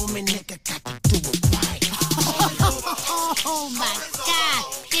do the homie nigga got to do it right. Oh my God,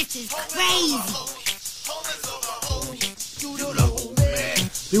 this is crazy. Do the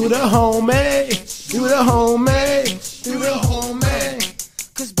the homie. Do the homie. Do the homie.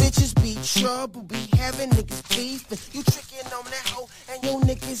 Cause bitches be trouble, be having niggas beefing. You tricking on that hoe, and your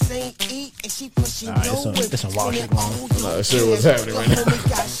niggas ain't eat, and she pushing your weight. It's a wild shit, man. I'm not sure what's happening right now.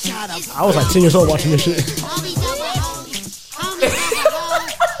 I was like 10 years old watching this shit.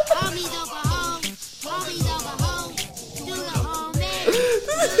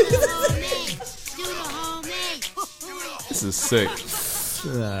 This is sick.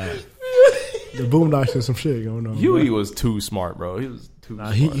 The Boondocks and some shit going on. Huey was too smart, bro. He was too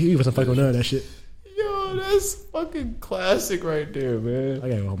smart. He wasn't fucking with none of that shit. Yo, that's fucking classic right there, man. I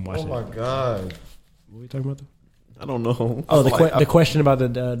gotta go home and watch it. Oh my god. What are we talking about? I don't know. Oh, the question about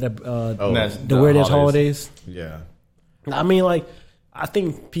the weirdest holidays. Yeah. I mean, like, I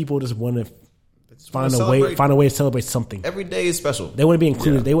think people just want to find a way to celebrate something. Every day is special. They want to be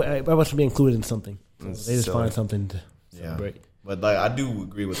included. Everyone should be included in something. So they just find something to celebrate. But like, I do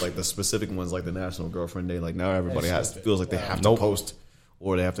agree with like the specific ones, like the National Girlfriend Day. Like now, everybody feels like they have to post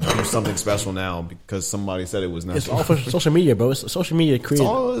or they have to do something special now because somebody said it was National. It's all for social media, bro. It's social media created. It's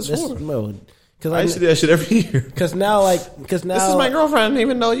all it's for. Cause I used to do that shit every year. Because now, this is my girlfriend.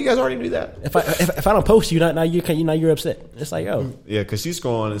 Even though you guys already do that. If I don't post you, now you're upset. It's like, oh yeah, because she's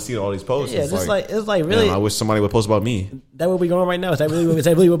going and see all these posts. Yeah, it's like really. Damn, I wish somebody would post about me. That where we going right now? Is that really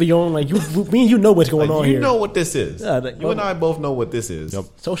what we going? Like me and you know what's going on here. You know what this is. Yeah, you and I both know what this is. Yep.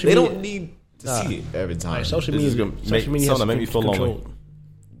 Social they media, don't need to see it every time. Right, social media is gonna make me feel lonely.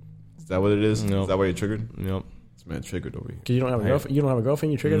 Is that what it is? Yep. Is that why you're triggered? Yep. This man triggered over here. Because you don't have a girlfriend. You don't have a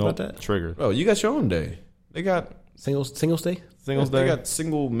girlfriend. You triggered about that? Triggered. Oh, you got your own day. They got Singles Day. Singles Day. They got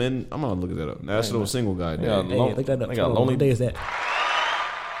single men. I'm gonna look that up. National Single Guy Day. Yeah, look that up. They got lonely. What day is that?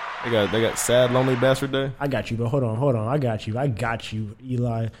 They got sad lonely bastard day. I got you, bro. Hold on. I got you,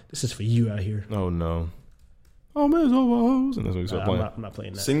 Eli. This is for you out here. Oh no. Oh man, it's over hoes. And that's what we start playing. I'm not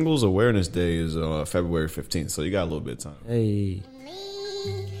playing that. Singles Awareness Day is February 15th, so you got a little bit of time. Hey.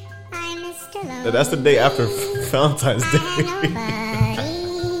 That's the day after Valentine's Day. Wait.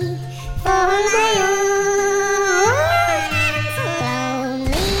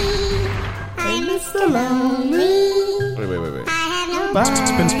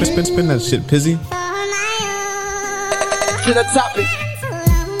 Spin that shit, Pizzy. To the topic.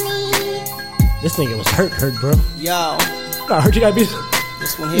 This nigga was hurt, bro. Yo. I heard you gotta be.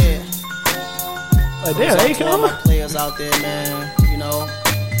 This one here. Like, damn, they all my players out there, man. You know.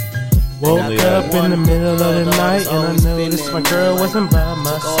 Woke up in the middle of the night and I noticed my girl wasn't by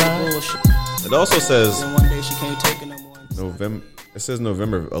my side. It also says One day she can't take it no more. November. It says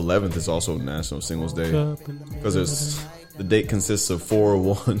November 11th is also National Singles Day because the date consists of 4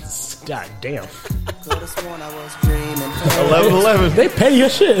 ones. God damn. 11. They pay your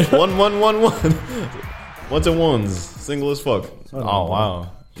shit. 1. Ones and ones. Single as fuck. Oh wow.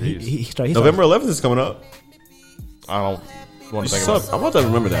 He's November 11th is coming up. I don't want to think about it. I'm about to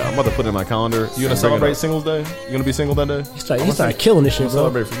remember that. I'm about to put it in my calendar. You gonna celebrate Singles Day? You gonna be single that day? He started killing this shit,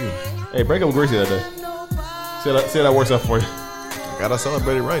 bro. Celebrate for you. Hey, break up with Gracie that day. See how that works out for you. Gotta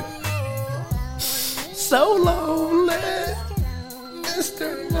celebrate it right. So lonely,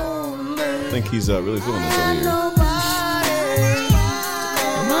 Mr. Lonely. I think he's really feeling this over here.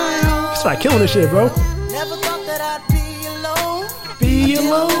 He started killing this shit, bro. Never thought that I'd be alone. Be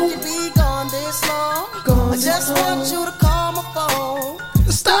alone. Be gone this long. I just want you to call my phone.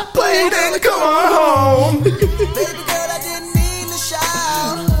 Stop playing and come on home. Baby girl, I didn't mean to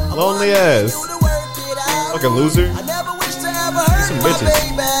shout. Lonely ass. Fucking loser. I never wish to ever hurt Some my bitches.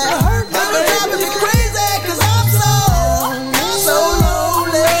 baby. Never driving me crazy, cause I'm so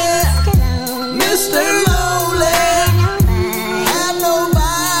lonely. Mr. Lonely. Have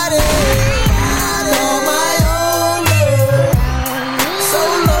nobody on my own. So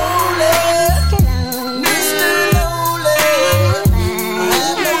lonely. Mr. Lonely.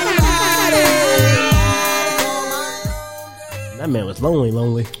 Have nobody. That man was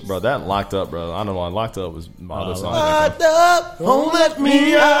lonely. Bro, that Locked Up, bro. I don't know why Locked Up was my other song. Locked up, Don't let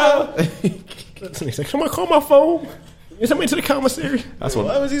me out. He's like, somebody call my phone. Is somebody to the commissary? That's what.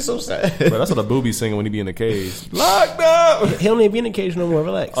 Why was he so sad? Bro, that's what a booby singing when he be in the cage. Locked up. He don't even be in the cage no more.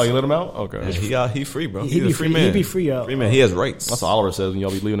 Relax. Oh, you let him out? Okay. He free, bro. He be free. man. He be free out. Free man. He has rights. That's what Oliver says when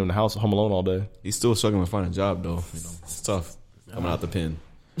y'all be leaving him in the house home alone all day. He's still struggling to find a job though. You know, it's tough coming out the pen.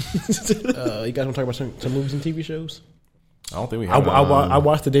 You guys want to talk about some movies and TV shows? I don't think we have. I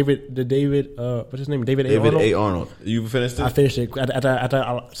watched the David what's his name? David A. Arnold. You finished it? I finished it.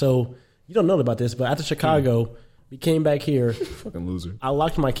 So you don't know about this, but after Chicago, we came back here. Fucking loser. I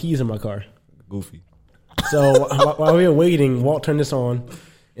locked my keys in my car. Goofy. So while we were waiting, Walt turned this on,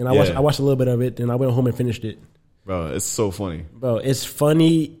 and I watched a little bit of it. Then I went home and finished it. Bro, it's so funny. Bro, it's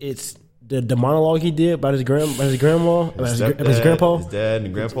funny. It's the monologue he did about his grandma, his grandpa, his dad,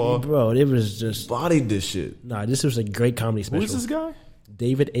 and grandpa. Bro, it was just bodied this shit. Nah, this was a great comedy special. Who's this guy?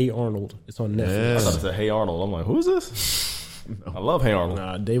 David A. Arnold. It's on Netflix. Yeah. I thought it said Hey Arnold. I'm like, who is this? I love Hey Arnold.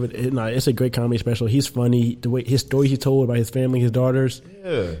 Nah, it's a great comedy special. He's funny. The way his story he told about his family, his daughters.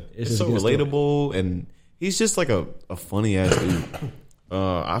 Yeah, it's so relatable, and he's just like a funny ass dude.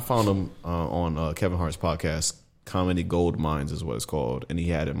 I found him on Kevin Hart's podcast, Comedy Gold Mines is what it's called, and he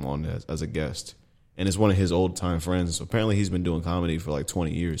had him on as a guest. And it's one of his old time friends. So apparently he's been doing comedy for like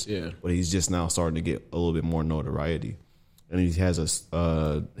 20 years. Yeah, but he's just now starting to get a little bit more notoriety. And he has his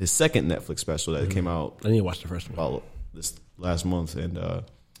second Netflix special that came out. I need to watch the first one this last month, and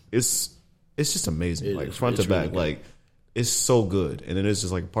it's just amazing, like front to back, really like it's so good. And then there's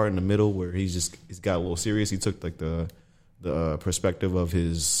just like a part in the middle where he's got a little serious. He took like the perspective of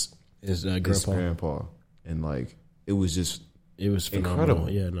his grandpa, and like it was phenomenal. incredible.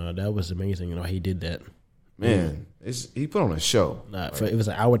 Yeah, no, that was amazing. You know, he did that. Man, he put on a show. It was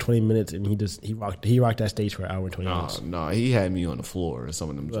an hour 20 minutes, and he rocked that stage for an hour and 20 minutes. No, he had me on the floor in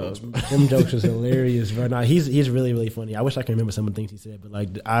some of them jokes. Them jokes was hilarious, bro. Nah, he's really, really funny. I wish I could remember some of the things he said, but like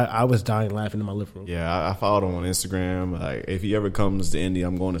I was dying laughing in my living room. Yeah, I followed him on Instagram. Like, if he ever comes to Indy,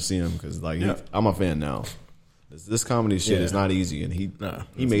 I'm going to see him because like I'm a fan now. This comedy shit is not easy, and he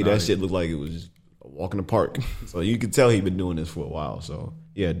made that shit look like it was just a walk in the park. So you can tell he's been doing this for a while. So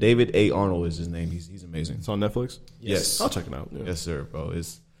yeah, David A. Arnold is his name. He's amazing. It's on Netflix? Yes. I'll check it out. Yeah. Yes, sir, bro.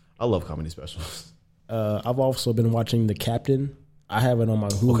 I love comedy specials. I've also been watching The Captain. I have it on my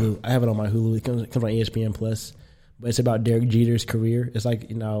Hulu. Okay. I have it on my Hulu. It comes on ESPN Plus. But it's about Derek Jeter's career. It's like,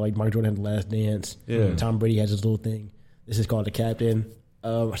 you know, like Mark Jordan had The Last Dance. Yeah. Tom Brady has his little thing. This is called The Captain.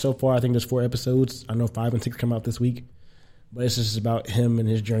 So far, I think there's 4 episodes. I know 5 and 6 come out this week. But it's just about him and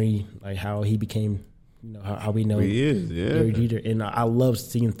his journey, like how he became, you know, how we know he is, Derek Jeter. And I love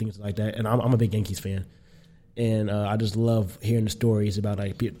seeing things like that. And I'm a big Yankees fan. And I just love hearing the stories about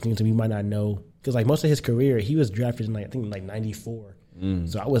like things that we might not know. Because like most of his career, he was drafted in like, I think like 94.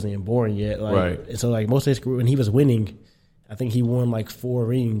 So I wasn't even born yet. Like, right. And so like most of his career, when he was winning, I think he won like 4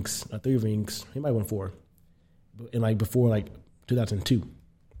 rings, 3 rings. He might have won 4. And like before like 2002.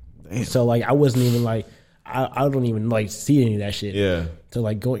 Damn. So like I wasn't even like, I don't even like see any of that shit. Yeah. So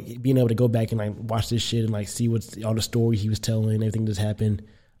like being able to go back and like watch this shit and like see what's all the stories he was telling, everything that's happened.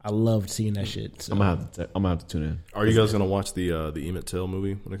 I loved seeing that shit. So. I'm gonna have to tune in. Are you guys gonna watch the Emmett Till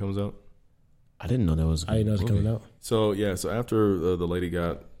movie when it comes out? I didn't know that was. I didn't know it was coming out. So yeah, so after the lady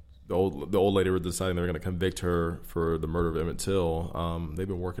got the old lady were deciding they were going to convict her for the murder of Emmett Till. They've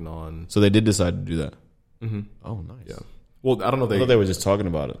been working on. So they did decide to do that. Mm-hmm. Oh, nice. Yeah. Well, I don't know. I thought they were just talking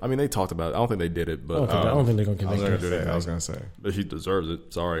about it. I mean, they talked about it. I don't think they did it, but I don't think they're going to convict her. I was going to say, but she deserves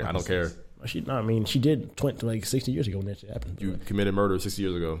it. Sorry, I don't care. She did 60 years ago when that shit happened. You committed murder 60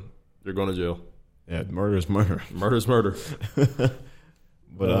 years ago. You're going to jail. Yeah, murder is murder. Murder is murder.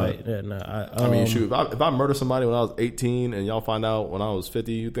 But I mean, shoot, if I murder somebody when I was 18 and y'all find out when I was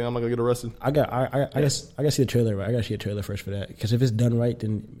 50, you think I'm not gonna get arrested? I gotta see the trailer. Right? I gotta see a trailer first for that, because if it's done right,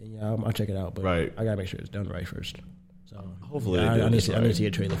 then yeah, I'll check it out. But right. I gotta make sure it's done right first. So hopefully, I need to see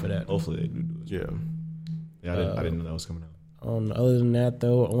a trailer for that. Hopefully, they do it. Yeah. I didn't know that was coming out. Other than that,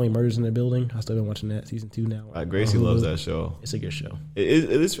 though, Only Murders in the Building. I've still been watching that season 2 now. Gracie loves that show. It's a good show. It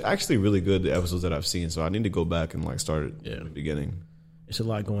is actually really good. The episodes that I've seen, so I need to go back and like start it in the beginning. It's a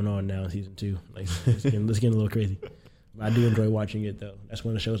lot going on now in season 2. Like it's getting a little crazy. But I do enjoy watching it though. That's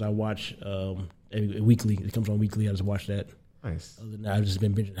one of the shows I watch weekly. It comes on weekly. I just watch that. Nice. Other than that, I've just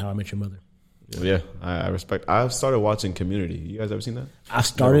been binging How I Met Your Mother. Yeah, I respect. I've started watching Community. You guys ever seen that? I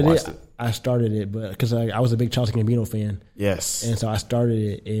started it, but because I was a big Chelsea Gambino fan. Yes. And so I started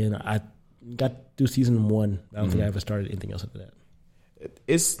it, and I got through season 1. I don't think I ever started anything else after that.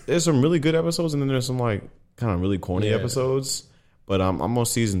 There's some really good episodes, and then there's some like kind of really corny episodes. But I'm on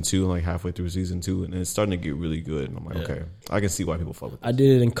season 2, like halfway through season 2, and it's starting to get really good. And I'm like, okay, I can see why people fuck with this. I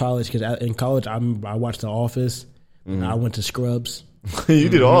did it in college, because in college I watched The Office, and I went to Scrubs. You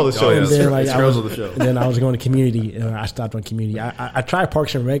did all the shows. And then, Scrubs of the show. And then I was going to Community, and I stopped on Community. I tried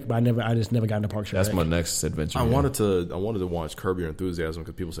Parks and Rec, but I just never got into Parks and Rec. That's my next adventure. I wanted to watch Curb Your Enthusiasm,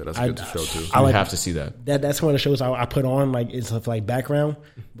 because people say that's a good show too. I have to see that. That's one of the shows I put on, like it's like background,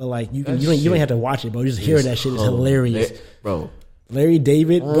 but like you don't have to watch it, bro. Just hearing that shit is hilarious, bro. Larry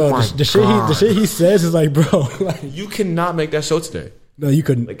David, bro. The shit he says is like, bro. Like, you cannot make that show today. No, you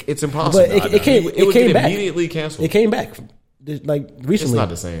couldn't. Like, it's impossible. But it came back. Immediately canceled. It came back. Like recently, it's not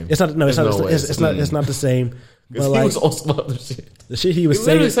the same. It's not. No, it's not. It's not the same. But like, he was also other shit. The shit he was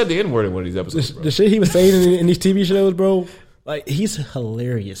saying. He literally said the N-word in one of these episodes. The shit he was saying in these TV shows, bro. Like, he's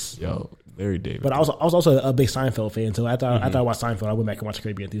hilarious. Yo, Larry David. But I was also a big Seinfeld fan, so after I watched Seinfeld, I went back and watched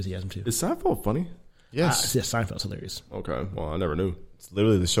Curb Your Enthusiasm too. Is Seinfeld funny? Yes. Yeah, Seinfeld's hilarious. Okay, well, I never knew. It's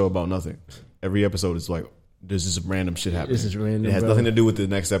literally the show about nothing. Every episode is like there's just random shit happening. This is random, It has bro. nothing to do with the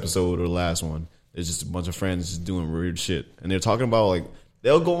next episode or the last one. It's just a bunch of friends just doing weird shit, and they're talking about like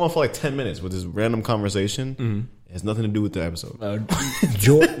they'll go on for like 10 minutes with this random conversation. It has nothing to do with the episode.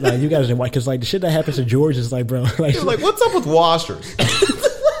 George, like you guys are white because like the shit that happens to George is like, bro, like, They're like, what's up with washers?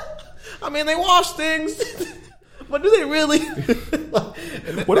 I mean, they wash things, but do they really?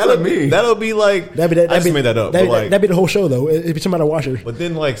 What does that mean? That'll be like I just made that up. but like, That'd be the whole show though. It'd be somebody washer. but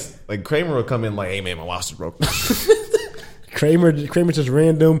then like Kramer will come in like, hey man, my washer's broke. Kramer just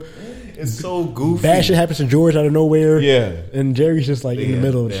random. It's so goofy. Bad shit happens to George out of nowhere. Yeah. And Jerry's just like in the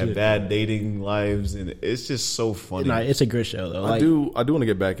middle of they have shit. bad dating lives, and it's just so funny. Nah, it's a good show though. I Like, do want to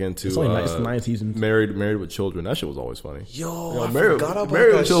get back into It's only it's 9 seasons. Married with Children. That shit was always funny. Yo, I Married forgot about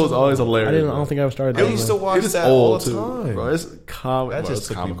Married that with Children was show. always hilarious. I don't think I ever started I that. used to one. watch It's that all old the too, time. bro. It's That just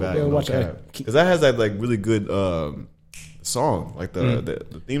took me comical. back. Yeah, watch no that. because that has that like really good song, like the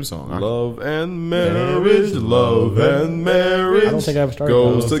theme song. Love and marriage, love and marriage. I don't think I ever started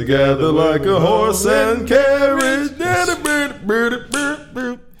goes that. together like a horse and carriage.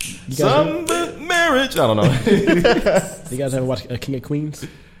 Some marriage. I don't know. You guys ever watch King of Queens?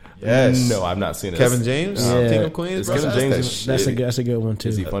 Yes. No, I've not seen it. Kevin James, Yeah. King of Queens. Is Bro, Kevin that's James that in- shit. That's a good one too.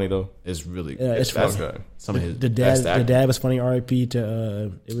 Is he funny though? It's really Yeah, it's that's funny. Okay. some of his The best dad, acting. the dad was funny. R.I.P.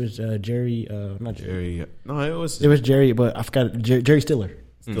 to it was Jerry, not Jerry. Jerry. No, it was It was Jerry, but I forgot Jerry Stiller.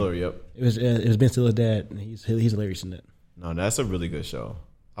 Stiller. Yep. It was Ben Stiller's dad. And he's hilarious in that. No, that's a really good show.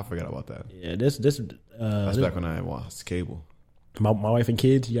 I forgot about that. Yeah, this That's back when I watched cable. my wife and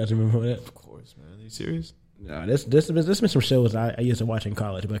kids. You guys remember that? Of course, man. Are you serious? Nah, this been some shows I used to watch in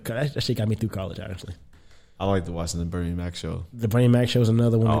college, but that shit got me through college. Honestly, I like to watch the Bernie Mac show. the Bernie Mac show is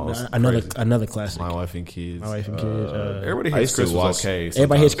another one. Oh, it's another crazy. another classic. My Wife and Kids. My Wife and Kids. Everybody I hates used to Chris was watch- okay.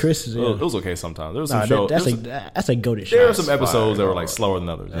 Everybody hates sometimes. Chris. Yeah. It was okay sometimes. There was Nah, some show. that's a goated show. There are some episodes that were fire. like slower than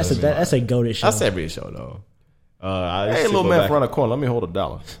others. That's a goated show. That's every show though. I used Hey, to little go man back- from around the corner, let me hold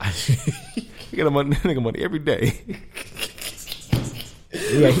 $1. You get a nigga money every day.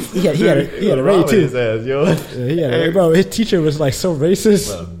 Yeah, he had a rate Robin too. his ass, yo. Yeah, he had a rate, bro. His teacher was like so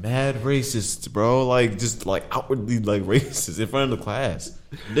racist. Mad racist, bro. Like just like outwardly like racist in front of the class.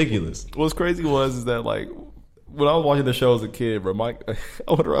 Ridiculous. What's crazy was that like when I was watching the show as a kid, bro, I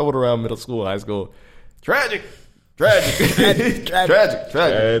went around middle school, high school. Tragic. Tragic.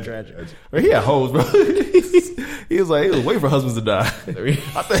 He had hoes, bro. He was waiting for husbands to die.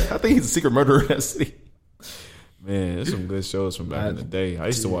 I think he's a secret murderer in that city. Man, there's some good shows from back in the day. I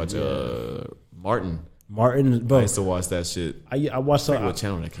used to watch Martin. Martin, bro. I used to watch that shit. I watched what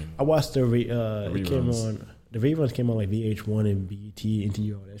channel that came on. I watched it came reruns. on. The reruns came on like VH1 and BET,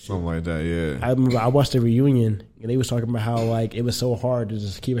 NTU, all that shit. Something like that, yeah. I remember I watched the reunion and they was talking about how like it was so hard to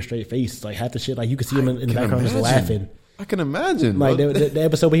just keep a straight face. Like half the shit, like you could see him in the background just laughing. I can imagine. Like bro. the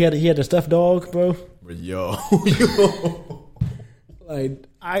episode where he had the stuffed dog, bro. Yo. Like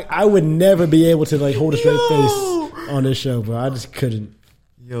I would never be able to like hold a straight face on this show, bro. I just couldn't.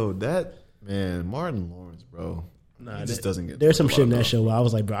 Yo, that man, Martin Lawrence, bro. Nah, he just doesn't get. There's some talked shit in about that show where I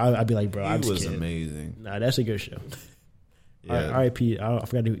was like, bro, I'd be like, bro, He I'm just was kidding. amazing. Nah, that's a good show. Yeah. R.I.P. I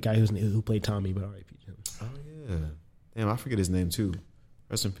forgot the guy who played Tommy, but R.I.P. to him. Oh yeah. Damn, I forget his name too.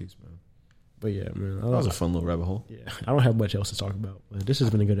 Rest in peace, man. But yeah, man, That was a fun little rabbit hole. Yeah, I don't have much else to talk about. But this has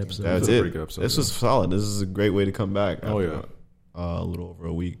been a good episode. That's a it. pretty good episode, This yeah. was solid. This is a great way to come back. Oh, after, yeah. a little over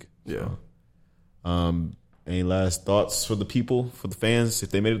a week. Yeah. Any last thoughts for the people, for the fans, if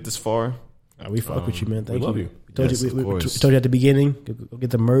they made it this far? We fuck with you, man. Thank we love you. you. We told Yes, you. of We course. told you at the beginning. Go get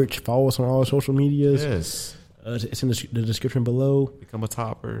the merch. Follow us on all social medias. Yes. It's in the description below. Become a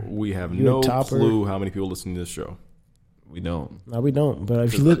topper. We have You're a no topper. clue how many people listen to this show. We don't. No, we don't. But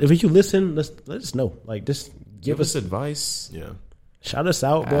if you listen, let us know. Like, just Give us advice. Yeah. shout us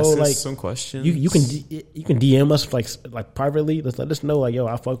out, bro. Ask us Like some questions. you can DM us like privately. Let us know. Like, yo,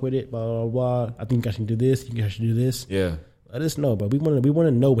 I fuck with it. Blah blah blah. I think I should do this. You guys should do this. Yeah. Let us know. But we want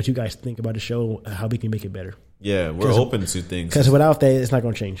to know what you guys think about the show. How we can make it better. Yeah, we're open to things. Because without that, it's not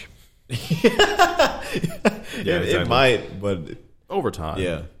going to change. It might, but Over time.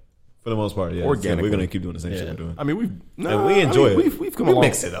 yeah, for the most part, yeah. Organically. We're gonna keep doing the same shit we're doing. I mean, And we enjoy it. We've come We a long,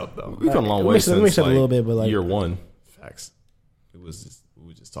 mix it up, though. We've come a long We way mix it- we since mix it up a like, little bit, but, like- year one. Facts. We were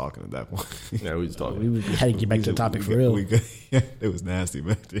just talking at that point. Yeah, we just talking. We had to get back to the topic for real. Yeah, it was nasty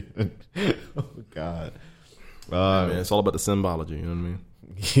back then. Oh God. Man, it's all about the symbology. You know what I mean?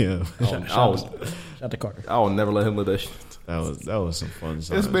 Yeah, Shout to Carter. I will never let him live that shit. that was some fun. This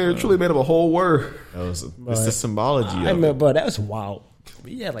times, man bro. truly made up a whole word. That was it's the symbology. I of remember, it. bro, that was wild.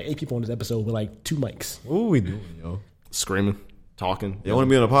 We had like 8 people on this episode with like 2 mics. What we doing, yo? Screaming, talking. You want to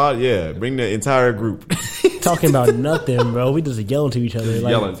be on a pod? Yeah, bring the entire group. Talking about nothing, bro. We just yelling to each other. Like,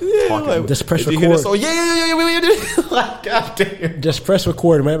 Yelling, talking. like, just press Did you hear record. this song? Yeah. Like, God damn. Just press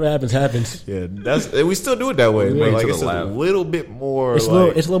record. And whatever happens, happens. Yeah, we still do it that way, but like to it's the a lab. little bit more. It's,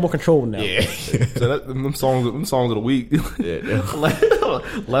 like, it's a little more controlled now. yeah. So them songs of the week. Yeah.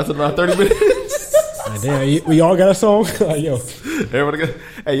 Lasted about 30 minutes. Like, damn, we all got a song. Like, yo, Everybody got,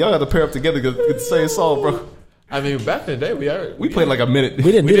 hey, y'all got to pair up together because it's the same song, bro. I mean, back in the day, We played like a minute. we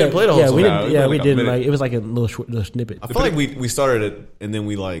didn't We do didn't that. play the whole yeah, song. we Nah, didn't. we Yeah, played we like a didn't. minute. Like, it was like a little snippet. I feel like we started it and then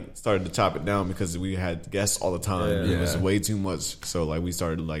we like started to chop it down because we had guests all the time. Yeah. It was way too much, so like we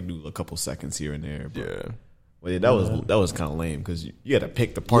started to like do a couple seconds here and there. But, Yeah. well, yeah, that was kind of lame because you had to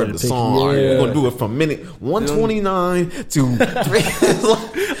pick the part You of had the to pick- song. yeah. You're gonna do it from minute 129 to 3.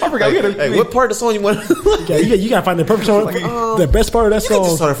 I forgot. Hey, what part of the song you want? You gotta find the perfect song. The best part of that You can just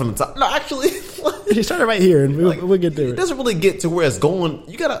song. start it from the top. No, actually, You start it right here, and we'll get there. it doesn't really get to where it's going.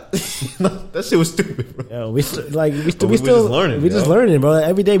 You gotta. That shit was stupid, bro. Yeah, we still we just learning, We just yo. learning, bro.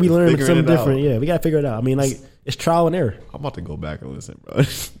 Every day we learn Figuring something it out. different. Yeah, we gotta figure it out. I mean, like it's trial and error. I'm about to go back and listen, bro.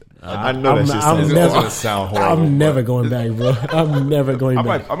 I know that shit I'm sounds never- gonna sound horrible. I'm never going back, bro. I'm never going I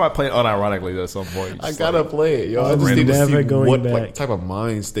back. might play it unironically at some point. I Just gotta like, play it, yo. I just I'm need to never see going what back. like, type of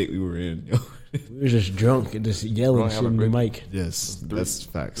mind state we were in, yo. We were just drunk and just yelling Don't shit have in a the great- mic. Yes, that's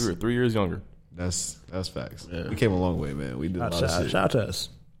facts. we were 3 years younger. That's facts. We came a long way, man. We did a lot of shit. Shout out to us.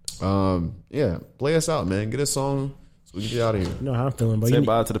 Yeah, play us out, man. Get a song so we can get out of here. You know how I'm feeling, bro. Say You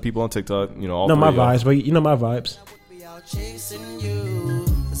bye to the people on TikTok. You know, all know my three of y'all. vibes, but you know my vibes.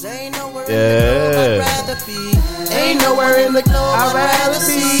 Yeah. Ain't nowhere in the globe I'd rather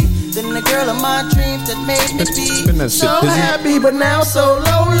be than the girl of my dreams that made me Spin that be shit, so Pizzy. happy, but now so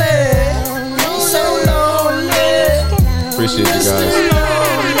lonely. So lonely. Appreciate you Mr. guys.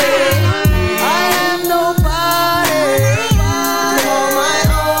 Lonely. I have nobody. I'm on my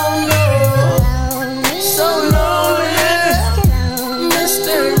own, no. So lonely.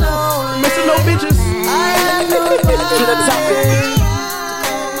 Mr. Lonely. Mr. No Bitches. I have nobody.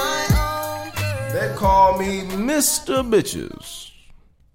 They call me Mr. Bitches.